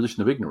talking from a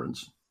position of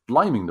ignorance,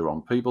 blaming the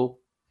wrong people,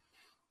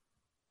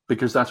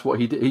 because that's what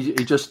he did.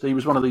 He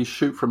was one of these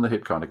shoot from the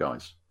hip kind of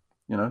guys.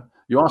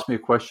 You ask me a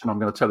question, I'm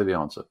going to tell you the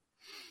answer.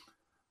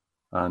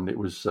 And it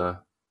was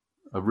a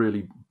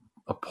really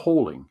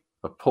appalling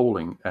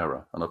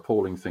error, an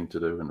appalling thing to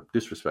do, and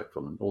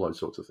disrespectful, and all those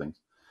sorts of things.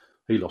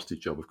 He lost his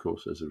job, of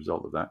course, as a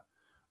result of that.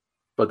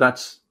 But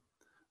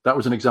that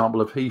was an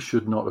example of he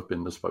should not have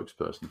been the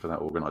spokesperson for that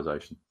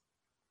organisation.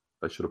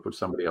 They should have put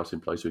somebody else in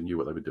place who knew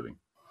what they were doing.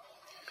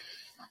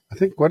 I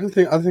think one other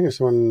thing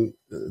is one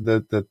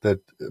that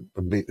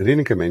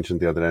Rieneke mentioned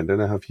the other day, I don't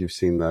know if you've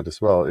seen that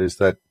as well, is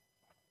that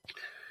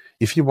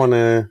if you want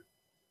to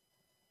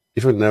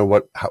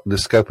know how the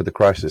scope of the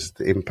crisis,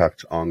 the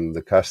impact on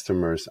the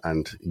customers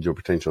and your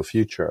potential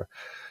future,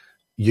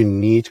 you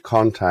need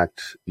to,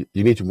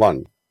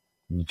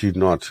 do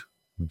not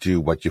do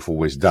what you've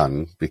always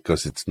done,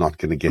 because it's not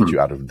going to get you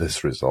out of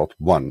this result.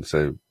 One,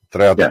 so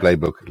throw out the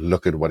playbook,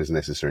 look at what is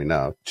necessary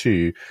now.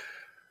 Two,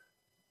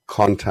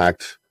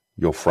 contact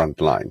your front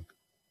line.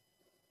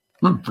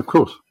 Of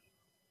course.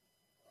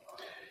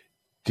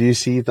 Do you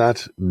see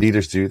that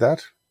leaders do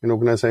that in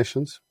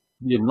organizations?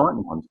 The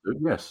enlightened ones do,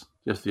 yes.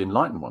 Yes, the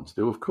enlightened ones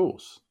do, of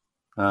course.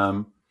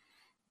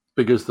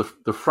 Because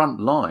the front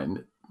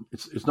line,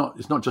 it's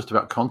not just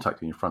about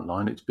contacting your front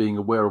line, it's being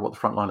aware of what the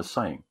front line is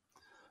saying.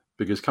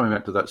 Because coming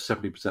back to that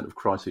 70% of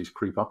crises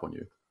creep up on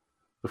you,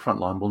 the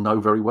front line will know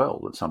very well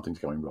that something's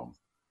going wrong.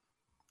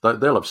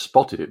 They'll have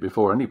spotted it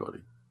before anybody.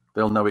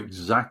 They'll know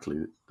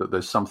exactly that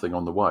there's something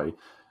on the way.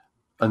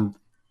 And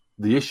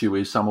the issue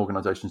is some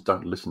organizations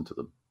don't listen to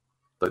them.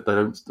 They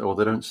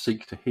don't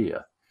seek to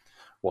hear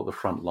what the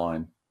front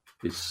line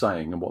is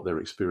saying and what they're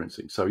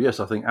experiencing. So yes,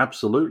 I think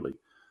absolutely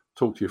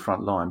talk to your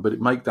front line,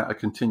 but make that a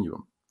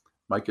continuum.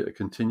 Make it a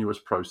continuous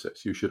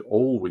process. You should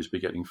always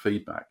be getting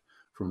feedback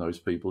from those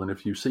people. And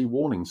if you see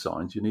warning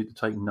signs, you need to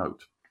take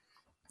note,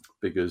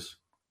 because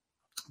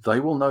they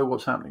will know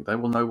what's happening. They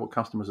will know what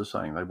customers are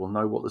saying. They will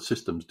know what the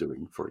system's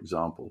doing, for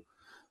example,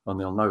 and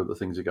they'll know that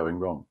things are going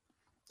wrong.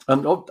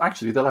 And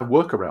actually, they'll have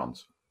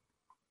workarounds.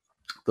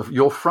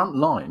 Your front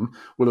line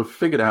will have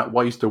figured out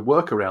ways to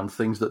work around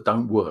things that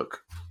don't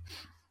work.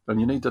 And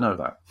you need to know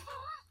that,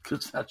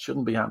 because that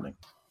shouldn't be happening.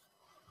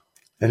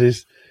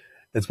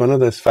 It's one of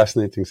those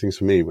fascinating things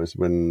for me was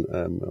when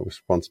I was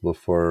responsible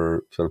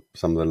for sort of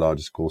some of the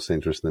largest call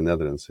centers in the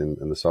Netherlands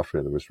and the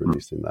software that was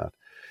released in that.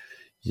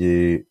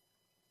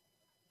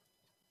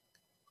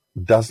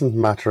 Doesn't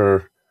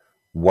matter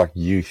what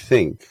you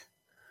think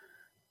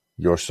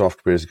your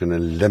software is going to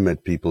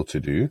limit people to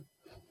do.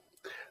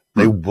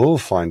 They will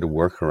find a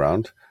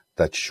workaround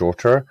that's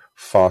shorter,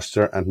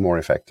 faster, and more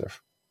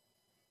effective.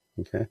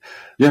 Okay.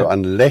 Yeah. So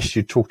unless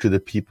you talk to the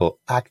people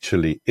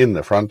actually in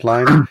the front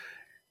line,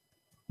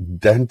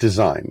 don't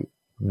design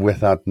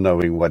without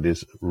knowing what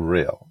is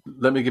real.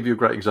 Let me give you a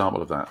great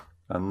example of that.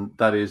 And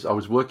that is, I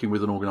was working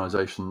with an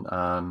organization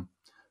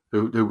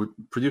who were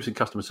producing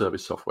customer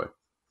service software.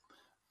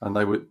 And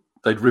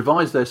they'd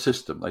revised their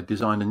system. They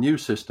designed a new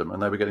system,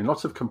 and they were getting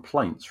lots of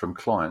complaints from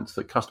clients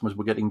that customers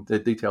were getting their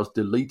details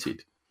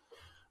deleted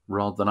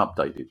rather than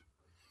updated.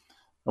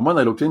 And when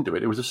they looked into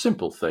it, it was a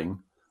simple thing.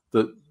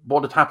 That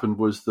what had happened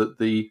was that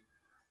the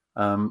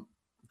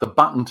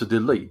button to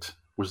delete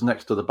was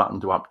next to the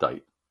button to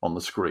update on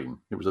the screen.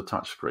 It was a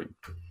touch screen.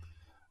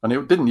 And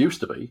it didn't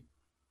used to be,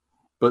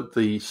 but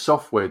the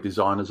software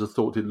designers have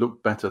thought it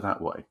looked better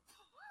that way.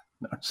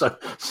 So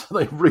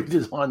they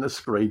redesigned the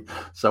screen.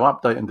 So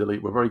update and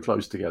delete were very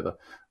close together.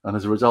 And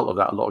as a result of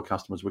that, a lot of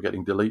customers were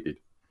getting deleted.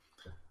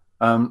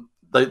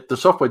 The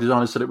software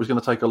designers said it was going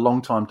to take a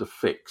long time to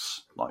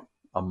fix, like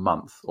a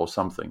month or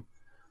something.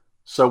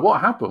 So what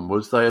happened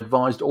was they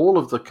advised all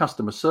of the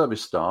customer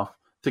service staff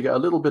to get a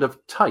little bit of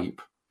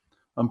tape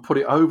and put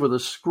it over the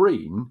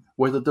screen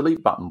where the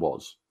delete button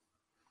was.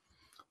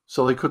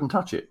 So they couldn't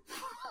touch it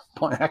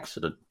by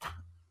accident.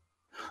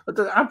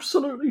 That's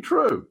absolutely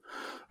true.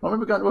 I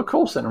remember going to a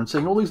call center and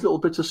seeing all these little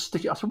bits of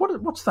sticky. I said,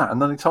 what's that?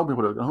 And then they told me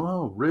what it was.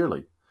 Oh,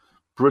 really?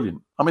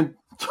 Brilliant. I mean,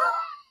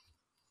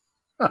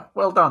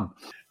 well done.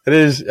 It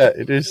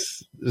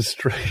is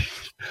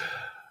strange.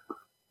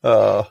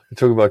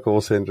 Talking about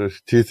call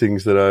centers, two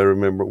things that I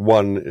remember.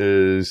 One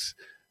is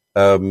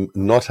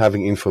not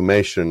having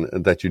information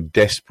that you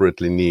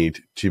desperately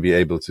need to be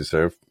able to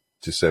serve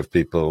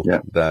people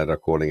that are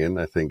calling in.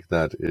 I think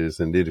that is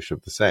in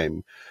leadership the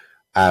same.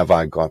 Have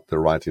I got the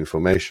right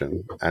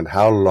information? And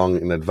how long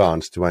in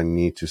advance do I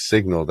need to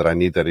signal that I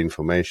need that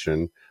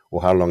information,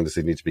 or how long does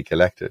it need to be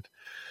collected?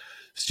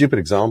 Stupid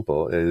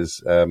example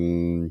is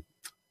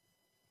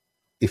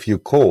if you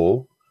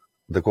call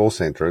the call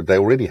center, they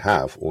already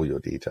have all your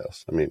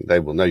details. I mean, they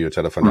will know your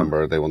telephone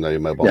number, they will know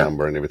your mobile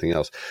number and everything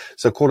else.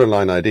 So caller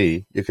line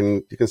ID, you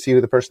can see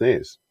who the person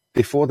is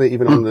before they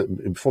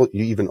even before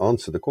you even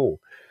answer the call.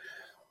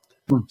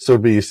 So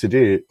what we used to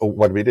do, or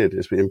what we did,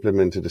 is we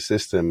implemented a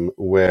system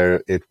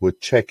where it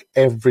would check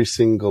every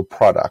single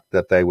product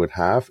that they would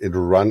have. It would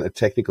run a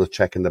technical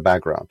check in the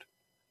background.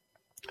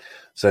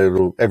 So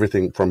it'll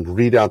everything from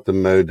read out the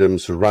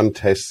modems, run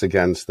tests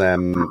against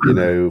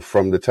them,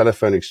 from the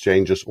telephone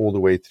exchanges all the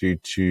way through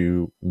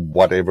to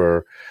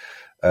whatever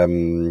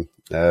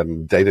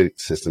data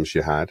systems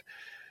you had.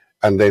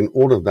 And then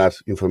all of that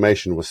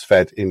information was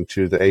fed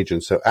into the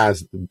agent. So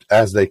as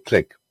they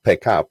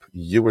pick up,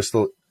 you were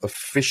still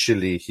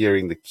officially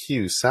hearing the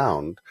cue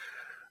sound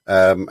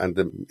and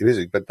the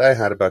music, but they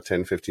had about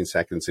 10, 15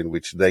 seconds in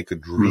which they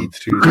could read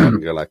through that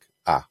and go like,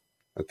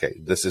 okay,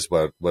 this is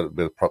what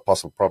the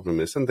possible problem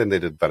is. And then they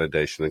did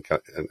validation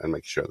and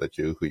make sure that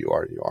who you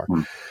are.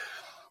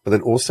 But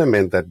it also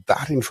meant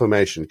that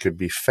information could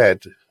be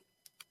fed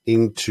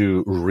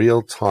into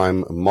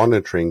real-time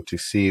monitoring to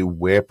see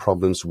where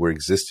problems were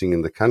existing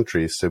in the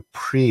country. So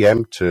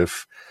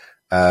preemptive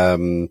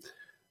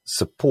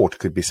support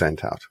could be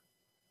sent out.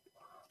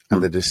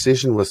 And the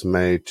decision was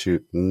made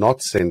to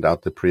not send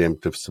out the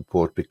preemptive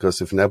support because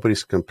if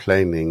nobody's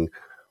complaining,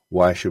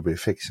 why should we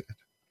fix it?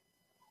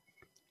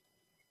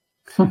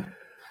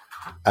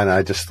 And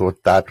I just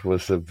thought that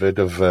was a bit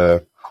of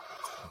a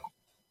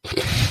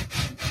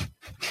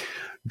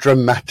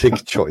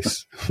dramatic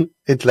choice.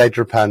 It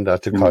later panned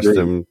out to cost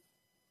them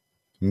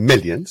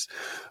millions.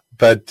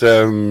 But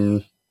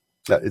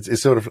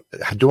it's sort of,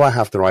 do I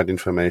have the right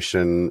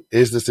information?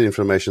 Is this the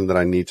information that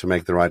I need to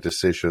make the right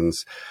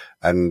decisions?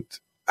 And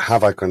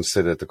have I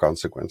considered the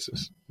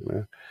consequences?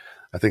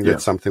 I think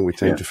that's something we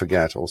tend to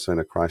forget also in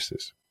a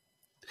crisis.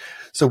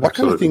 So what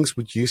kind of things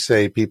would you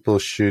say people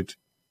should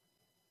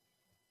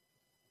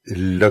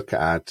look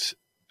at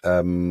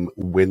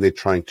when they're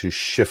trying to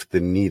shift the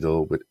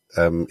needle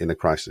in a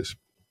crisis?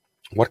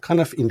 What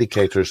kind of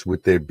indicators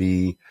would there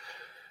be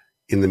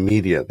in the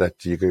media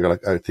that you can go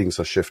like, oh, things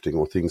are shifting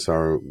or things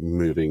are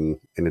moving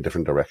in a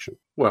different direction?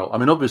 Well, I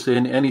mean, obviously,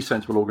 any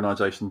sensible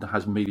organization that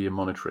has media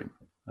monitoring,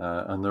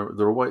 and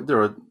there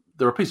are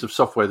a piece of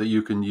software that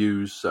you can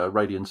use.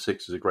 Radian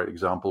 6 is a great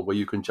example where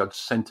you can judge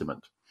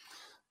sentiment.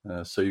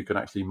 So you can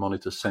actually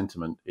monitor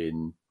sentiment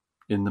in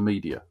the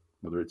media,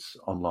 whether it's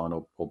online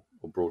or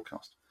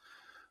broadcast.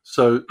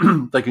 So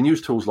they can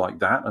use tools like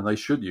that, and they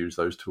should use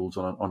those tools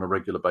on a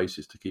regular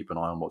basis to keep an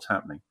eye on what's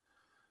happening.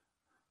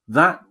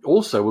 That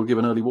also will give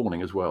an early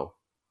warning as well.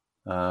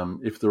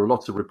 If there are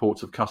lots of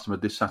reports of customer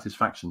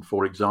dissatisfaction,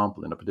 for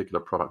example, in a particular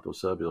product or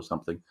service or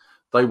something,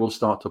 they will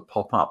start to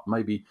pop up,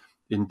 maybe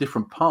in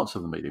different parts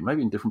of the media,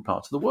 maybe in different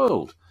parts of the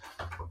world.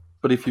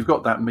 But if you've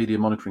got that media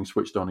monitoring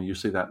switched on and you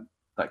see that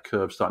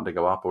curve starting to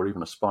go up or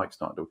even a spike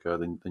starting to occur,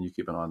 then you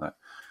keep an eye on that.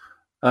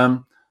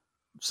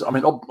 So, I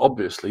mean,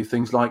 obviously,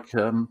 things like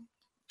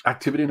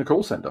activity in a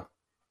call center.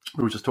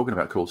 We were just talking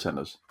about call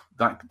centers.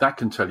 That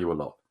can tell you a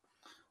lot,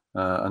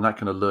 and that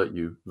can alert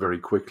you very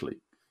quickly.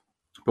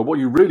 But what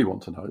you really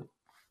want to know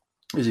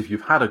is if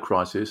you've had a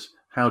crisis,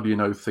 how do you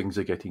know things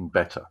are getting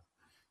better?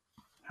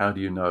 How do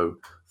you know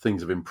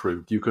things have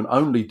improved? You can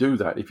only do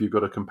that if you've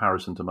got a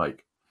comparison to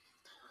make.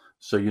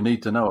 So you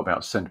need to know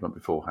about sentiment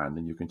beforehand,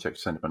 and you can check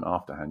sentiment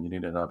afterhand. You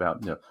need to know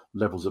about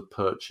levels of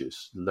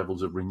purchase,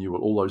 levels of renewal.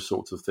 All those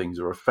sorts of things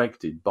are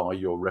affected by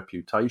your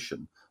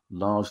reputation,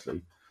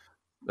 largely.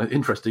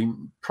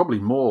 Interesting, probably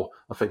more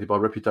affected by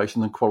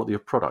reputation than quality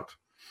of product.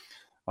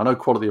 I know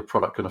quality of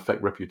product can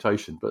affect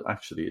reputation, but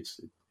actually it's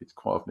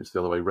quite often it's the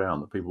other way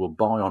around, that people will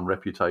buy on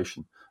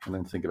reputation and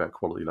then think about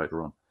quality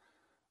later on.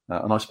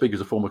 And I speak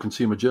as a former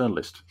consumer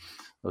journalist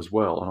as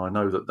well, and I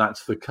know that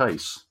that's the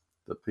case,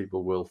 that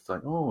people will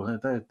think, oh,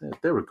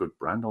 they're a good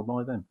brand, I'll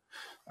buy them.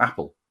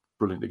 Apple,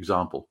 brilliant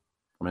example.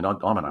 I mean,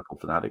 I'm an Apple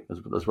fanatic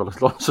as well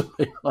as lots of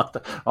people.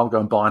 I'll go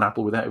and buy an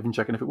Apple without even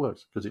checking if it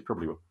works, because it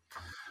probably will.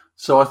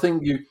 So I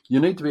think you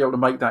need to be able to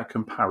make that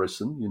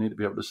comparison. You need to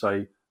be able to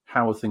say,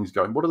 how are things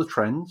going? What are the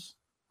trends?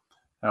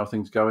 How are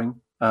things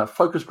going?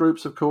 Focus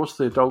groups, of course,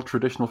 the old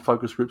traditional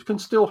focus groups can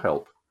still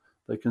help.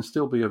 They can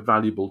still be a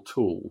valuable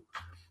tool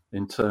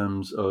in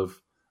terms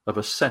of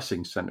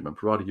assessing sentiment,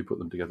 provided you put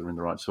them together in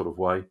the right sort of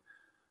way.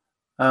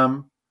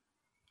 And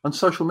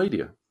social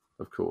media,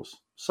 of course.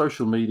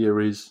 Social media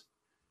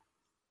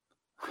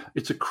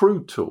it's a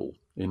crude tool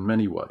in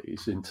many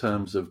ways in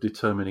terms of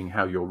determining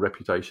how your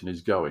reputation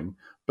is going.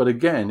 But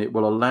again, it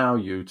will allow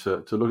you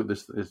to look at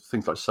this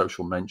things like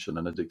social mention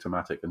and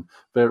Addictomatic and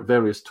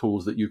various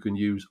tools that you can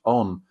use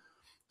on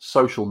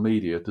social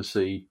media to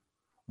see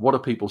what are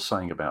people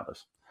saying about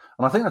us.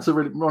 And I think that's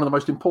one of the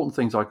most important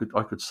things I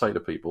could say to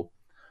people.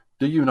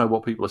 Do you know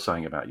what people are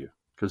saying about you?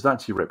 Because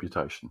that's your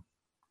reputation.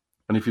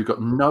 And if you've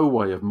got no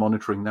way of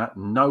monitoring that,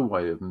 no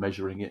way of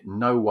measuring it,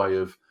 no way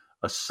of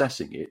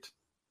assessing it,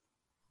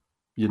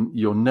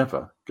 you're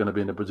never going to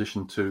be in a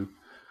position to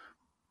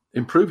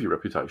improve your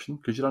reputation,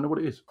 because you don't know what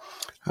it is.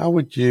 How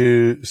would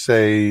you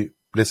say,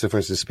 let's say, for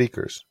instance,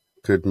 speakers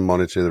could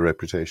monitor the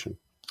reputation?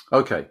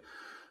 Okay.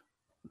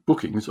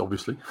 Bookings,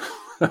 obviously.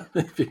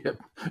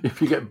 if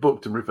you get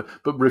booked and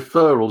but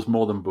referrals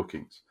more than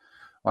bookings.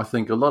 I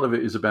think a lot of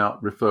it is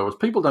about referrals.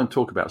 People don't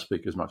talk about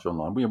speakers much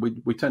online.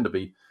 We tend to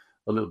be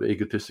a little bit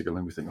egotistical,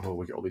 and we think, oh,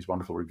 we get all these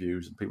wonderful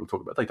reviews, and people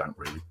talk about. They don't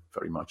really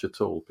very much at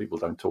all. People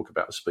don't talk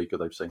about a speaker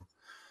they've seen.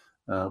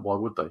 Why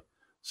would they?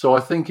 So I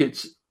think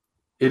it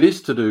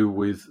is to do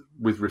with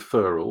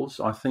referrals.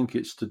 I think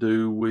it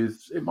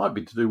might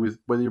be to do with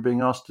whether you're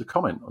being asked to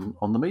comment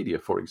on the media,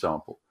 for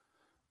example.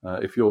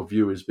 If your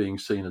view is being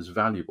seen as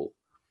valuable,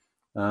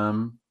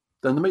 then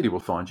the media will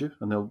find you,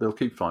 and they'll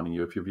keep finding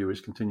you if your view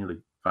is continually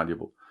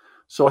valuable.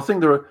 So I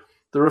think there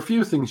are a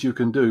few things you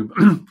can do,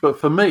 but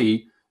for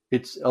me,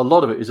 a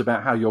lot of it is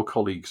about how your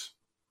colleagues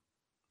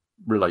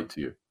relate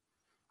to you.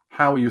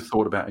 How are you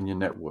thought about in your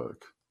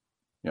network?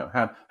 You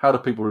know, how do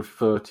people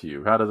refer to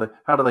you? How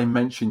do they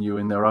mention you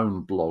in their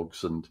own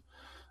blogs and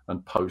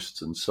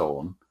posts and so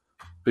on?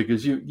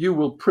 Because you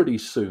will pretty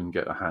soon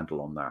get a handle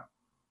on that.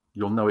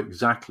 You'll know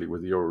exactly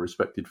whether you're a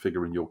respected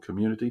figure in your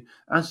community,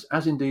 as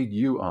indeed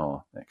you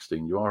are,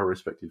 Eckstein. You are a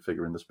respected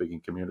figure in the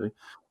speaking community,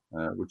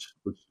 which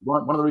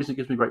one of the reasons it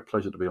gives me great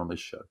pleasure to be on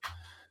this show.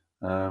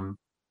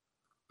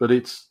 But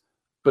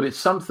it's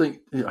something.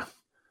 You know,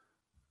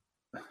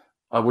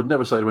 I would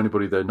never say to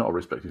anybody they're not a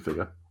respected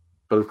figure,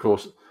 but of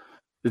course,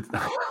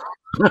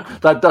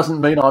 that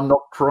doesn't mean I'm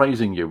not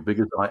praising you,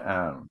 because I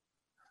am.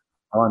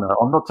 I know,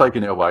 I'm not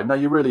taking it away. No,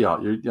 you really are.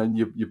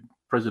 You're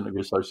president of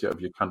your associate of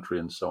your country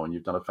and so on.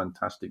 You've done a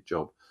fantastic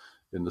job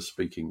in the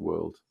speaking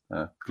world,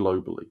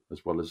 globally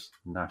as well as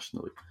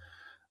nationally.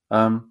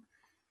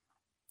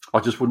 I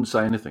just wouldn't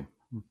say anything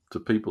to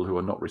people who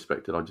are not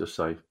respected. I'd just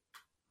say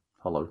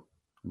hello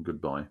and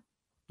goodbye.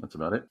 That's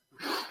about it.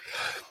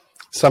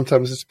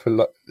 Sometimes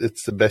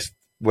it's the best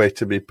way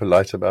to be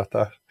polite about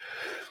that.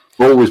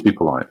 Always be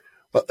polite.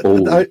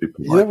 Always be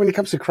polite. You know, when it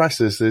comes to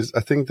crisis, I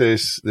think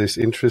there's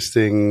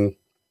interesting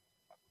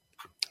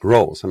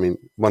roles. I mean,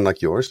 one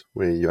like yours,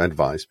 where you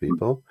advise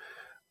people.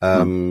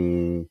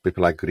 People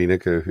like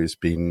Rineke, who's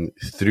been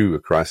through a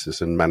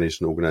crisis and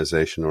managed an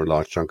organization or a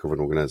large chunk of an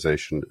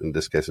organization, in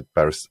this case, a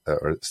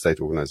state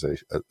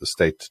organization, a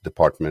state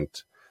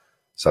department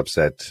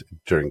subset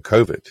during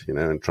COVID, you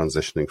know, and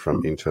transitioning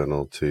from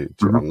internal to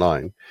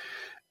online.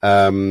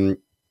 And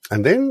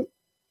then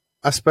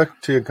I spoke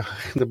to a guy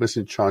that was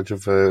in charge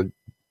of a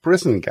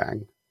prison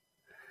gang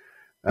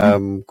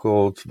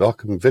called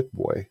Welcome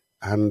Witboy.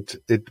 And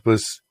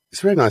he's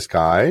a very nice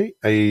guy.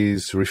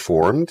 He's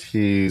reformed.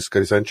 He's got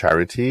his own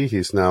charity.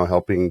 He's now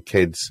helping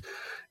kids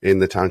in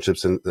the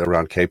townships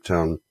around Cape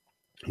Town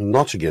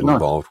not to get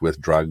involved with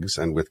drugs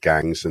and with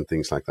gangs and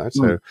things like that.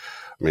 So,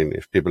 I mean,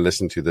 if people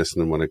listen to this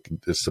and want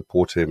to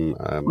support him,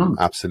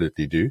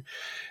 absolutely do.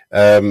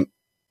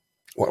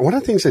 One of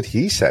the things that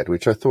he said,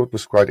 which I thought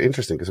was quite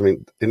interesting, because, I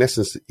mean, in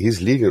essence, he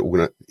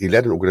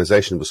led an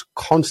organization that was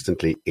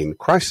constantly in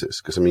crisis.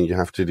 Because, I mean, you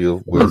have to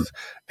deal with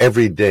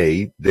every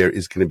day there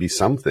is going to be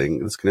something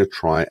that's going to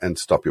try and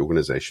stop your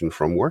organization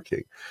from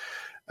working.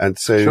 And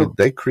so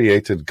they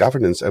created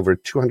governance over a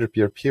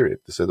 200-year period.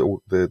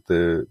 So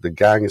the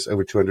gang is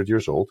over 200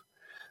 years old.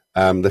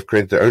 They've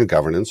created their own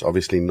governance,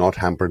 obviously not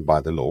hampered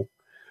by the law,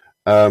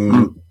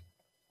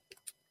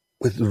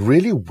 with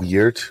really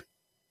weird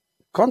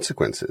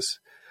consequences.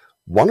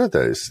 One of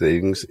those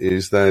things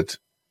is that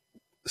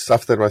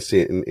stuff that I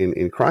see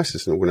in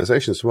crisis in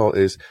organizations as well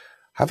is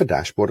have a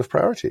dashboard of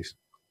priorities.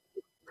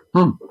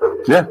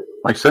 Yeah,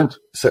 makes sense.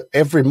 So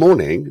every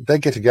morning they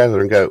get together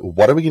and go,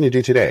 what are we going to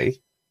do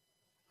today?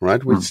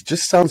 Right? Which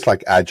just sounds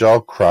like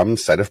agile Scrum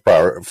set of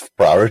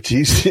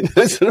priorities, you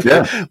know, sort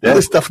of all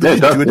the stuff that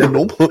you do in a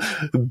normal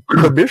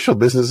commercial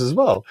business as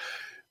well.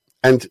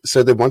 And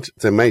so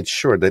they made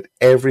sure that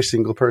every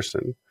single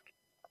person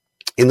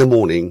in the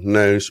morning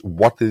knows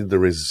what the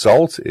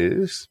result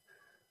is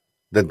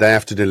that they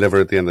have to deliver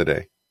at the end of the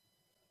day.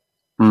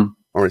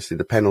 Obviously,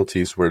 the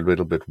penalties were a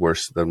little bit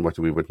worse than what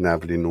we would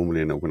normally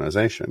in an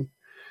organization.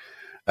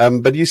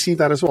 But you see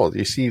that as well.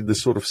 You see the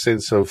sort of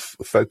sense of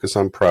focus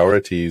on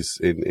priorities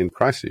in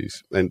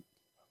crises. And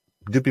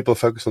do people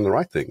focus on the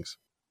right things?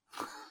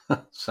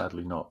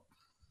 Sadly not.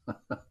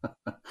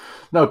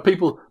 No,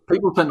 people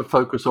tend to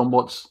focus on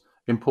what's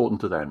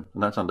important to them,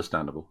 and that's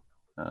understandable.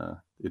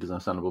 It is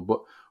understandable.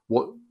 But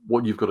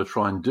what you've got to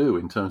try and do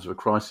in terms of a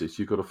crisis,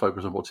 you've got to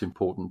focus on what's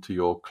important to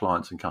your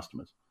clients and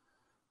customers,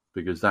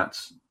 because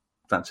that's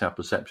how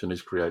perception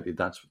is created.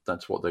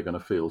 That's what they're going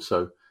to feel.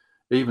 So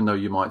even though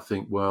you might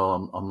think,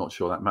 well, I'm not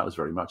sure that matters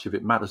very much, if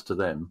it matters to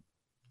them,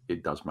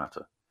 it does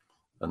matter.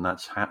 And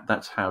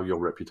that's how your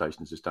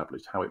reputation is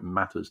established, how it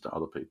matters to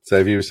other people.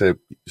 So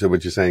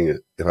what you're saying,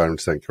 if I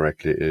understand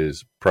correctly,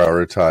 is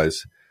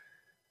prioritize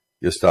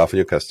your staff and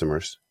your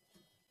customers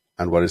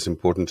and what is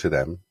important to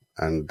them.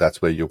 And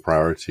that's where your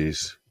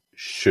priorities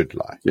should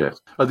lie. Yes.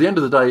 At the end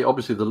of the day,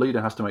 obviously the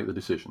leader has to make the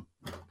decision.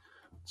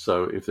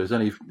 So if there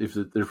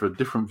are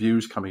different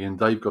views coming in,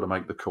 they've got to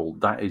make the call.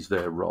 That is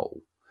their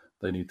role.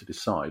 They need to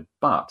decide.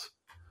 But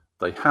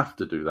they have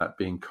to do that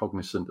being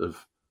cognizant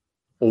of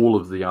all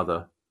of the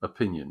other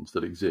opinions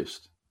that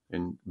exist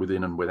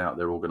within and without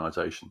their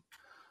organization.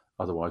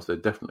 Otherwise, they're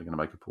definitely going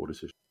to make a poor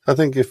decision. I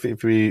think if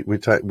we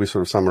sort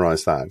of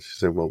summarize that,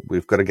 so well,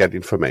 we've got to get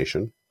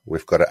information,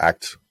 we've got to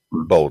act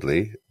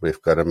boldly,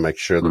 we've got to make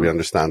sure that we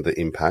understand the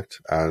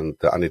impact and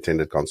the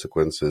unintended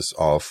consequences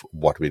of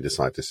what we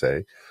decide to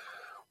say.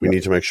 We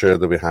need to make sure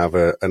that we have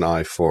an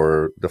eye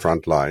for the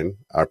front line,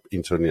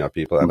 internally our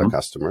people and our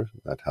customer.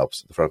 That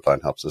helps. The front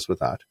line helps us with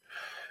that.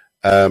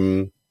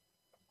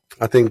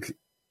 I think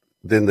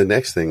then the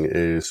next thing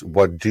is,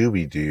 what do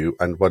we do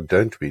and what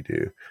don't we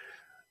do?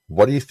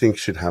 What do you think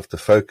should have the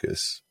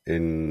focus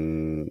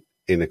in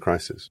a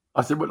crisis?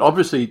 I think, well,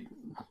 obviously,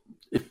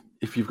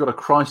 if you've got a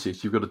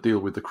crisis, you've got to deal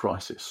with the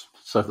crisis.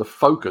 So the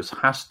focus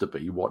has to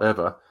be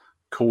whatever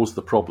caused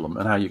the problem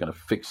and how you're going to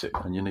fix it,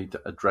 and you need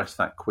to address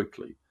that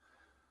quickly.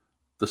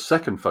 The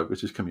second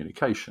focus is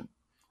communication,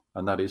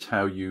 and that is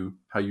how you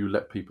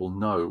let people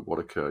know what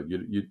occurred.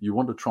 You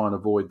want to try and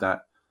avoid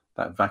that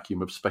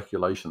vacuum of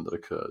speculation that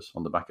occurs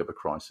on the back of a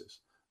crisis,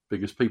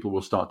 because people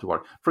will start to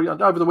worry.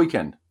 Over the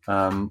weekend,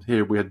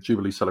 here we had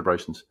Jubilee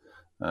celebrations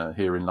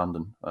here in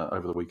London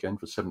over the weekend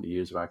for 70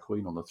 years of our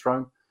Queen on the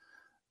throne,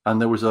 and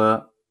there was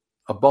a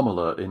bomb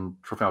alert in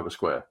Trafalgar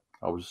Square.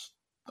 I was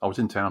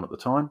in town at the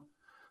time.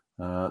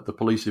 The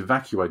police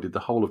evacuated the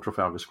whole of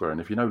Trafalgar Square,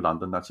 and if you know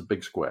London, that's a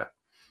big square.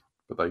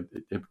 But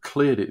they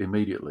cleared it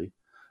immediately,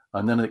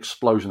 and then an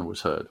explosion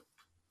was heard.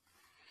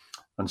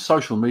 And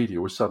social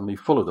media was suddenly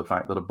full of the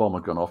fact that a bomb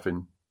had gone off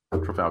in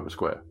Trafalgar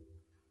Square.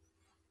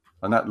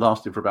 And that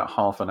lasted for about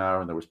half an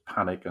hour, and there was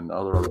panic and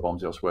other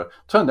bombs elsewhere.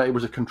 Turned out it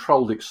was a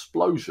controlled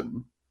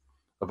explosion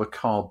of a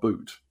car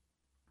boot,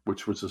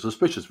 which was a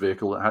suspicious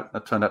vehicle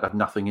that turned out to have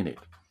nothing in it.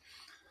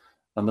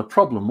 And the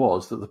problem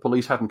was that the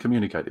police hadn't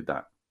communicated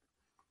that.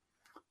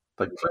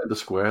 They cleared the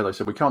square. They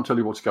said, we can't tell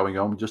you what's going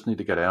on. We just need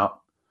to get out.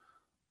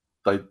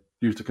 They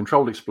used a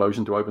controlled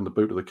explosion to open the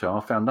boot of the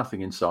car, found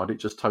nothing inside it,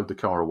 just towed the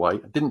car away.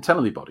 Didn't tell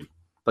anybody.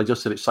 They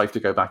just said it's safe to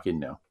go back in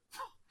now.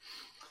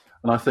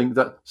 And I think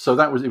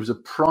it was a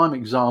prime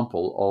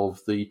example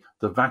of the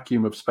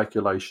vacuum of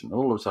speculation. And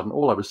all of a sudden,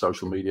 all over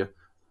social media,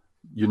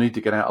 you need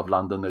to get out of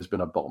London, there's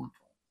been a bomb.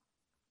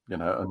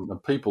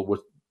 And people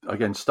were,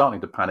 again, starting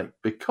to panic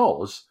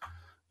because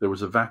there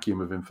was a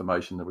vacuum of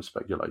information, there was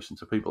speculation.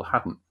 So people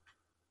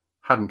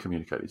hadn't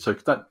communicated. So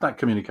that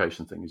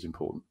communication thing is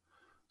important.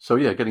 So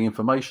yeah, getting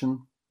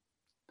information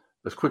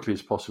as quickly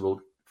as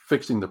possible,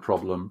 fixing the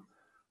problem,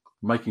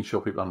 making sure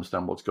people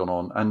understand what's gone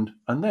on,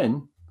 and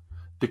then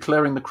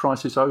declaring the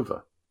crisis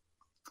over.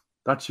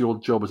 That's your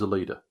job as a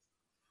leader.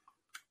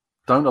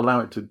 Don't allow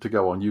it to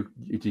go on.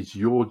 It is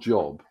your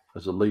job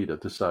as a leader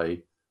to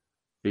say,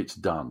 it's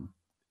done,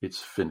 it's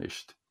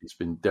finished, it's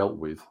been dealt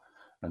with,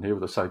 and here are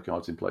the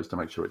safeguards in place to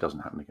make sure it doesn't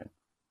happen again.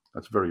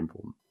 That's very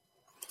important.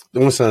 It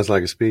almost sounds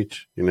like a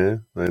speech,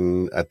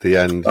 and at the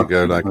end you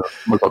go like,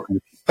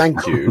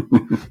 thank you.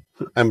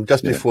 And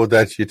just before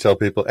that, you tell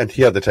people, and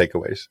here are the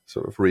takeaways,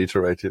 sort of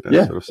reiterated and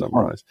sort of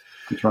summarized.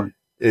 That's right.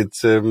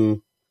 It's,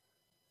 and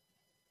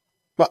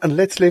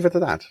let's leave it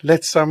at that.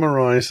 Let's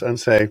summarize and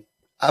say,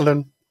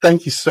 Alan,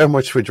 thank you so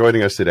much for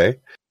joining us today.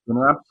 It's been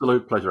an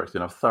absolute pleasure,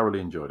 actually, and I've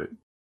thoroughly enjoyed it.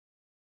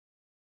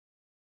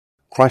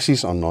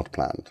 Crises are not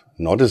planned,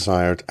 not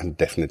desired, and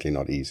definitely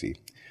not easy.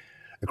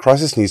 A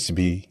crisis needs to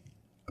be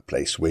a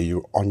place where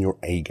you're on your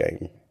A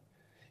game,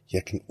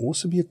 yet can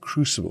also be a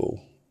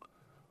crucible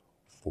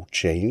for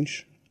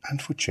change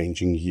and for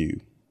changing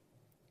you.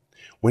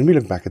 When we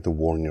look back at the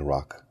war in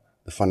Iraq,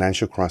 the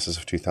financial crisis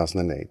of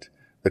 2008,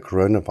 the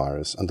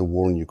coronavirus, and the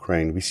war in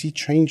Ukraine, we see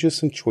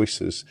changes and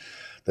choices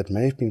that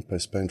may have been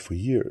postponed for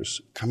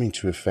years come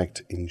into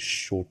effect in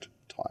short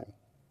time.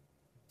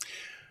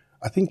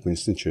 I think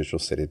Winston Churchill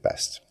said it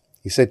best.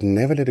 He said,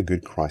 never let a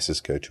good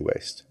crisis go to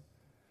waste.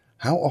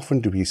 How often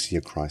do we see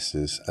a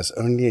crisis as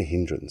only a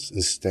hindrance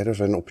instead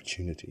of an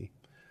opportunity?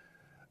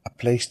 A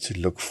place to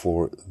look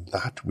for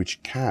that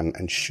which can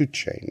and should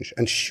change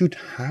and should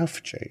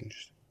have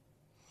changed.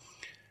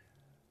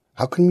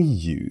 How can we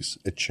use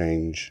a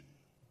change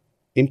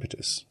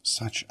impetus,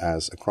 such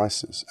as a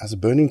crisis, as a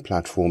burning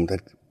platform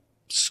that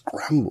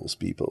scrambles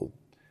people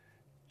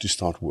to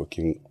start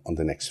working on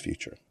the next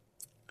future?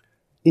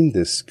 In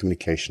this,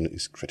 communication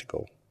is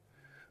critical.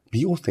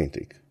 Be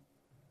authentic,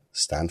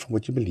 stand for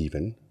what you believe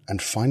in,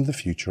 and find the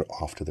future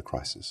after the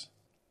crisis.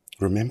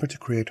 Remember to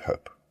create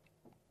hope.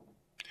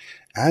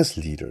 As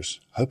leaders,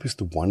 hope is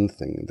the one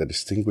thing that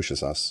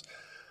distinguishes us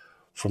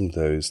from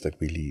those that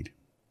we lead.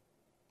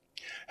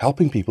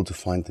 Helping people to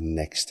find the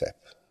next step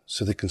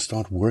so they can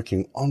start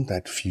working on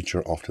that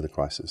future after the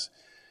crisis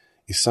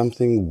is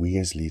something we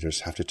as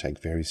leaders have to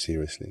take very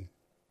seriously.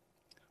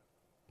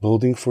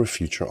 Building for a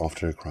future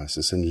after a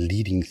crisis and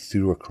leading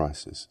through a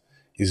crisis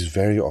is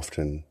very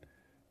often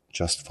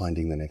just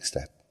finding the next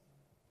step.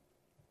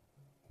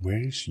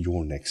 Where is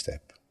your next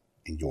step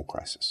in your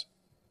crisis?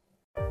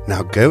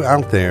 Now go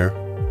out there,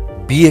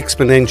 be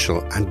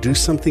exponential, and do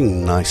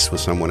something nice for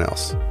someone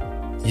else.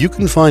 You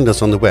can find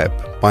us on the web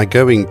by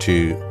going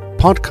to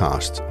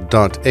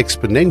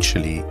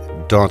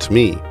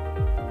podcast.exponentially.me.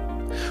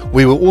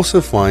 We will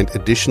also find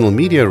additional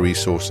media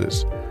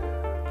resources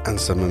and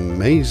some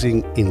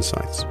amazing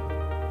insights.